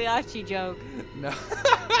Pagliacci joke. No.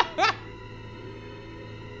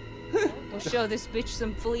 We'll show this bitch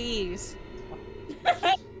some fleas.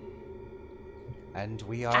 And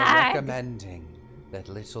we are Ag. recommending that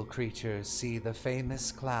little creatures see the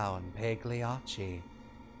famous clown Pagliacci.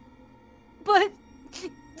 But,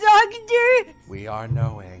 Doctor! We are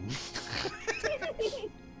knowing.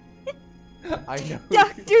 I know.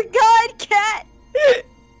 Dr. Godcat!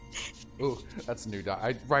 Ooh, that's new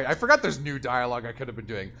right, I forgot there's new dialogue I could have been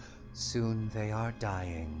doing. Soon they are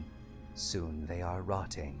dying. Soon they are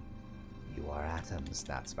rotting. You are atoms.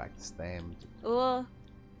 That's facts themed.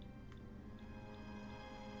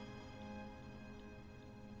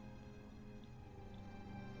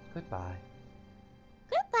 Goodbye.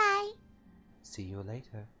 Goodbye. See you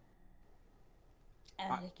later.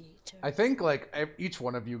 Alligator. I think like each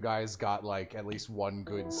one of you guys got like at least one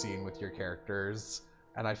good scene with your characters,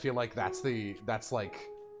 and I feel like that's like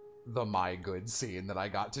the my good scene that I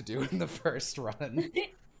got to do in the first run.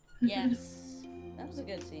 Yes, that was a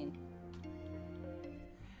good scene.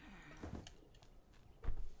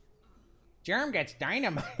 Germ gets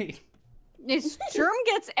dynamite. Germ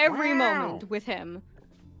gets every moment with him.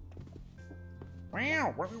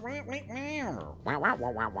 I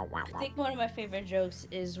think one of my favorite jokes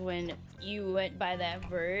is when you went by that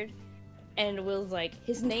bird and Will's like,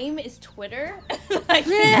 his name is Twitter. Like,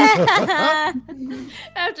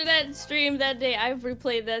 after that stream that day, I've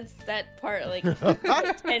replayed that part like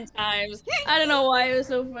 10 times. I don't know why it was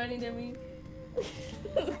so funny to me.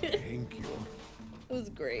 Thank you. It was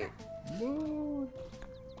great. Oh,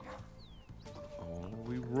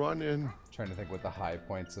 we run in. Trying to think what the high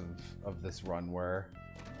points of this run were.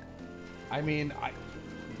 I mean,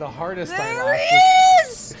 the hardest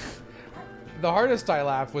the hardest I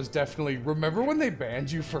laughed was definitely, remember when they banned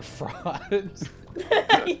you for fraud?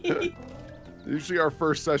 Usually our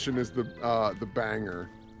first session is the banger.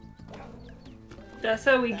 That's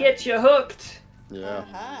how we get you hooked. Yeah.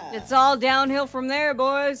 It's all downhill from there,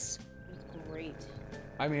 boys. Great.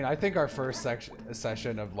 I mean, I think our first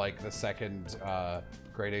session of like the second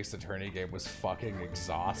Great Ace Attorney game was fucking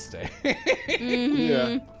exhausting.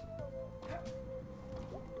 Yeah.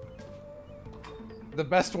 The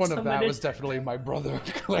best one of that was definitely my brother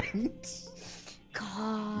Clint.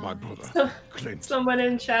 God. My brother Clint. Someone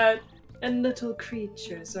in chat, and little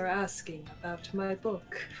creatures are asking about my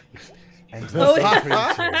book. And little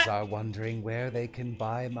creatures are wondering where they can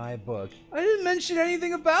buy my book. I didn't mention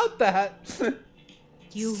anything about that.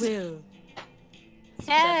 You will.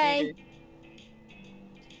 Hey!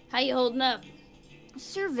 How you holding up?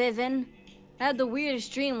 Sir Vivin. I had the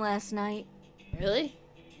weirdest dream last night. Really?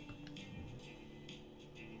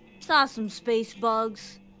 Saw some space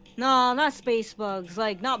bugs. No, not space bugs.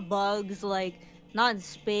 Like, not bugs. Like, not in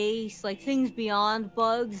space. Like, things beyond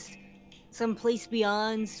bugs. Some place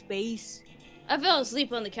beyond space. I fell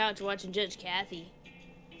asleep on the couch watching Judge Kathy.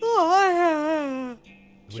 Oh,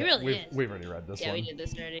 She really is. We've already read this one. Yeah, we did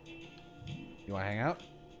this already. You want to hang out?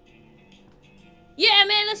 Yeah,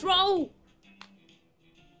 man, let's roll!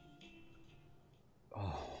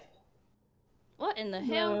 Oh. What in the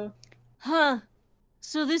hell? Huh.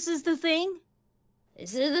 So this is the thing?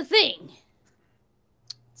 This is the thing.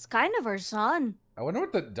 It's kind of our son. I wonder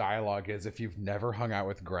what the dialogue is if you've never hung out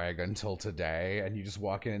with Gregg until today and you just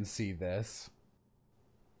walk in and see this.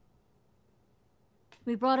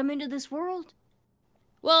 We brought him into this world.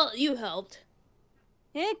 Well, you helped.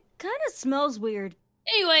 It kind of smells weird.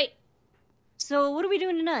 Anyway. So what are we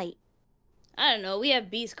doing tonight? I don't know, we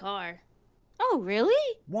have B's car. Oh,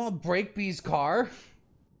 really? Want to break B's car?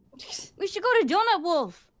 We should go to Donut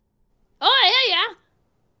Wolf. Oh, yeah.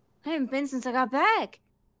 I haven't been since I got back.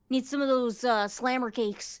 Need some of those slammer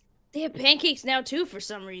cakes. They have pancakes now, too, for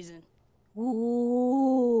some reason.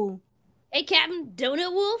 Ooh. Hey, Captain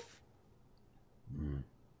Donut Wolf?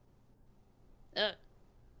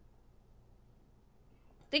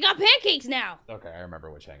 They got pancakes now. Okay, I remember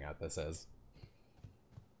which hangout this is.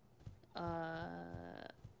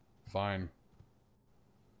 Fine.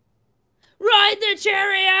 Ride the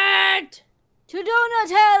chariot! To Donut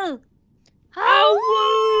Hell! Awoo!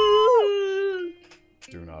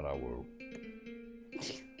 Do not awoo.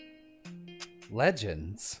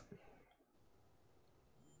 Legends.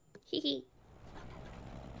 Hee.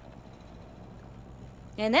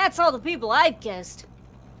 And that's all the people I've kissed.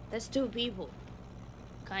 That's 2 people.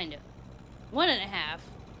 Kind of. 1.5.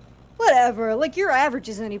 Whatever, like your average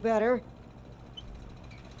is any better.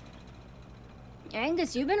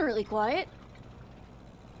 Angus, you've been really quiet.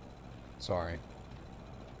 Sorry.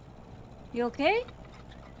 You okay?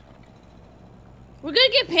 We're gonna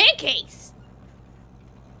get pancakes.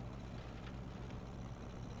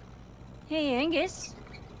 Hey, Angus.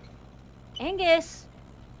 Angus.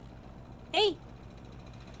 Hey.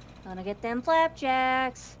 Gonna get them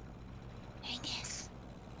flapjacks. Angus.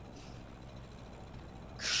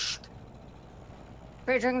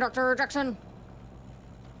 Paging Dr. Jackson.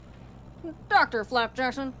 Dr. Flap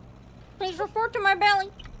Jackson. Please report to my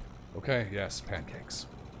belly. Okay, yes, pancakes.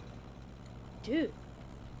 Dude.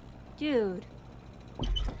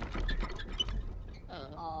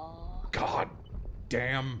 God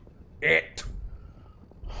damn it.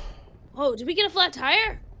 Oh, did we get a flat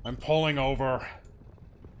tire? I'm pulling over.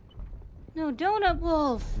 No, Donut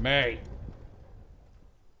Wolf. May.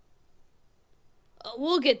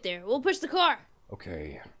 We'll get there. We'll push the car.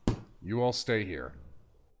 Okay, you all stay here.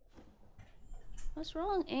 What's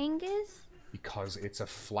wrong, Angus? Because it's a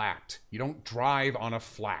flat. You don't drive on a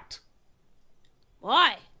flat.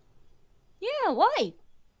 Why? Yeah, why?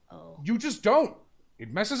 Oh. You just don't.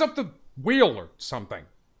 It messes up the wheel or something.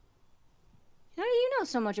 How do you know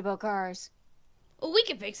so much about cars? Well, we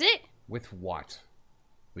can fix it. With what?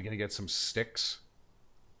 We gonna get some sticks?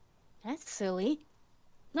 That's silly.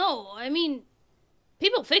 No, I mean,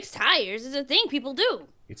 people fix tires. It's a thing people do.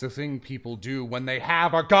 It's a thing people do when they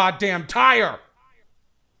have a goddamn tire!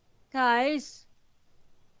 Guys.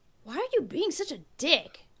 Why are you being such a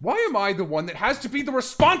dick? Why am I the one that has to be the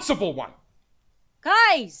responsible one?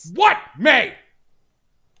 Guys! What, May?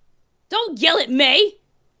 Don't yell at May!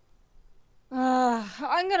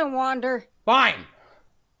 I'm gonna wander. Fine.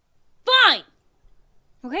 Fine!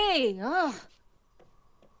 Okay,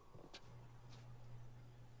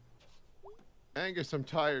 Angus, I'm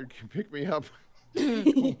tired. Can you pick me up?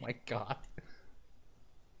 Oh my god.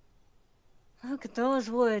 Look at those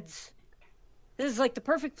woods. This is like the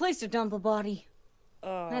perfect place to dump a body.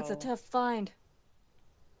 Oh. That's a tough find.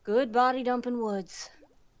 Good body dumping woods.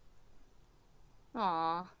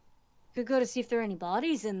 Aw. Could go to see if there are any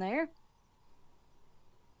bodies in there.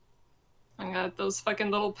 I got those fucking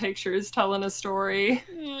little pictures telling a story.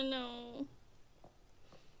 Oh, no.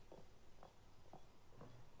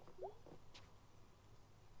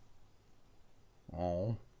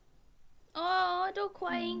 Oh. Oh, don't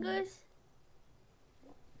cry, Angus.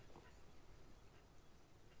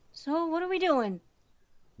 So, what are we doing?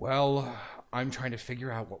 Well, I'm trying to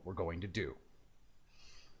figure out what we're going to do.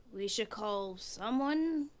 We should call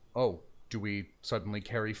someone. Oh, do we suddenly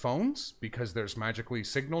carry phones? Because there's magically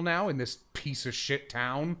signal now in this piece of shit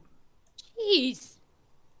town? Jeez.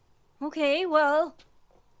 Okay, well...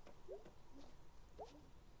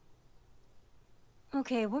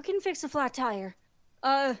 Okay, what can fix a flat tire?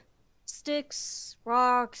 Sticks,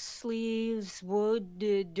 rocks, leaves, wood,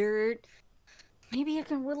 dirt. Maybe I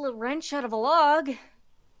can whittle a wrench out of a log.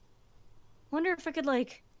 Wonder if I could,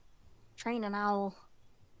 like, train an owl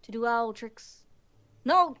to do owl tricks.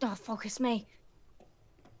 No, don't focus me.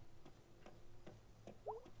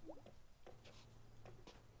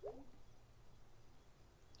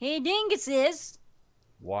 Hey, Dinguses.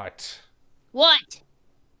 What? What?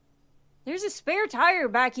 There's a spare tire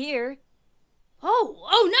back here.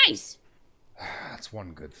 Oh, nice. That's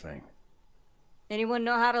one good thing. Anyone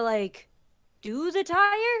know how to, like, do the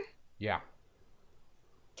tire? Yeah.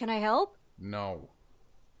 Can I help? No.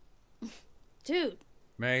 Dude.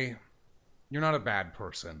 May, you're not a bad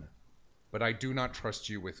person, but I do not trust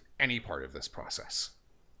you with any part of this process.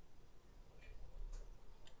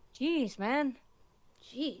 Jeez, man.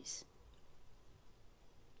 Jeez.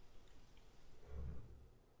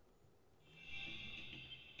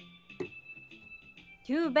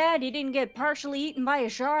 Too bad you didn't get partially eaten by a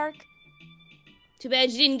shark. Too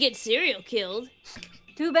bad you didn't get cereal killed.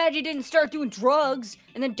 Too bad you didn't start doing drugs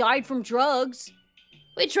and then died from drugs.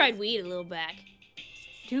 We tried weed a little back.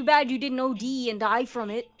 Too bad you didn't OD and die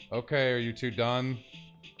from it. Okay, are you two done?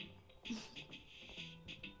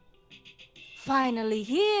 Finally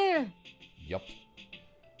here. Yup.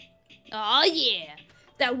 Aw, yeah.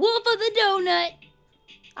 That wolf of the donut.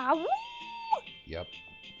 Ah, woo! Yep.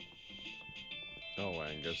 Oh,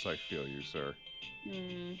 Angus, I feel you, sir.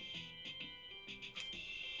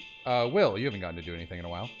 Will, you haven't gotten to do anything in a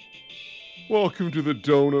while. Welcome to the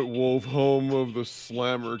Donut Wolf, home of the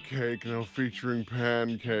Slammer Cake, now featuring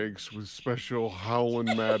pancakes with special howlin'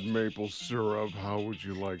 mad maple syrup. How would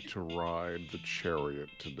you like to ride the chariot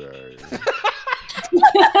today?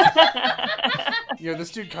 Yeah,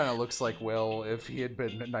 this dude kind of looks like Will if he had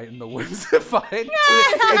been Night in the Woods fight.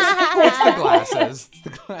 It's the glasses. It's the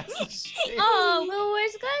glasses. Oh, Will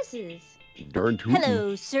wears glasses. Darn tootin'.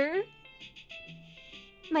 Hello, sir.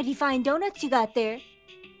 Mighty fine donuts you got there.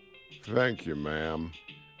 Thank you, ma'am.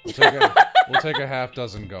 We'll take a half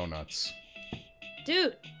dozen go nuts.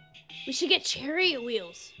 Dude, we should get chariot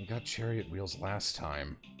wheels. We got chariot wheels last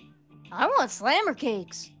time. I want slammer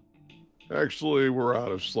cakes. Actually, we're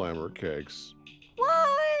out of Slammer Cakes. What?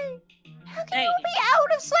 How can you be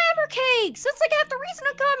out of slammer cakes? That's like half the reason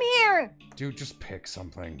to come here. Dude, just pick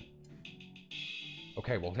something.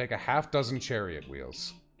 Okay, we'll take a half dozen chariot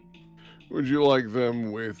wheels. Would you like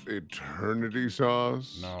them with eternity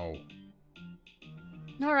sauce? No.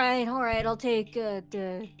 All right. I'll take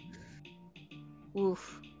the.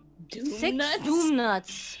 Oof. Doom 6 nuts? Doom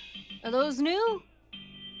nuts. Are those new?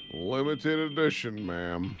 Limited edition,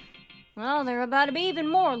 ma'am. Well, they're about to be even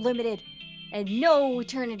more limited. And no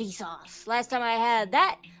eternity sauce. Last time I had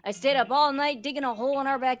that, I stayed up all night digging a hole in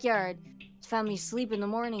our backyard. It found me asleep in the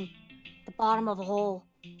morning. The bottom of a hole.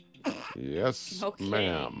 Yes, Okay.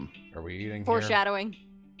 ma'am. Are we eating here? Foreshadowing.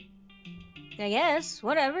 I guess.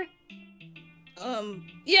 Whatever.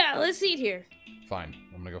 Yeah, let's eat here. Fine.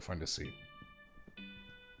 I'm gonna go find a seat.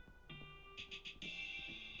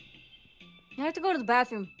 I have to go to the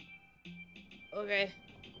bathroom. Okay.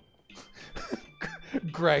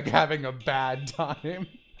 Greg having a bad time.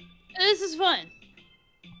 This is fun.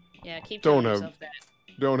 Yeah, keep Don't telling have- yourself that.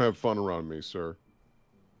 Don't have fun around me, sir.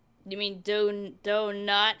 You mean do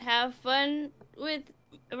not have fun with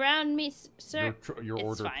around me, sir? Your It's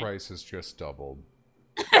order fine. price has just doubled.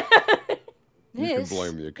 You can This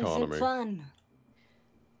blame the economy. isn't fun.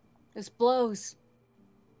 This blows.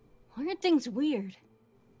 Why are things weird?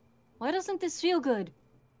 Why doesn't this feel good?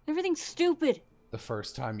 Everything's stupid. The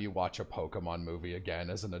first time you watch a Pokemon movie again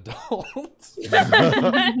as an adult.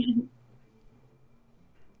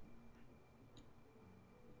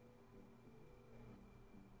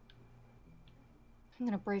 I'm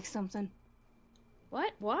gonna break something.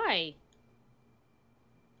 What? Why?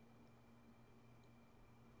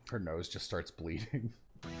 Her nose just starts bleeding.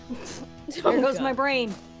 There goes my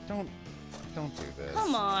brain. Don't do this.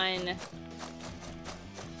 Come on.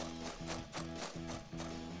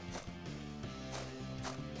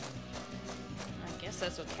 I guess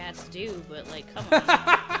that's what cats do, but like, come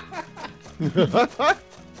on.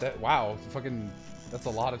 Wow, fucking, that's a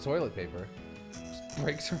lot of toilet paper. Just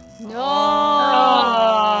breaks her. No.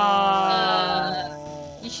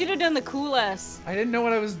 You should have done the cool ass. I didn't know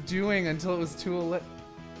what I was doing until it was too late.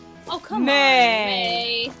 Oh, come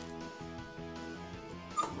May. on, May.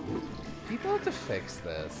 People have to fix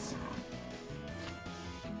this.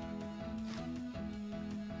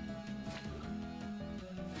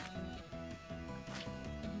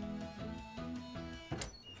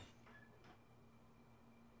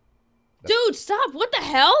 Dude, stop! What the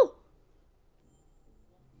hell?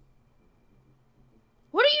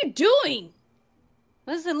 What are you doing?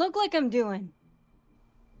 What does it look like I'm doing?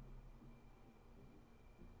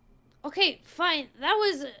 Okay, fine. That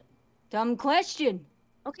was... Dumb question.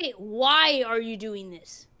 Okay, why are you doing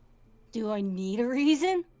this? Do I need a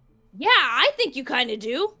reason? Yeah, I think you kind of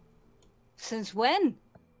do. Since when?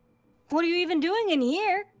 What are you even doing in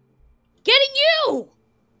here? Getting you!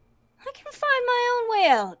 I can find my own way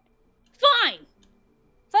out. Fine.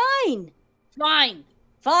 Fine. Fine.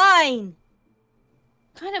 Fine.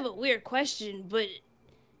 Kind of a weird question, but...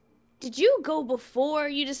 Did you go before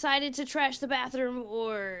you decided to trash the bathroom,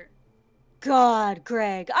 or... God,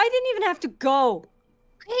 Greg, I didn't even have to go.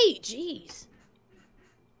 Hey, jeez.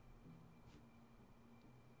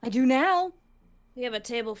 I do now. We have a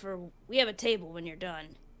table when you're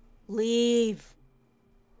done. Leave.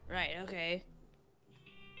 Right, okay.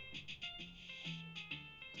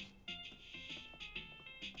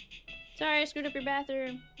 Sorry, I screwed up your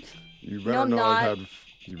bathroom. You No, better I'm not have not. had.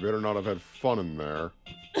 You better not have had fun in there.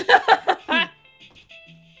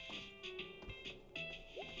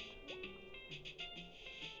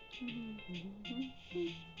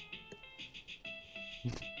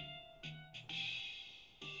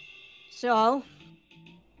 So,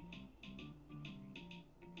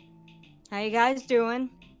 how you guys doing?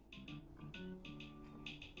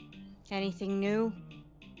 Anything new?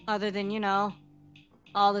 Other than, you know,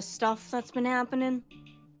 all the stuff that's been happening?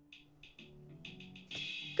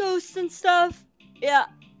 Ghosts and stuff? Yeah,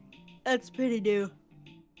 that's pretty new.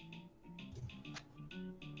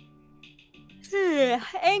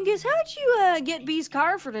 Angus, how'd you get Bee's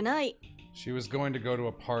car for tonight? She was going to go to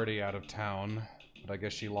a party out of town, but I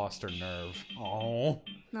guess she lost her nerve. Oh.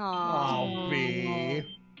 Aww. Oh, Bee.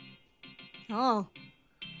 Oh.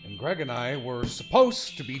 And Gregg and I were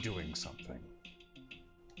supposed to be doing something.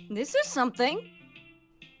 This is something.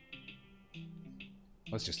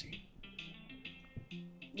 Let's just eat.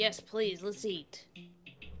 Yes, please, let's eat.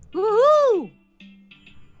 Woohoo!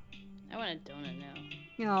 I want a donut now.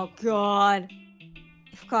 Oh, God.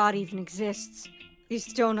 If God even exists.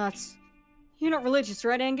 These donuts. You're not religious,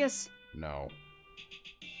 right, Angus? No.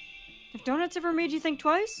 Have donuts ever made you think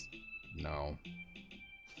twice? No.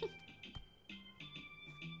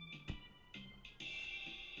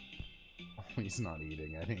 He's not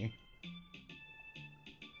eating any.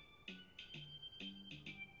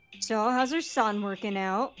 So, how's our son working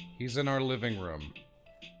out? He's in our living room.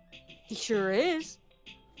 He sure is.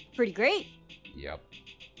 Pretty great. Yep.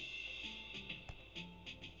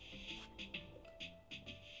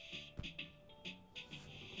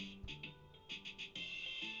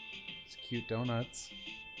 It's cute donuts.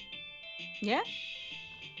 Yeah?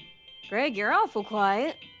 Gregg, you're awful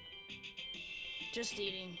quiet. Just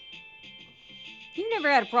eating. You've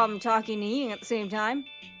never had a problem talking and eating at the same time.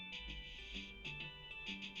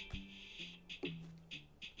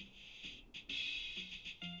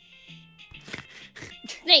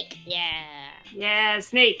 Snake! Yeah! Yeah,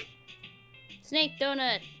 snake. Snake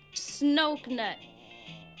donut. Snoke nut.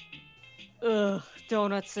 Ugh,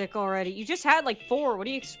 donut sick already. You just had like 4. What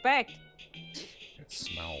do you expect? It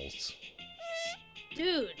smells.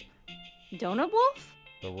 Dude. Donut wolf?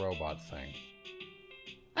 The robot thing.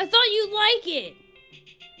 I thought you'd like it.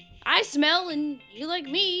 I smell and you like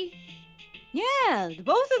me. Yeah,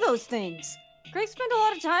 both of those things. Gregg spent a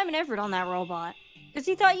lot of time and effort on that robot. Because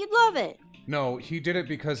he thought you'd love it. No, he did it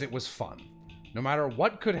because it was fun. No matter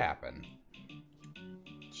what could happen.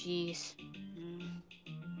 Jeez.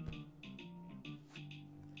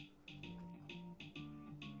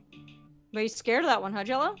 But you scared of that one, huh,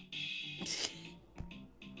 Jello?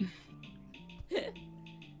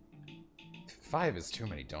 5 is too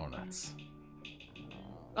many donuts.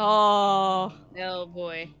 Oh. Oh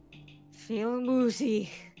boy. Feeling woozy.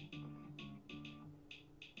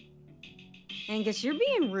 Angus, you're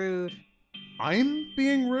being rude. I'm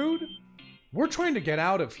being rude? We're trying to get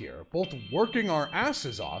out of here, both working our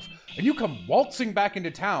asses off, and you come waltzing back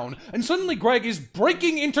into town, and suddenly Gregg is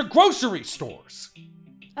breaking into grocery stores.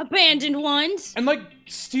 Abandoned ones. And, like,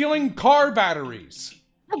 stealing car batteries.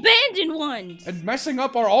 Abandoned ones. And messing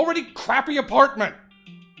up our already crappy apartment.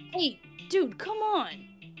 Hey, dude, come on.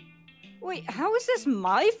 Wait, how is this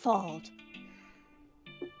my fault?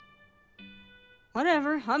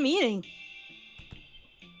 Whatever, I'm eating.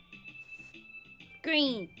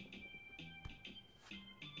 Green.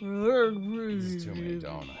 This is too many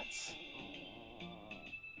donuts.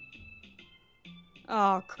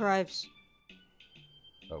 Oh, cripes.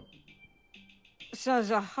 Oh.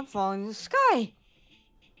 Says I'm falling in the sky.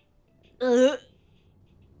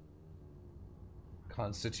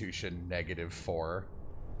 Constitution -4.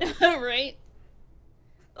 Right?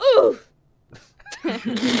 Ooh!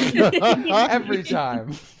 Every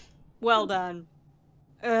time. Well done.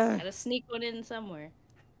 Gotta sneak one in somewhere.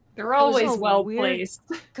 They're always so well weird. placed.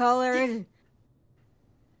 Color.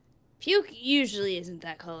 Puke usually isn't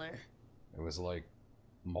that color. It was like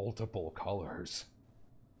multiple colors.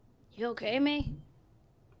 You okay, May?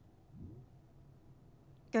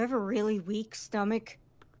 Do I have a really weak stomach?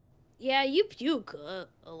 Yeah, you puke a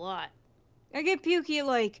lot. I get pukey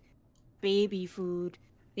like baby food,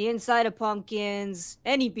 the inside of pumpkins,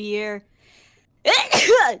 any beer.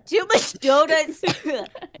 Too much donuts.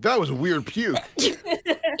 That was a weird puke.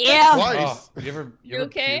 Yeah. Twice. Oh, you ever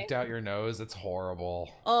okay? puked out your nose? It's horrible.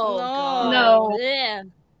 Oh, No. God. No. Yeah.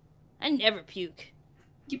 I never puke.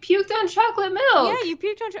 You puked on chocolate milk. Yeah, you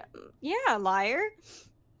puked on. Yeah, liar.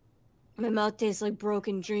 My mouth tastes like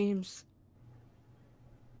broken dreams.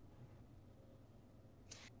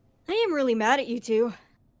 I am really mad at you two.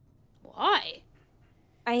 Why?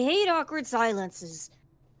 I hate awkward silences.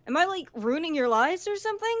 Am I like ruining your lives or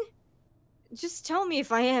something? Just tell me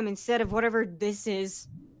if I am instead of whatever this is.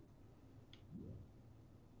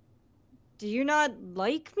 Do you not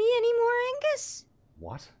like me anymore, Angus?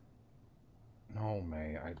 What? No,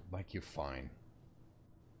 May, I like you fine.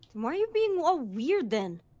 Then why are you being all weird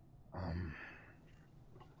then?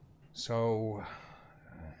 So...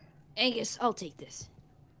 Angus, I'll take this.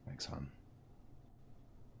 Thanks, hon.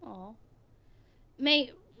 Aw. May,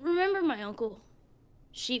 remember my uncle?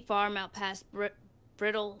 Sheep farm out past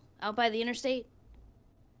Brittle, out by the interstate?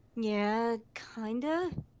 Yeah, kinda.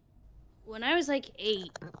 When I was like 8...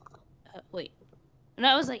 When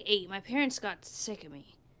I was like 8, my parents got sick of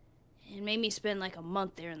me. And made me spend like a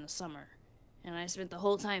month there in the summer. And I spent the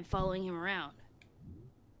whole time following him around.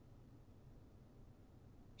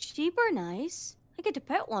 Sheep are nice. I get to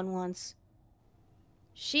pet one once.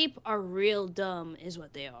 Sheep are real dumb, is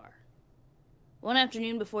what they are. One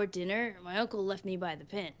afternoon before dinner, my uncle left me by the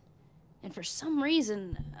pen. And for some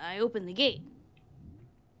reason, I opened the gate.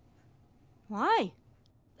 Why?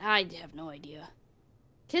 I have no idea.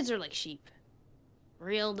 Kids are like sheep.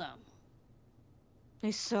 Real dumb.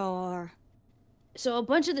 They so are. So a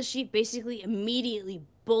bunch of the sheep basically immediately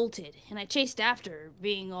bolted, and I chased after,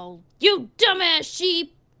 being all, "You dumbass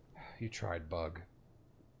sheep!" You tried, Bug.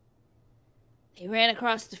 They ran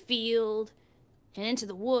across the field and into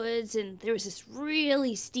the woods, and there was this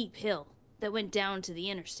really steep hill that went down to the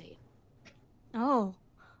interstate. Oh.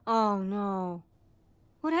 Oh no.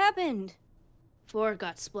 What happened? 4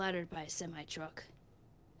 got splattered by a semi-truck.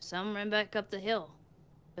 Some ran back up the hill,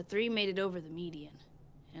 but 3 made it over the median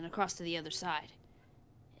and across to the other side.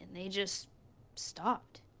 And they just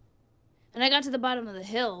stopped. And I got to the bottom of the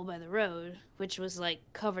hill by the road, which was like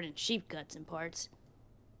covered in sheep guts in parts.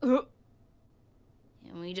 And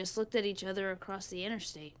we just looked at each other across the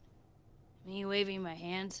interstate. Me waving my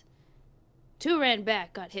hands. 2 ran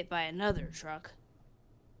back, got hit by another truck.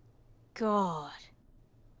 God.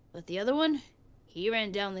 But the other one, he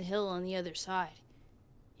ran down the hill on the other side.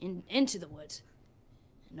 Into the woods.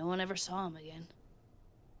 And no one ever saw him again.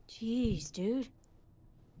 Jeez, dude.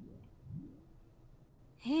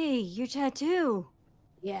 Hey, your tattoo.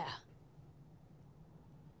 Yeah.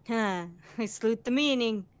 Huh, I salute the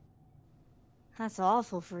meaning. That's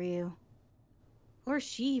awful for you. Or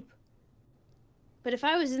sheep. But if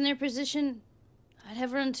I was in their position, I'd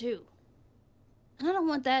have run too. And I don't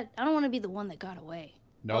want that. I don't want to be the one that got away.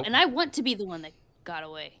 Nope. Oh, and I want to be the one that got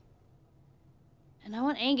away. And I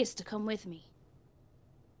want Angus to come with me.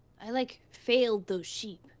 I, failed those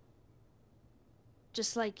sheep.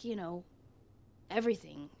 Just like,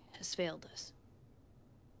 everything has failed us.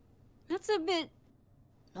 That's a bit...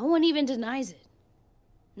 No one even denies it.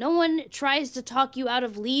 No one tries to talk you out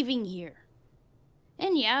of leaving here.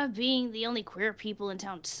 And yeah, being the only queer people in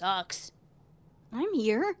town sucks. I'm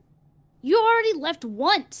here. You already left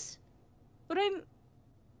once. But I'm...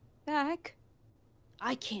 back.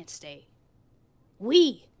 I can't stay.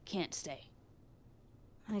 We can't stay.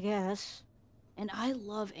 I guess. And I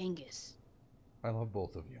love Angus. I love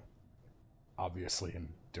both of you. Obviously in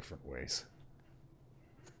different ways.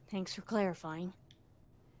 Thanks for clarifying.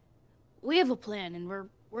 We have a plan, and we're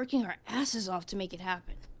working our asses off to make it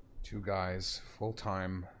happen. 2 guys,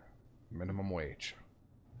 full-time, minimum wage.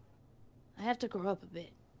 I have to grow up a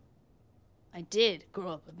bit. I did grow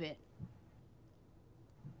up a bit.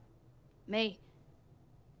 May,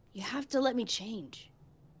 you have to let me change.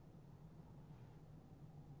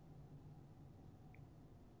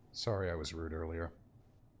 Sorry I was rude earlier.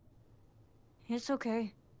 It's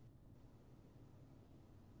okay.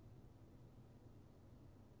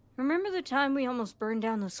 Remember the time we almost burned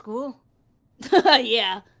down the school?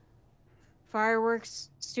 Yeah. Fireworks,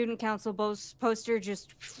 student council poster,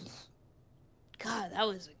 just... God, that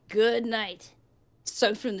was a good night.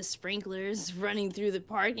 Soaked from the sprinklers, running through the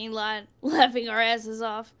parking lot, laughing our asses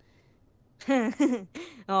off.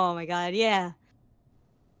 Oh my god, yeah.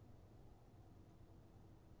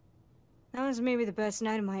 That was maybe the best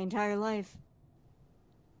night of my entire life.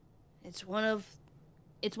 It's one of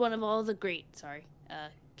all the great,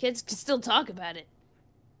 kids can still talk about it.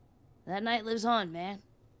 That night lives on, man.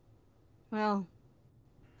 Well,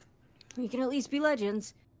 we can at least be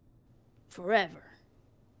legends. Forever.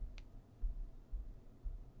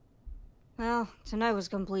 Well, tonight was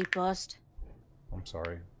complete bust. I'm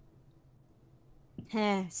sorry.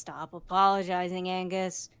 Stop apologizing,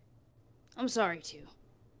 Angus. I'm sorry, too.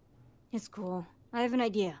 It's cool. I have an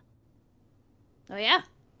idea. Oh, yeah?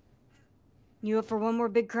 You up for one more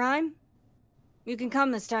big crime? You can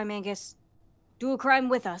come this time, Angus. Do a crime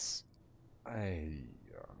with us.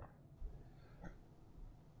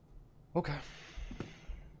 Okay.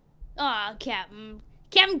 Aw, Captain.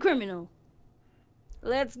 Captain Criminal.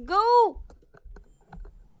 Let's go!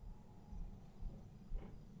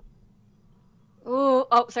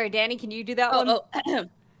 Oh, sorry, Danny, can you do that one?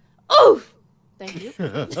 Oof! Thank you.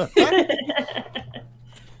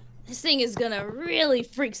 This thing is gonna really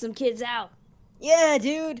freak some kids out. Yeah,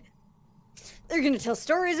 dude. They're gonna tell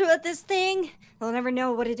stories about this thing. They'll never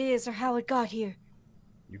know what it is or how it got here.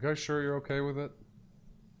 You guys sure you're okay with it?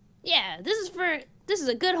 Yeah, this is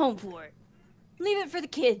a good home for it. Leave it for the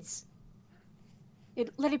kids.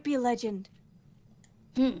 Let it be a legend.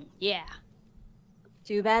 Yeah.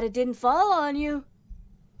 Too bad it didn't fall on you.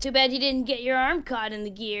 Too bad you didn't get your arm caught in the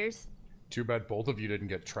gears. Too bad both of you didn't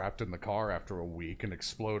get trapped in the car after a week and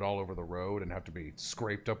explode all over the road and have to be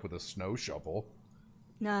scraped up with a snow shovel.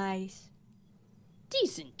 Nice.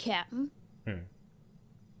 Decent, Captain.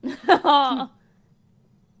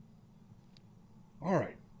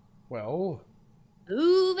 Alright. Well...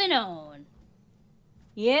 Moving on.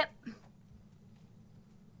 Yep.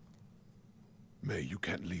 May, you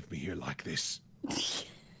can't leave me here like this.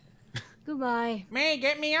 Goodbye. May,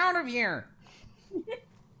 get me out of here.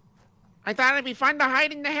 I thought it'd be fun to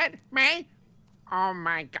hide in the head. May? Oh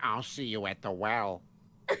my god, I'll see you at the well.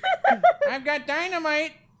 I've got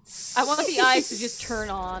dynamite. I want the eyes to just turn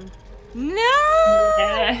on.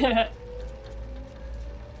 No!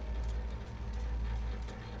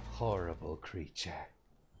 Horrible creature.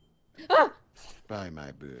 Buy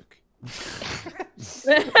my book.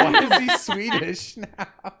 Why is he Swedish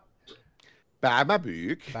now? Buy my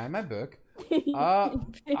book. Buy my book.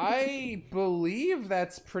 I believe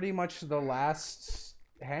that's pretty much the last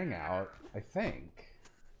hangout, I think.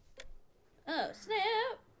 Oh,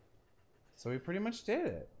 snap. So we pretty much did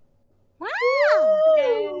it.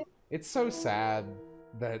 Wow! It's so sad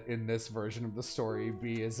that in this version of the story,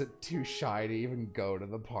 B isn't too shy to even go to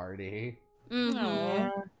the party.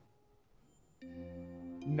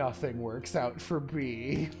 Nothing works out for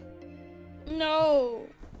B. No.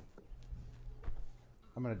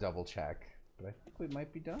 I'm gonna double check, but I think we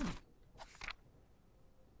might be done.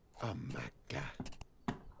 Oh my god.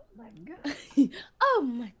 Oh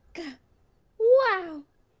my god. Wow.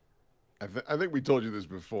 I think we told you this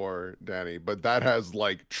before, Danny, but that has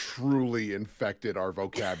like truly infected our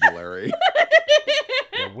vocabulary.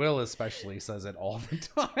 Yeah, Will especially says it all the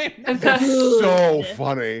time. It's so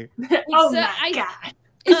funny. Oh my god.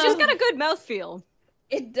 It's just got a good mouthfeel.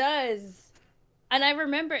 It does. And I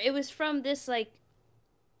remember it was from this like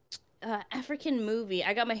African movie.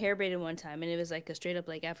 I got my hair braided one time and it was like a straight up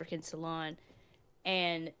like African salon.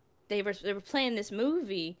 And they were playing this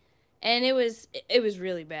movie and it was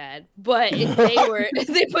really bad. But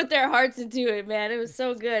they put their hearts into it, man. It was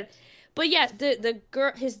so good. But yeah, the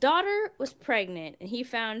girl, his daughter was pregnant and he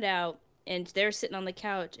found out and they're sitting on the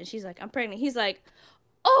couch and she's like, "I'm pregnant." He's like,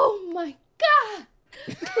 "Oh my god.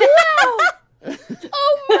 Wow.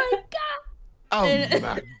 Oh my god." Oh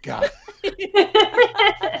my god. And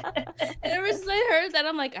ever since I heard that,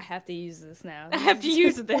 I'm like, I have to use this now. I have to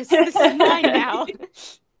use this. This is mine now.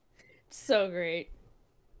 So great.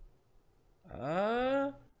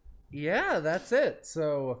 Yeah, that's it.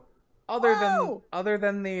 So other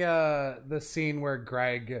than the scene where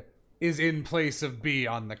Gregg is in place of B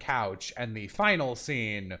on the couch and the final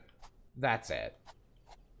scene, that's it.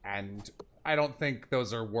 And I don't think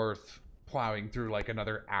those are worth plowing through like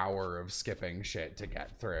another hour of skipping shit to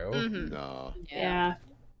get through. No. Yeah.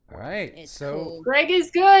 All right, It's so cool. Greg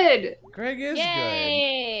is good. Gregg is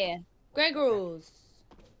Yay! Gregg rules.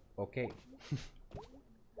 good. Okay.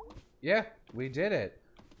 Yeah, we did it.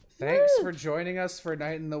 Thanks for joining us for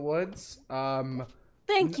Night in the Woods.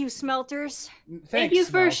 Thank you, Smelters. Thank you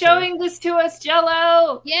for Smelter. showing this to us,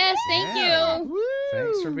 Jello. Yes, thank you.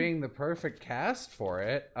 Thanks for being the perfect cast for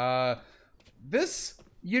it.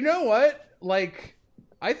 You know what? Like,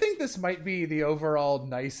 I think this might be the overall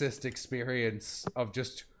nicest experience of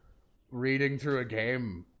just reading through a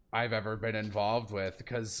game I've ever been involved with,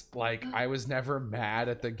 because, like, I was never mad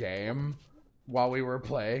at the game while we were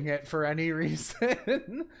playing it for any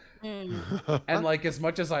reason. And, like, as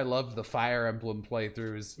much as I love the Fire Emblem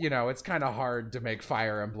playthroughs, you know, it's kind of hard to make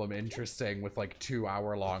Fire Emblem interesting with, like,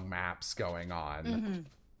 2-hour-long maps going on.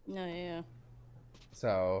 No, yeah.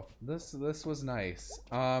 So this was nice.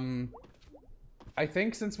 I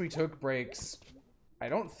think since we took breaks, I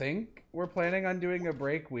don't think we're planning on doing a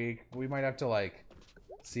break week. We might have to like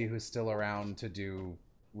see who's still around to do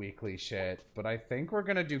weekly shit, but I think we're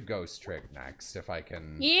gonna do Ghost Trick next if I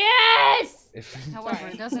can. Yes.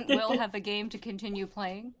 However, doesn't Will have a game to continue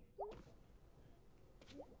playing?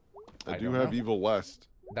 I do don't have know. Evil West.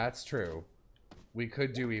 That's true. We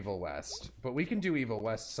could do Evil West, but we can do Evil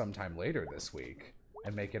West sometime later this week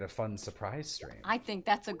and make it a fun surprise stream. I think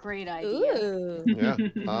that's a great idea. Ooh. Yeah.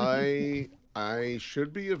 I I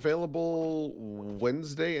should be available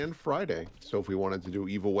Wednesday and Friday. So if we wanted to do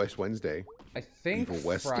Evil West Wednesday. I think Evil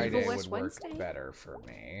West Friday Evil West would work Wednesday? better for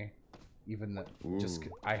me. Even though just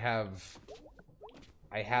Ooh. I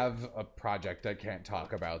have a project I can't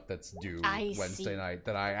talk about that's due I Wednesday see. night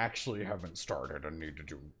that I actually haven't started and need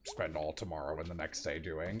to spend all tomorrow and the next day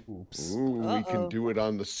doing. Oops. Ooh, we Uh-oh. can do it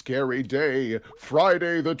on the scary day,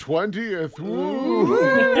 Friday the 20th. Ooh.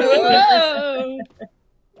 Whoa.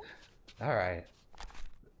 All right.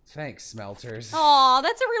 Thanks, Smelters. Aw,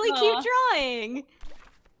 that's a really Aw. cute drawing.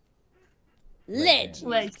 Legends.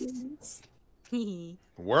 Legends.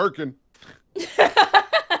 Working.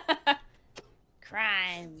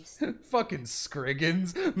 Crimes. Fucking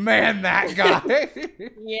Scriggins. Man, that guy.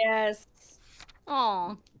 Yes.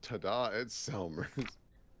 Aw. Ta-da, it's Selmers.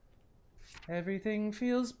 Everything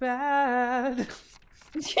feels bad.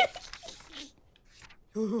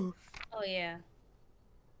 Oh yeah.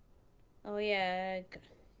 Oh yeah.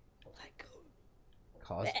 Like,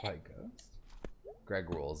 Caused by ghost. Gregg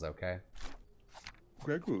rules, okay?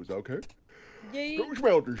 Gregg Rules, okay. yeah. Go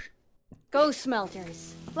Smelters. Go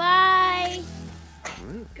smelters. Bye.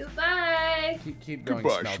 Goodbye. Keep going,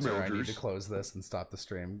 Goodbye, Smelter. I need to Smelters. close this and stop the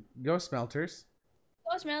stream. Go, Smelters.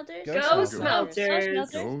 Go Smelters. Go Go Smelters.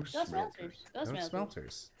 Smelters. Go Go Smelters. Go Go Smelters.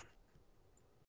 Smelters.